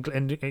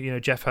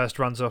 And Geoff Hurst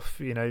runs off,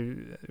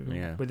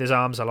 with his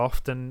arms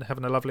aloft and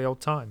having a lovely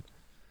old time.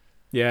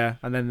 Yeah,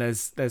 and then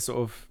there's sort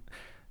of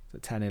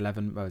 10,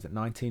 11,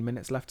 19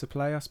 minutes left to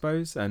play, I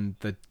suppose, and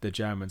the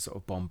Germans sort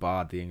of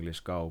bombard the English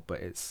goal, but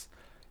it's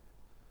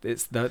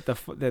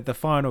the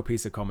final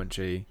piece of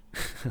commentary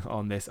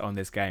on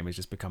this game has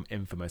just become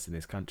infamous in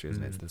this country,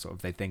 isn't it? It's the sort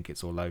of, they think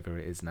it's all over.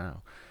 It is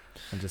now,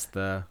 and just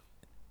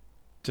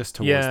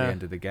towards the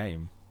end of the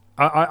game.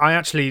 I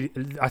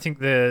think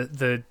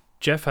the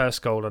Geoff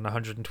Hurst goal in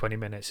 120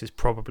 minutes is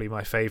probably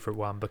my favourite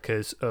one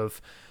because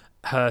of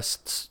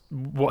Hurst's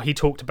what he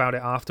talked about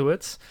it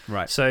afterwards.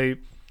 Right. So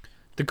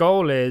the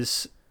goal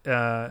is.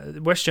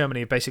 West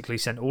Germany basically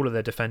sent all of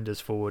their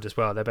defenders forward as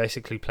well. They're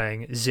basically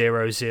playing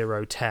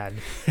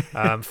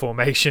 0-0-10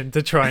 formation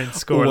to try and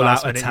score all a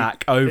last out minute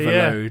attack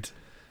overload.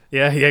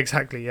 Yeah,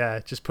 exactly. Yeah,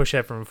 just push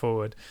everyone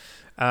forward.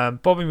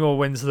 Bobby Moore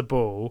wins the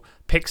ball,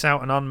 picks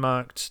out an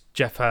unmarked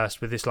Geoff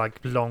Hurst with this like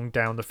long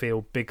down the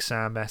field Big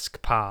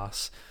Sam-esque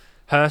pass.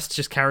 Hurst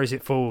just carries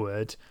it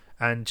forward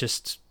and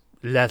just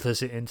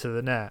leathers it into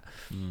the net.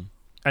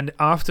 And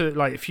after,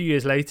 like a few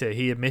years later,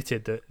 he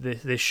admitted that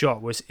this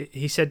shot was.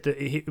 He said that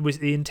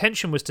the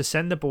intention was to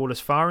send the ball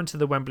as far into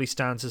the Wembley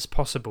stands as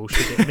possible,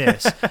 should it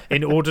miss,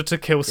 in order to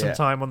kill some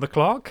time on the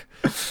clock.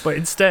 But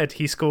instead,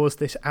 he scores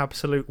this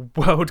absolute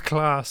world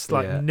class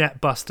net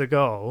buster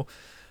goal,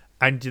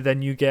 and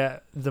then you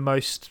get the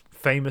most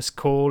famous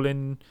call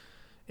in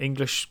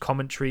English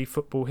commentary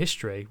football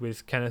history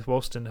with Kenneth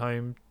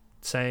Wolstenholme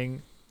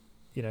saying,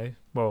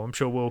 I'm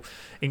sure we'll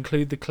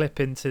include the clip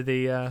into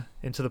the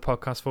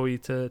podcast for you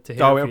to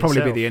hear. Oh, it'll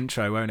probably be the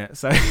intro, won't it?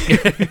 So,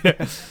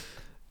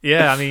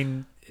 yeah, I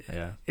mean,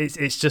 it's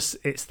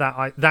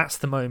that's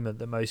the moment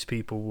that most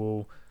people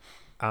will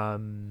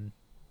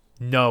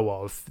know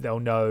of.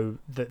 They'll know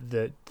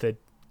that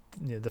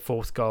the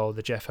fourth goal,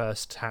 the Jeff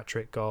Hurst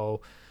hat-trick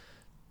goal,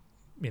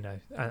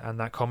 and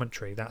that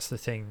commentary. That's the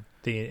thing,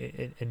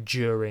 the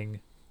enduring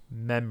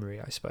memory,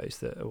 I suppose,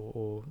 that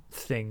or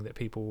thing that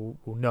people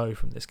will know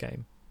from this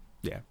game.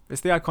 Yeah,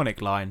 it's the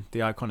iconic line, the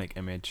iconic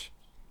image.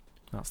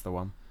 That's the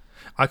one.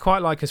 I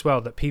quite like as well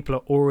that people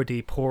are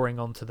already pouring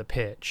onto the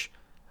pitch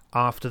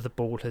after the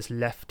ball has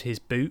left his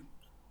boot.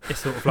 It's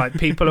sort of like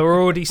people are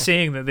already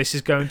seeing that this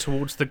is going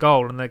towards the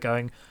goal, and they're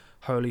going,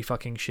 holy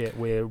fucking shit,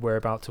 we're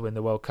about to win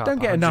the World Cup. Don't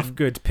get enough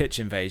good pitch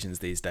invasions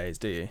these days,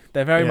 do you?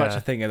 They're very much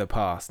a thing of the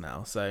past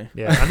now. So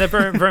yeah, and they're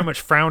very very much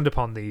frowned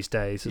upon these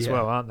days as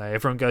well, aren't they?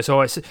 Everyone goes,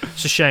 it's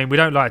a shame, we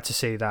don't like to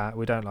see that.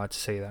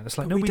 And it's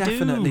like, no, we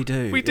definitely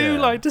do. We do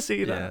like to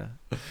see that.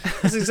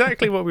 That's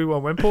exactly what we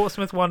want. When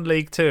Portsmouth won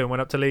League 2 and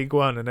went up to League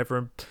 1 and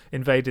everyone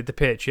invaded the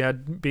pitch, you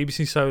had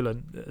BBC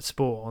Solent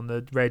Sport on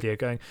the radio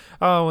going,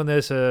 and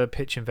there's a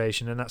pitch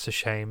invasion and that's a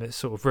shame. It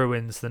sort of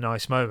ruins the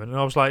nice moment. And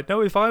I was like, no,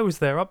 if I was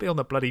there, I'd be on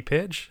the bloody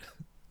pitch.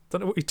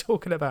 Don't know what you're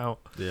talking about.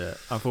 Yeah,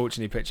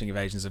 unfortunately, pitching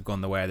invasions have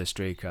gone the way of the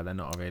streaker. They're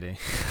not really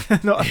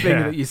not a thing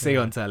that you see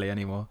on telly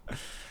anymore.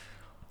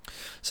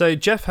 So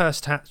Jeff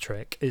Hurst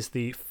hat-trick is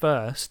the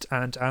first,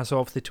 and as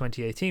of the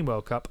 2018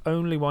 World Cup,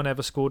 only one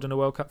ever scored in a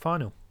World Cup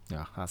final.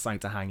 Yeah, that's something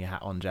to hang your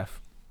hat on,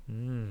 Jeff.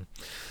 And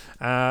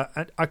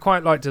I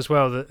quite liked as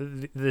well that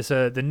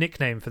the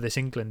nickname for this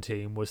England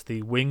team was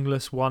the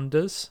Wingless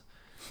Wonders.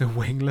 The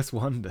Wingless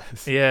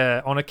Wonders?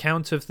 Yeah, on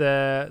account of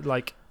their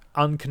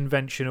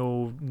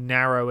unconventional,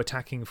 narrow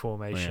attacking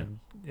formation.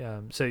 Oh, yeah.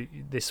 So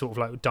this sort of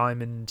like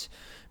diamond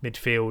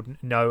midfield,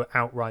 no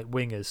outright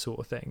wingers sort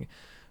of thing.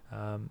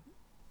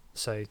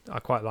 So I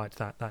quite liked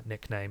that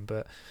nickname.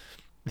 But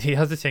the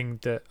other thing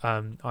that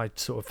I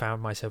sort of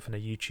found myself in a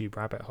YouTube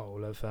rabbit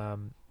hole of,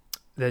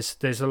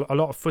 there's a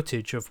lot of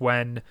footage of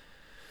when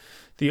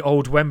the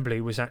old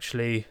Wembley was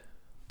actually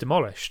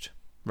demolished.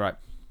 Right.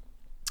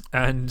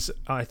 And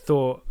I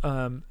thought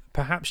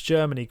perhaps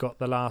Germany got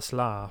the last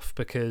laugh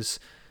because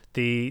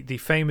the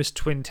famous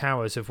Twin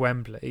Towers of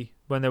Wembley,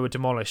 when they were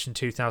demolished in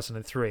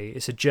 2003,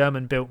 it's a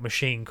German-built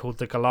machine called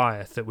the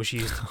Goliath that was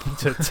used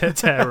to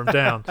tear them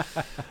down.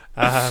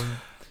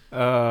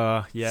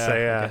 I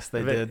guess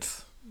they did.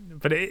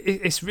 But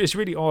it's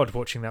really odd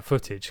watching that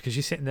footage because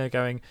you're sitting there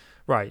going,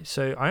 right,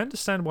 so I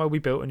understand why we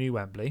built a new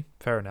Wembley,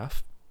 fair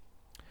enough.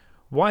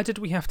 Why did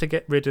we have to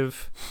get rid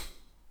of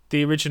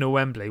the original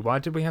Wembley? Why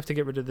did we have to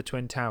get rid of the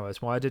Twin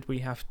Towers? Why did we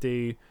have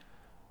to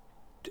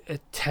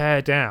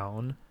tear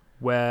down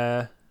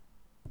where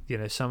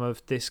some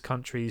of this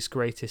country's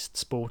greatest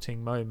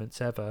sporting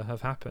moments ever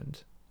have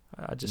happened?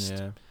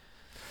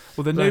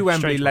 Well, the new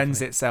Wembley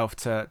lends itself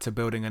to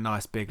building a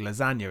nice big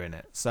lasagna in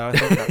it, so I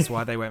think that's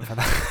why they went for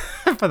that.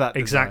 For that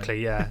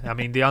exactly, yeah. I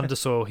mean, the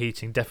undersoil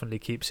heating definitely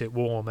keeps it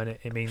warm, and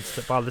it means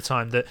that by the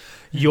time that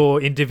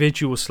your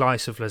individual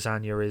slice of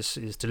lasagna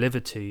is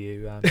delivered to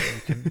you,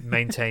 you can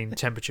maintain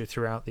temperature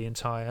throughout the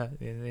entire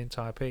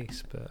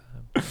piece. But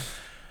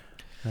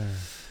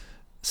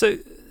so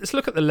let's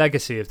look at the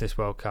legacy of this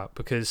World Cup,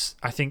 because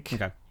I think,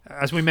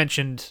 as we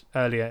mentioned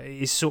earlier,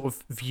 it's sort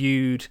of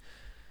viewed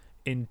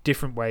in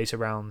different ways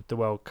around the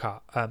World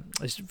Cup.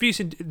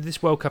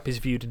 This World Cup is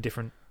viewed in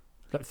different,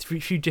 a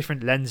few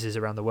different lenses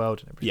around the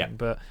world and everything. Yeah.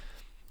 But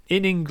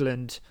in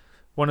England,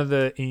 one of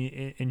the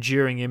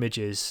enduring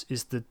images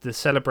is the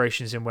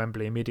celebrations in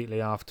Wembley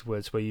immediately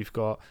afterwards, where you've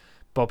got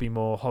Bobby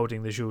Moore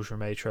holding the Jules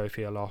Rimet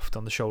trophy aloft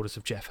on the shoulders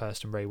of Jeff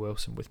Hurst and Ray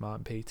Wilson with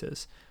Martin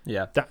Peters.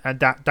 Yeah,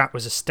 that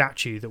was a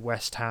statue that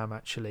West Ham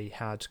actually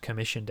had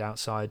commissioned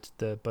outside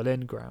the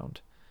Berlin ground.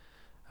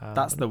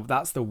 That's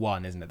the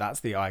one, isn't it? That's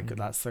the icon.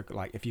 That's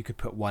if you could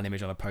put one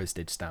image on a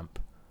postage stamp,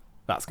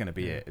 that's going to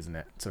be it, isn't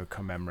it? To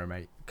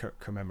commemorate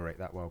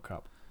that World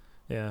Cup.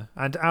 Yeah,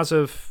 and as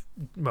of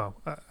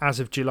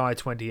July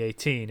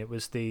 2018, it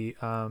was the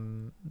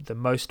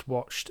most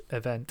watched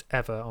event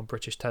ever on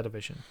British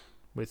television,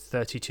 with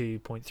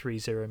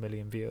 32.30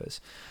 million viewers.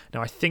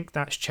 Now I think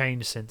that's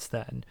changed since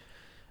then.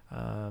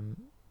 I'd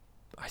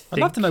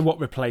love to know what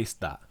replaced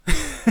that.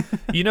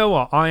 You know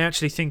what? I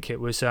actually think it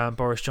was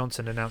Boris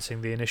Johnson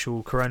announcing the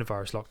initial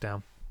coronavirus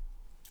lockdown.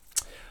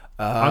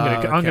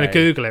 I'm going to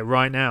Google it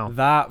right now.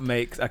 That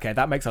makes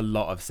a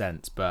lot of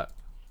sense, but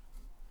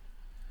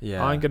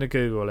yeah, I'm going to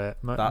Google it.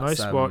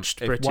 Most watched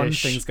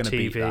British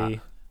TV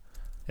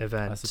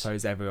event. I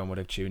suppose everyone would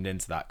have tuned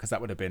into that, because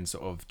that would have been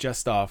sort of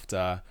just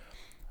after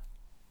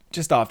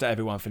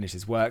everyone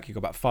finishes work. You got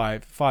about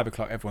 5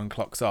 o'clock, everyone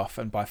clocks off,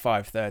 and by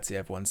 5:30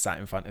 everyone sat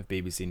in front of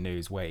BBC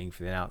News waiting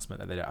for the announcement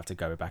that they don't have to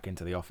go back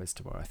into the office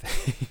tomorrow, I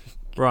think.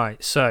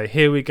 Right, so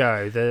here we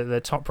go.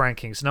 The top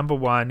rankings. Number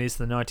 1 is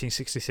the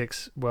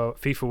 1966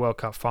 FIFA World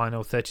Cup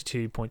final,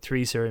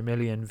 32.30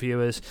 million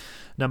viewers.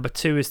 Number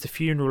 2 is the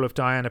funeral of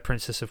Diana,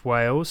 Princess of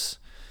Wales.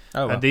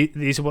 Oh, well. And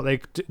these are what they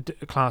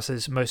class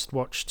as most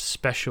watched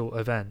special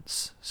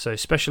events. So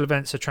special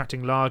events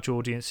attracting large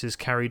audiences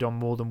carried on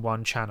more than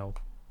one channel.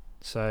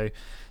 So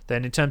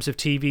then in terms of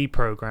TV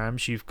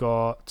programs, you've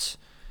got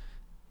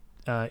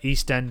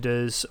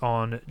EastEnders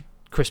on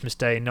Christmas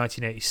Day in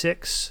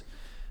 1986.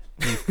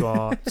 You've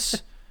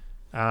got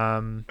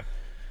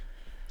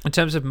In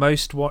terms of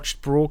most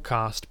watched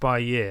broadcast by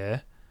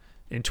year,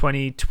 in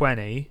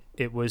 2020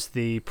 it was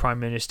the Prime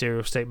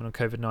Ministerial Statement on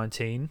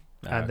COVID-19,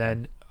 and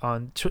then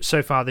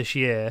so far this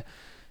year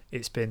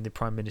it's been the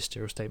Prime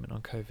Ministerial Statement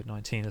on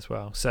COVID-19 as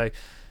well. So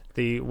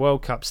the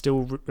World Cup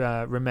still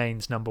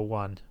remains number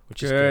one,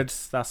 which is good.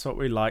 That's what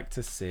we like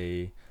to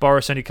see.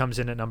 Boris only comes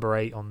in at number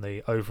 8 on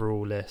the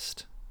overall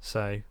list.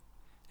 So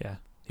yeah,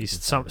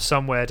 he's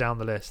somewhere down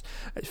the list.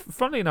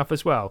 Funnily enough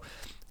as well,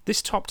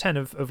 this top 10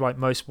 of like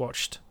most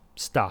watched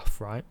stuff,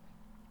 right?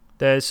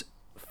 There's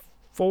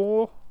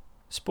 4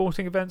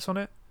 sporting events on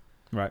it.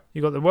 Right.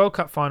 You got the World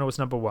Cup final as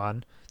number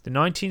 1, the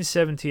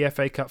 1970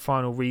 FA Cup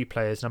final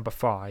replay as number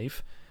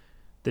 5,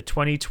 the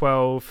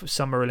 2012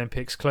 Summer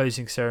Olympics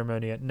closing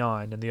ceremony at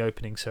 9, and the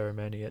opening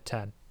ceremony at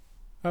 10.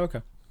 Oh,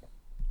 okay.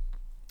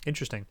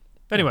 Interesting.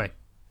 Anyway,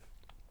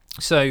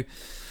 so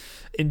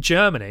in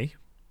Germany,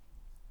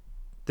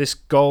 this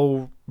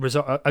goal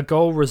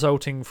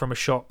resulting from a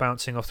shot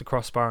bouncing off the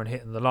crossbar and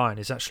hitting the line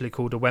is actually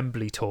called a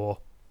Wembley tour.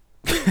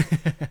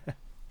 That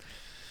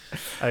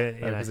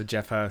was a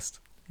Jeff Hurst.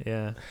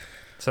 Yeah.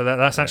 So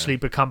that's actually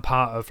become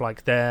part of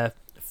like their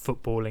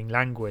footballing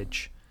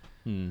language.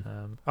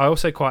 I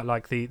also quite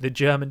like the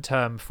German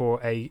term for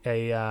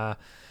a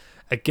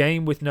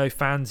game with no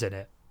fans in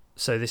it.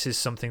 So this is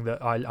something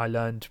that I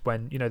learned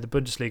when, the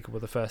Bundesliga were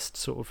the first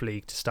sort of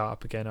league to start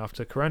up again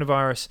after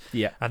coronavirus.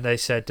 Yeah. And they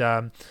said,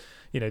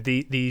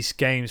 these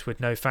games with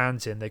no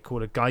fans in, they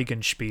call a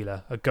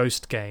Geigenspieler, a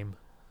ghost game.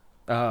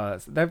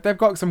 They've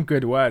got some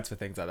good words for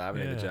things like that,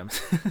 haven't they, the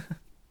Germans?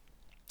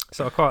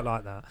 So I quite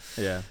like that.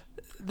 Yeah.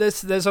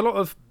 There's a lot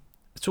of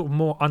sort of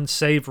more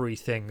unsavoury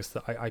things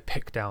that I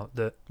picked out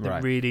that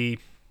really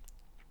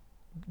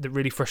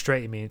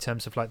frustrated me in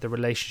terms of like the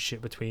relationship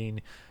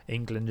between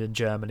England and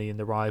Germany and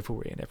the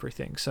rivalry and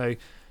everything. So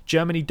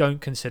Germany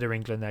don't consider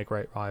England their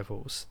great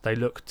rivals. They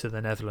look to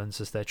the Netherlands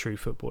as their true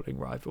footballing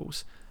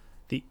rivals.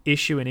 The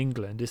issue in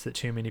England is that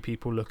too many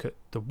people look at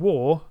the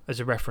war as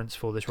a reference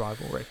for this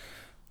rivalry.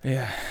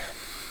 Yeah.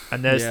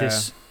 And there's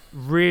this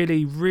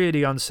really,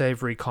 really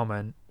unsavoury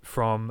comment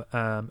from,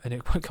 and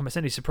it won't come as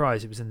any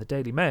surprise, it was in the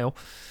Daily Mail.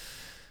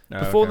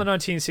 Before the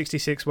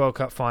 1966 World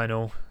Cup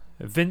final,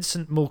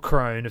 Vincent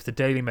Mulcrone of the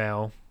Daily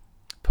Mail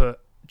put,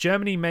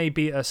 "Germany may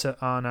beat us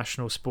at our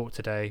national sport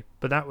today,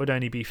 but that would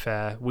only be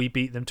fair. We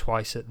beat them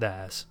twice at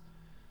theirs."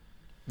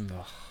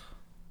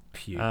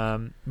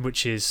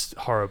 Which is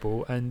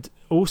horrible. And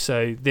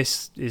also,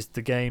 this is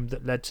the game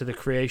that led to the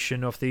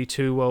creation of the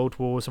 2 World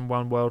Wars and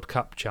 1 World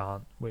Cup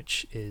chant,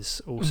 which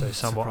is also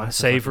somewhat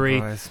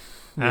unsavoury.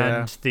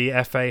 And the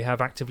FA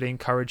have actively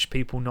encouraged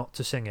people not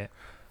to sing it.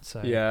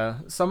 So yeah,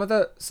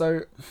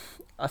 so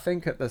I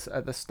think at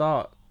the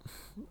start,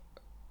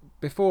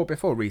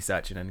 before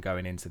researching and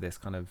going into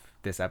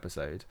this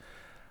episode,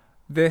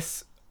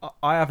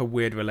 I have a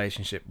weird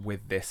relationship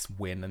with this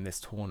win and this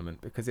tournament,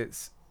 because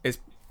it's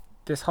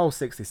this whole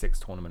 66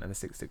 tournament and the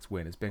 66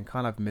 win has been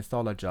kind of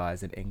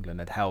mythologized in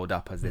England and held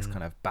up as this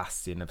kind of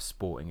bastion of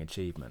sporting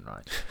achievement,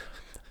 right?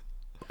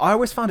 I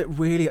always found it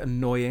really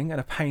annoying and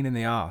a pain in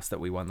the arse that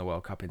we won the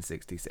World Cup in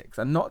 66,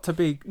 and not to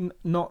be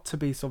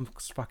some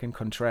fucking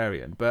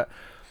contrarian, but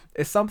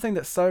it's something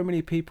that so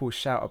many people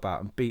shout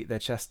about and beat their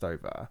chest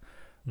over.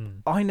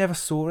 I never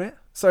saw it,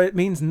 so it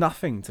means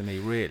nothing to me,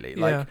 really.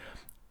 Like,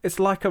 it's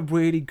like a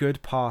really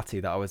good party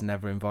that I was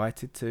never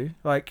invited to.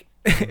 Like,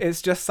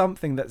 it's just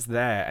something that's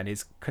there and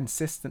is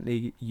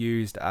consistently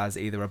used as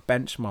either a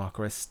benchmark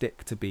or a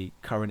stick to beat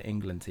current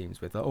England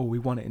teams with. Like, we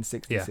won it in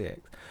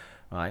 66.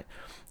 Right.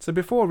 So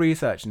before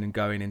researching and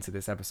going into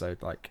this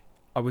episode, like,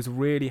 I was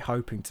really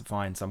hoping to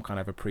find some kind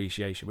of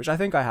appreciation, which I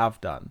think I have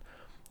done,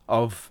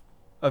 of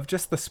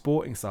just the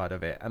sporting side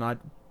of it. And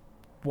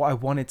what I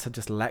wanted to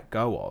just let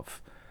go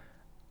of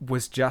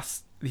was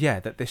just,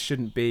 that this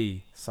shouldn't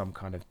be some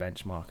kind of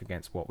benchmark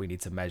against what we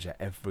need to measure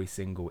every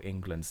single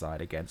England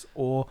side against,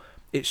 or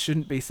it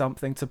shouldn't be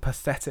something to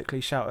pathetically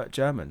shout at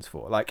Germans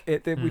for. Like, we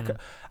could,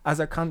 as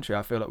a country,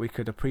 I feel like we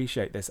could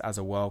appreciate this as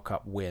a World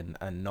Cup win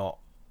and not.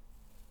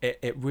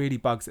 It really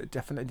bugs it.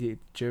 Definitely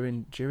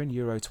during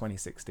Euro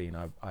 2016,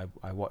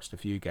 I watched a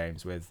few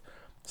games with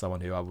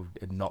someone who I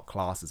would not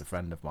class as a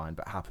friend of mine,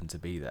 but happened to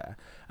be there,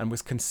 and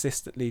was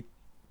consistently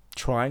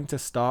trying to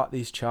start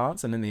these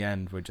chants, and in the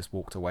end we just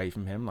walked away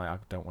from him. Like, I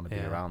don't want to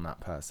be around that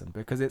person,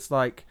 because it's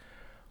like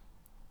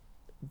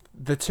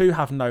the two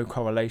have no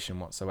correlation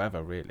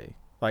whatsoever, really.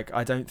 Like,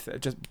 I don't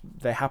just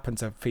they happen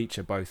to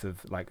feature both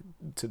of, like,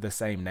 to the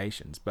same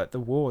nations, but the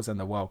wars and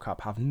the World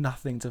Cup have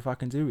nothing to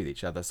fucking do with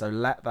each other. So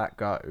let that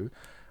go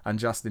and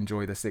just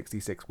enjoy the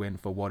 66 win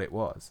for what it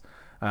was.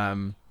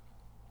 And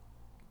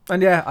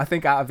yeah, I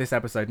think out of this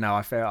episode now,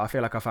 I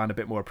feel like I found a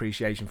bit more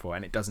appreciation for it,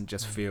 and it doesn't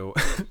just feel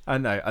I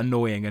don't know,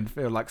 annoying and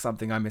feel like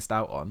something I missed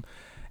out on.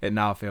 It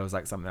now feels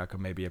like something I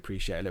can maybe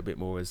appreciate a little bit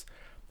more as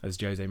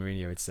Jose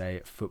Mourinho would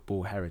say,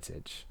 football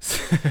heritage.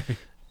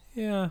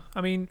 Yeah,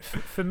 I mean,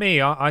 for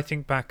me, I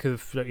think back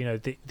of,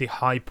 the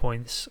high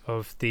points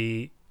of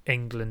the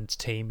England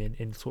team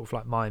in sort of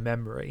like my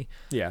memory.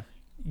 Yeah.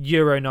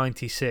 Euro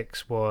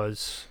 96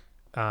 was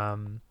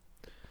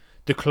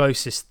the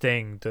closest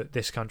thing that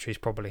this country's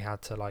probably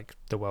had to like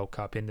the World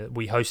Cup, in that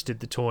we hosted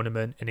the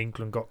tournament and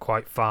England got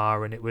quite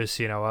far, and it was,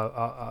 you know,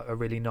 a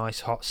really nice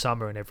hot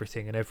summer and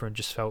everything, and everyone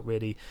just felt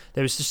really,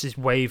 there was just this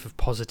wave of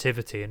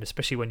positivity, and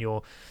especially when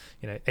you're,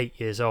 you know, 8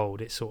 years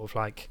old, it's sort of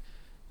like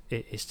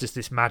it's just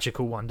this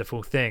magical,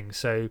 wonderful thing.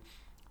 So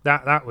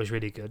that was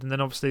really good. And then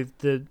obviously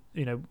the,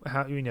 you know,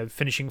 how, you know,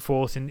 finishing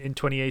fourth in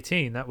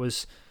 2018, that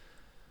was,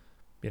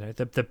 you know,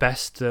 the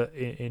best that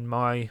in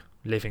my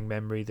living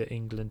memory that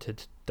England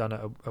had done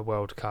at a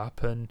World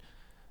Cup, and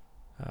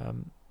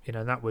you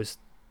know, that was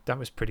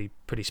pretty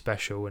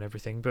special and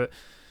everything. But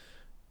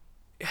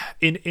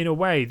in a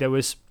way,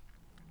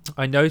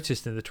 I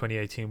noticed in the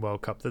 2018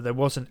 World Cup that there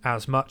wasn't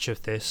as much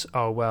of this,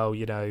 oh well,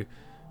 you know,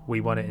 we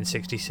won it in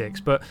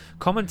 66, but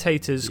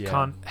commentators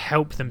can't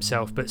help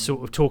themselves but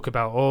sort of talk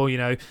about, oh, you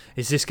know,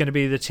 is this going to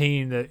be the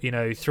team that, you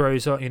know,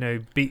 throws off, you know,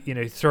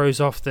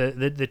 throws off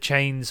the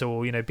chains,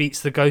 or, you know,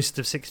 beats the ghost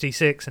of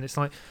 66? And it's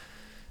like,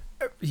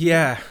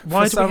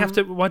 why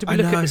do we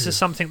look at this as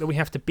something that we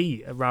have to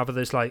beat, rather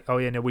than it's like, oh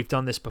yeah, no, we've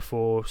done this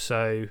before,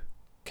 so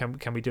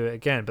can we do it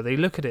again? But they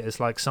look at it as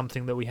like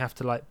something that we have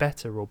to like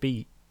better or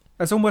beat.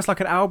 It's almost like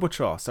an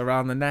albatross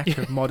around the neck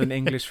of modern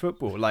English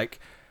football. Like,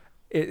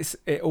 it's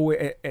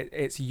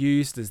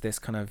used as this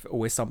kind of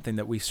always something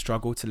that we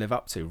struggle to live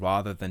up to,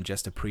 rather than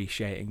just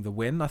appreciating the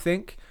win. I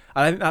think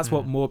that's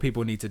what more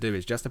people need to do,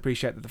 is just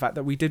appreciate the fact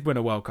that we did win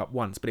a World Cup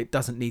once, but it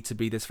doesn't need to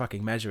be this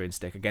fucking measuring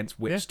stick against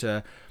which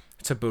to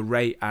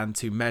berate and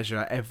to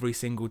measure every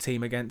single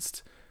team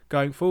against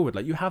going forward.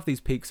 Like, you have these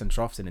peaks and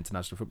troughs in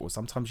international football.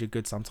 Sometimes you're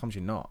good, sometimes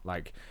you're not.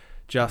 Like,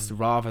 just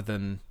rather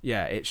than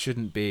it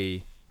shouldn't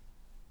be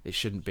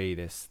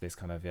this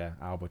kind of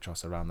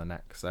albatross around the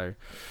neck. So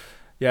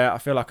I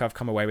feel like I've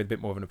come away with a bit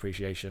more of an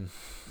appreciation.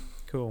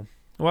 Cool.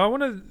 Well, I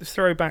want to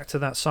throw back to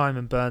that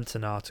Simon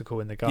Burnton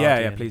article in The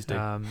Guardian. Yeah, please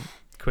do.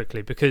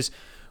 Quickly, because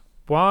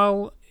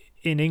while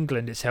in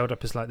England it's held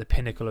up as like the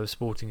pinnacle of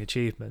sporting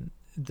achievement,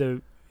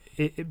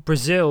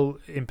 Brazil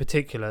in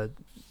particular,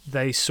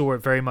 they saw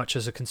it very much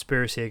as a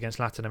conspiracy against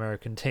Latin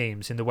American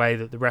teams, in the way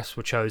that the refs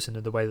were chosen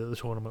and the way that the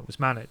tournament was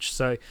managed.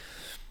 So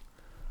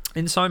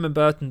in Simon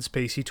Burton's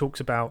piece, he talks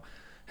about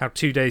how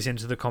 2 days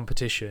into the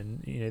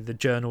competition, you know, the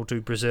Journal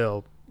do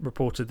Brazil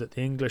reported that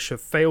the English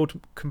have failed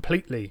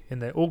completely in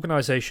their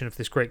organisation of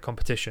this great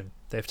competition.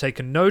 They have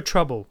taken no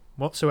trouble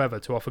whatsoever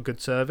to offer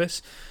good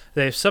service.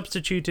 They have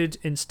substituted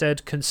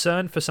instead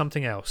concern for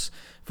something else,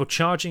 for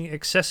charging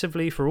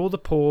excessively for all the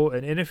poor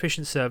and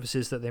inefficient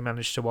services that they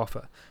manage to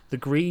offer. The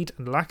greed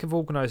and lack of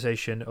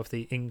organisation of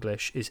the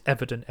English is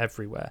evident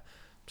everywhere.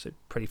 So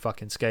pretty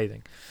fucking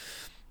scathing.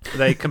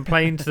 They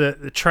complained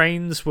that the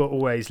trains were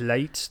always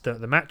late,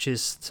 that the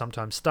matches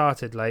sometimes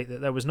started late,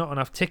 that there was not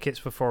enough tickets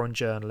for foreign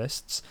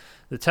journalists,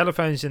 the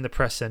telephones in the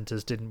press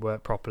centres didn't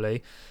work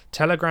properly,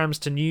 telegrams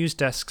to news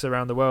desks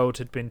around the world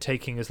had been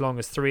taking as long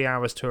as 3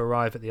 hours to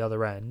arrive at the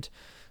other end,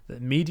 that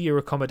media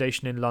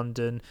accommodation in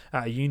London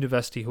at a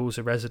university halls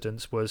of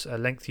residence was a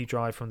lengthy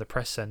drive from the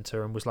press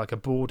centre and was like a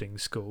boarding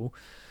school,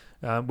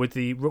 with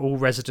all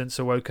residents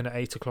awoken at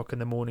 8 o'clock in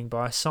the morning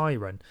by a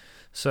siren.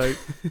 So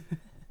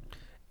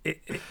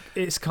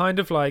it's kind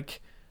of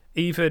like,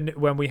 even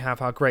when we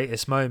have our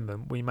greatest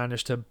moment, we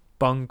manage to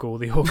bungle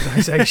the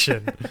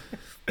organisation.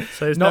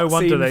 So it's no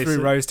wonder they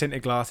through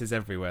rose-tinted glasses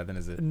everywhere, then,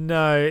 is it?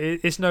 No,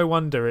 it's no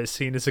wonder it's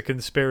seen as a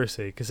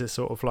conspiracy, because it's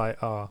sort of like,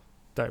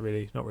 not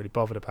really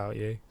bothered about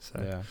you.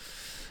 So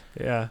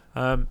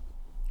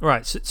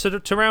right. So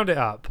to round it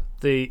up,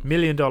 the $1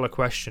 million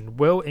question: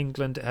 will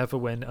England ever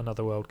win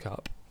another World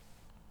Cup?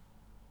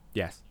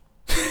 Yes.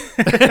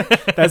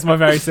 That's my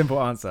very simple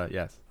answer.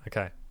 Yes.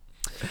 Okay.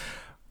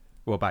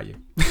 What about you?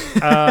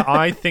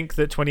 I think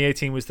that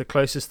 2018 was the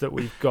closest that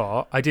we've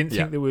got. I didn't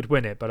think that we'd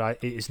win it, but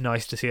it is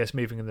nice to see us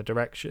moving in the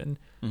direction.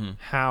 Mm-hmm.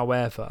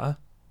 However,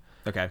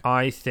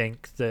 I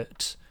think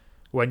that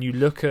when you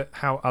look at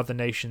how other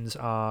nations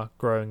are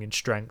growing in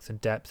strength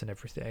and depth and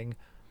everything,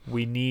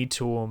 we need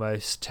to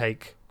almost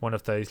take one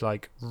of those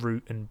like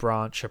root and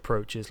branch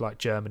approaches like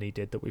Germany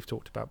did, that we've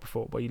talked about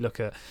before, where you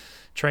look at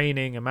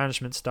training and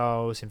management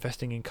styles,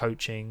 investing in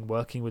coaching,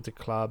 working with the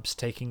clubs,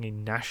 taking a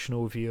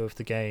national view of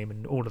the game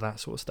and all of that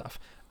sort of stuff.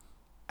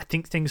 I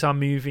think things are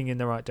moving in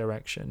the right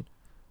direction,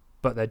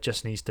 but there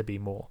just needs to be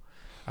more.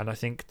 And I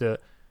think that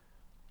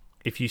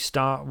if you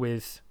start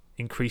with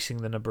increasing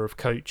the number of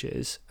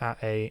coaches at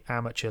a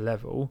amateur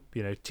level,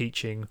 you know,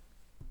 teaching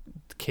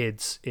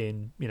kids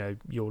in, you know,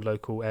 your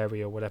local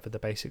area, whatever the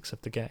basics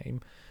of the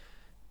game,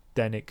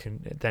 then it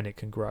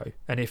can grow.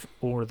 And if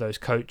all of those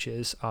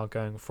coaches are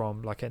going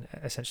from like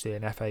essentially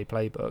an FA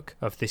playbook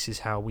of this is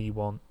how we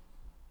want,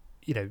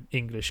 you know,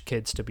 English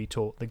kids to be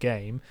taught the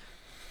game,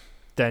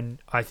 then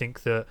I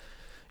think that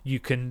you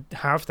can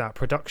have that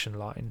production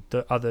line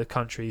that other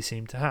countries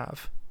seem to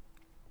have.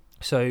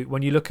 So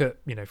when you look at,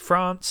 you know,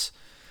 France,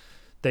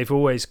 they've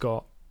always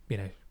got, you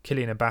know,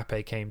 Kylian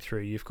Mbappe came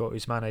through. You've got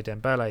Ousmane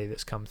Dembele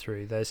that's come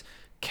through. There's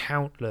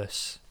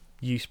countless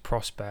youth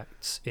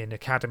prospects in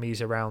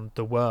academies around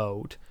the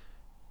world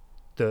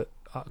that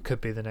could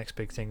be the next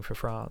big thing for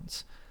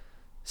France.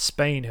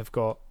 Spain have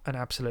got an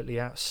absolutely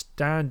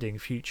outstanding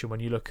future when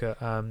you look at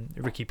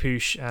Riqui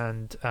Puig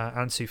and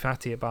Ansu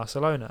Fati at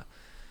Barcelona.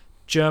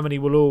 Germany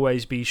will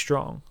always be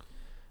strong.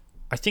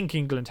 I think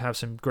England have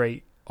some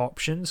great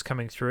options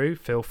coming through.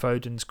 Phil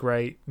Foden's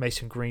great.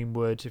 Mason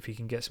Greenwood, if he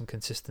can get some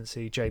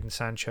consistency. Jadon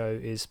Sancho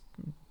is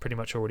pretty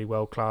much already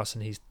world class,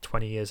 and he's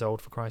 20 years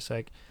old, for Christ's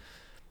sake.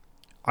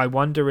 I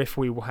wonder if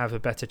we will have a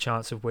better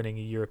chance of winning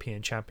a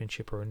European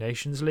Championship or a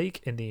Nations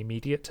League in the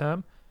immediate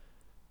term.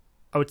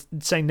 I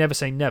would say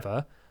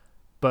never,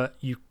 but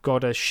you've got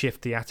to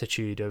shift the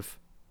attitude of,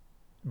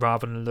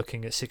 rather than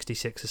looking at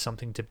 66 as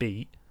something to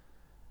beat,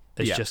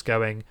 as just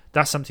going,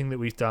 that's something that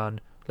we've done,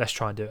 let's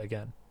try and do it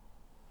again.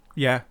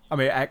 Yeah, I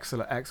mean,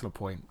 excellent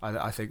point.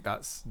 I think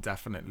that's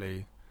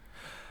definitely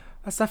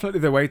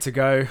the way to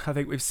go. I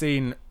think we've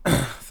seen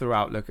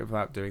throughout,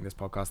 about doing this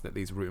podcast, that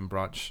these root and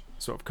branch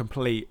sort of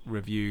complete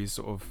reviews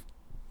sort of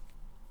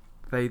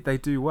they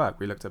do work.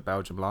 We looked at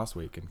Belgium last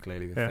week, and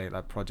clearly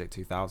that Project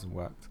 2000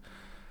 worked.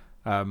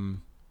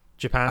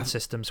 Japan's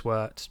systems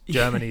worked.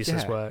 Germany's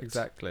has worked.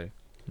 Exactly.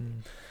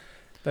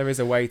 There is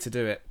a way to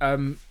do it.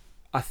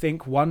 I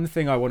think one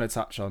thing I want to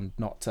touch on,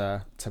 not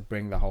to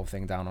bring the whole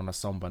thing down on a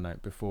somber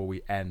note before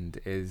we end,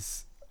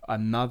 is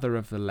another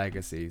of the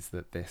legacies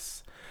that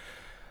this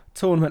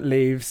tournament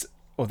leaves,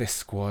 or this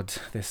squad,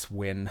 this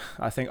win.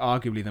 I think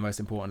arguably the most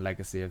important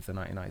legacy of the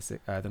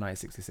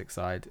 1966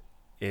 side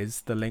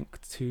is the link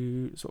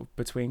to sort of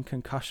between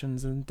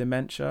concussions and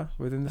dementia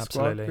within the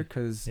squad,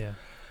 because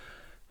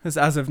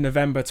as of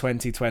November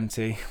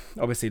 2020,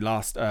 obviously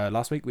last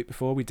week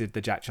before, we did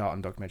the Jack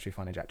Charlton documentary,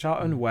 Finding Jack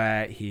Charlton,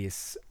 where he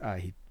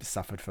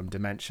suffered from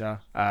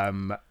dementia.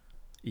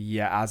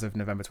 As of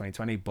November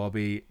 2020,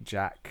 Bobby,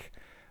 Jack,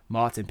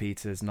 Martin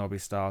Peters, Nobby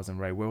Stiles, and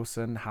Ray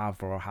Wilson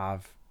have or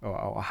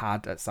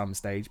had at some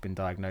stage been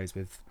diagnosed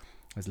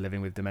as living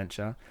with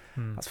dementia.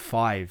 That's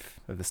 5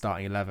 of the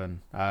starting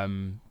 11.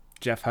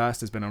 Jeff Hurst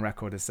has been on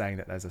record as saying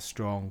that there's a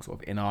strong sort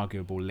of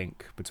inarguable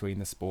link between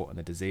the sport and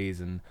the disease,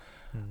 and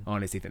I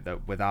honestly think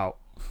that without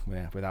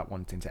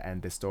wanting to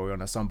end this story on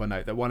a somber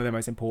note, that one of the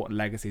most important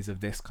legacies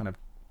of this kind of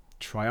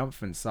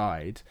triumphant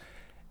side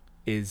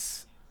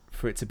is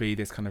for it to be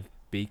this kind of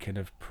beacon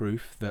of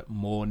proof that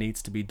more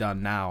needs to be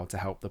done now to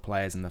help the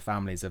players and the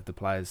families of the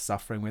players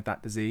suffering with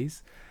that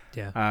disease.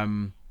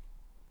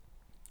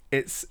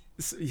 It's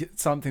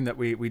something that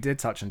we did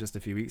touch on just a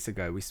few weeks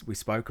ago. We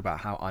spoke about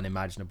how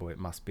unimaginable it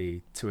must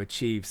be to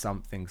achieve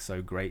something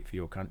so great for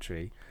your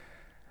country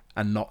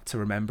and not to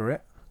remember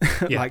it.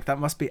 Like, that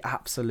must be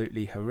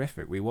absolutely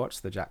horrific. We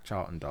watched the Jack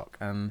Charlton doc,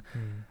 and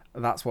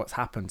that's what's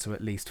happened to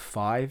at least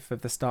 5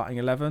 of the starting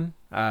 11.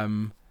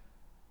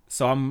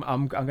 So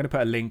I'm going to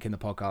put a link in the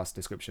podcast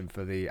description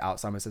for the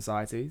Alzheimer's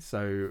Society.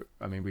 So,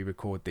 I mean, we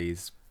record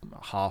these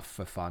half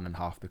for fun and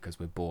half because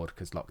we're bored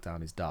because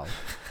lockdown is dull.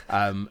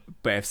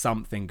 But if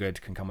something good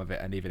can come of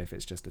it, and even if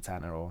it's just a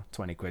tenner or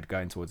 20 quid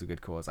going towards a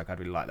good cause, like, I'd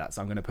really like that.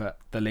 So I'm going to put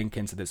the link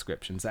into the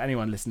description. So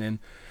anyone listening,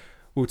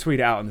 we'll tweet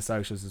it out on the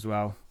socials as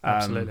well.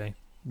 Absolutely.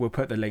 We'll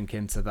put the link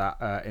into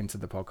that into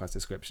the podcast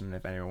description. And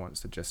if anyone wants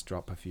to just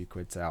drop a few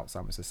quid to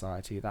Alzheimer's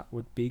Society, that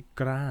would be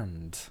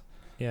grand.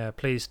 Yeah,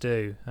 please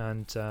do.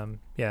 And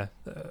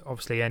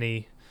obviously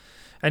any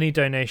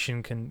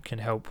donation can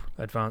help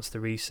advance the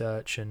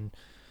research and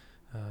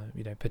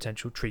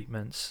potential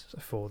treatments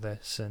for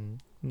this,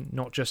 and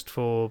not just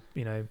for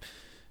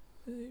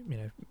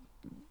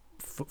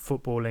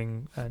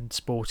footballing and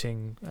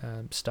sporting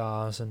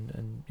stars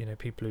and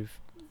people who've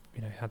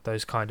had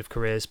those kind of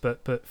careers,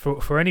 but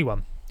for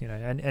anyone,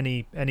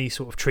 any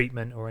sort of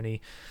treatment or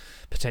any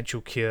potential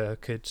cure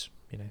could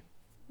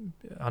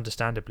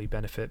understandably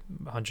benefit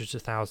hundreds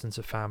of thousands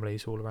of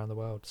families all around the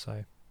world.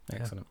 So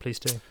excellent. Please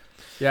do.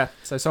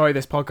 So sorry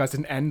this podcast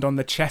didn't end on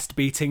the chest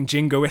beating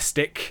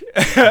jingoistic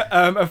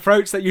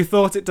approach that you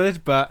thought it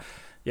did, but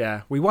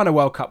we won a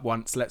World Cup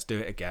once, let's do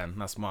it again.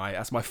 That's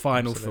my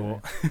final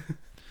thought.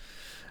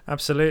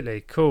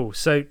 Absolutely. Cool.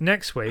 So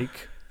next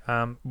week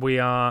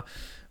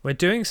we're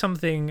doing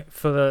something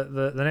for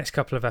the next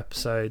couple of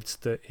episodes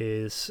that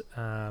is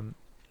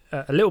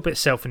a little bit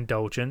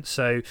self-indulgent.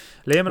 So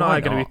Liam and I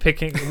are going to be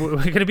picking. We're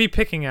going to be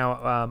picking out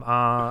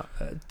our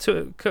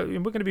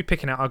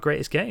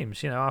greatest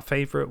games. Our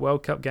favourite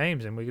World Cup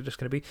games, and we're just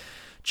going to be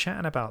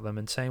chatting about them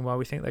and saying why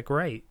we think they're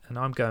great. And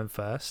I'm going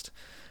first,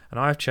 and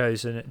I've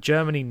chosen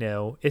Germany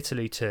 0,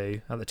 Italy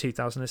 2 at the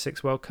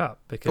 2006 World Cup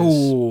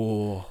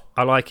because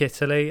I like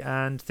Italy,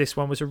 and this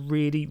one was a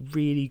really,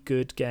 really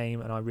good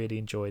game, and I really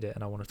enjoyed it,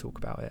 and I want to talk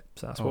about it.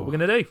 So that's what we're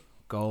going to do.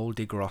 Gol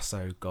di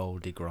Grosso.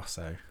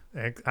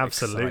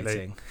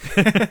 Absolutely.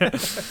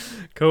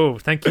 Cool.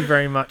 Thank you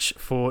very much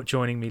for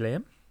joining me,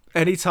 Liam.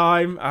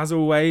 Anytime, as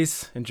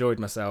always. Enjoyed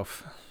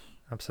myself.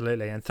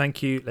 Absolutely. And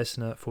thank you,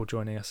 listener, for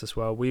joining us as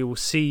well. We will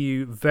see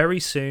you very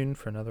soon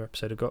for another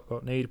episode of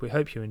Got Need. We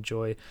hope you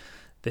enjoy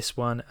this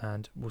one,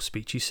 and we'll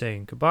speak to you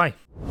soon. Goodbye.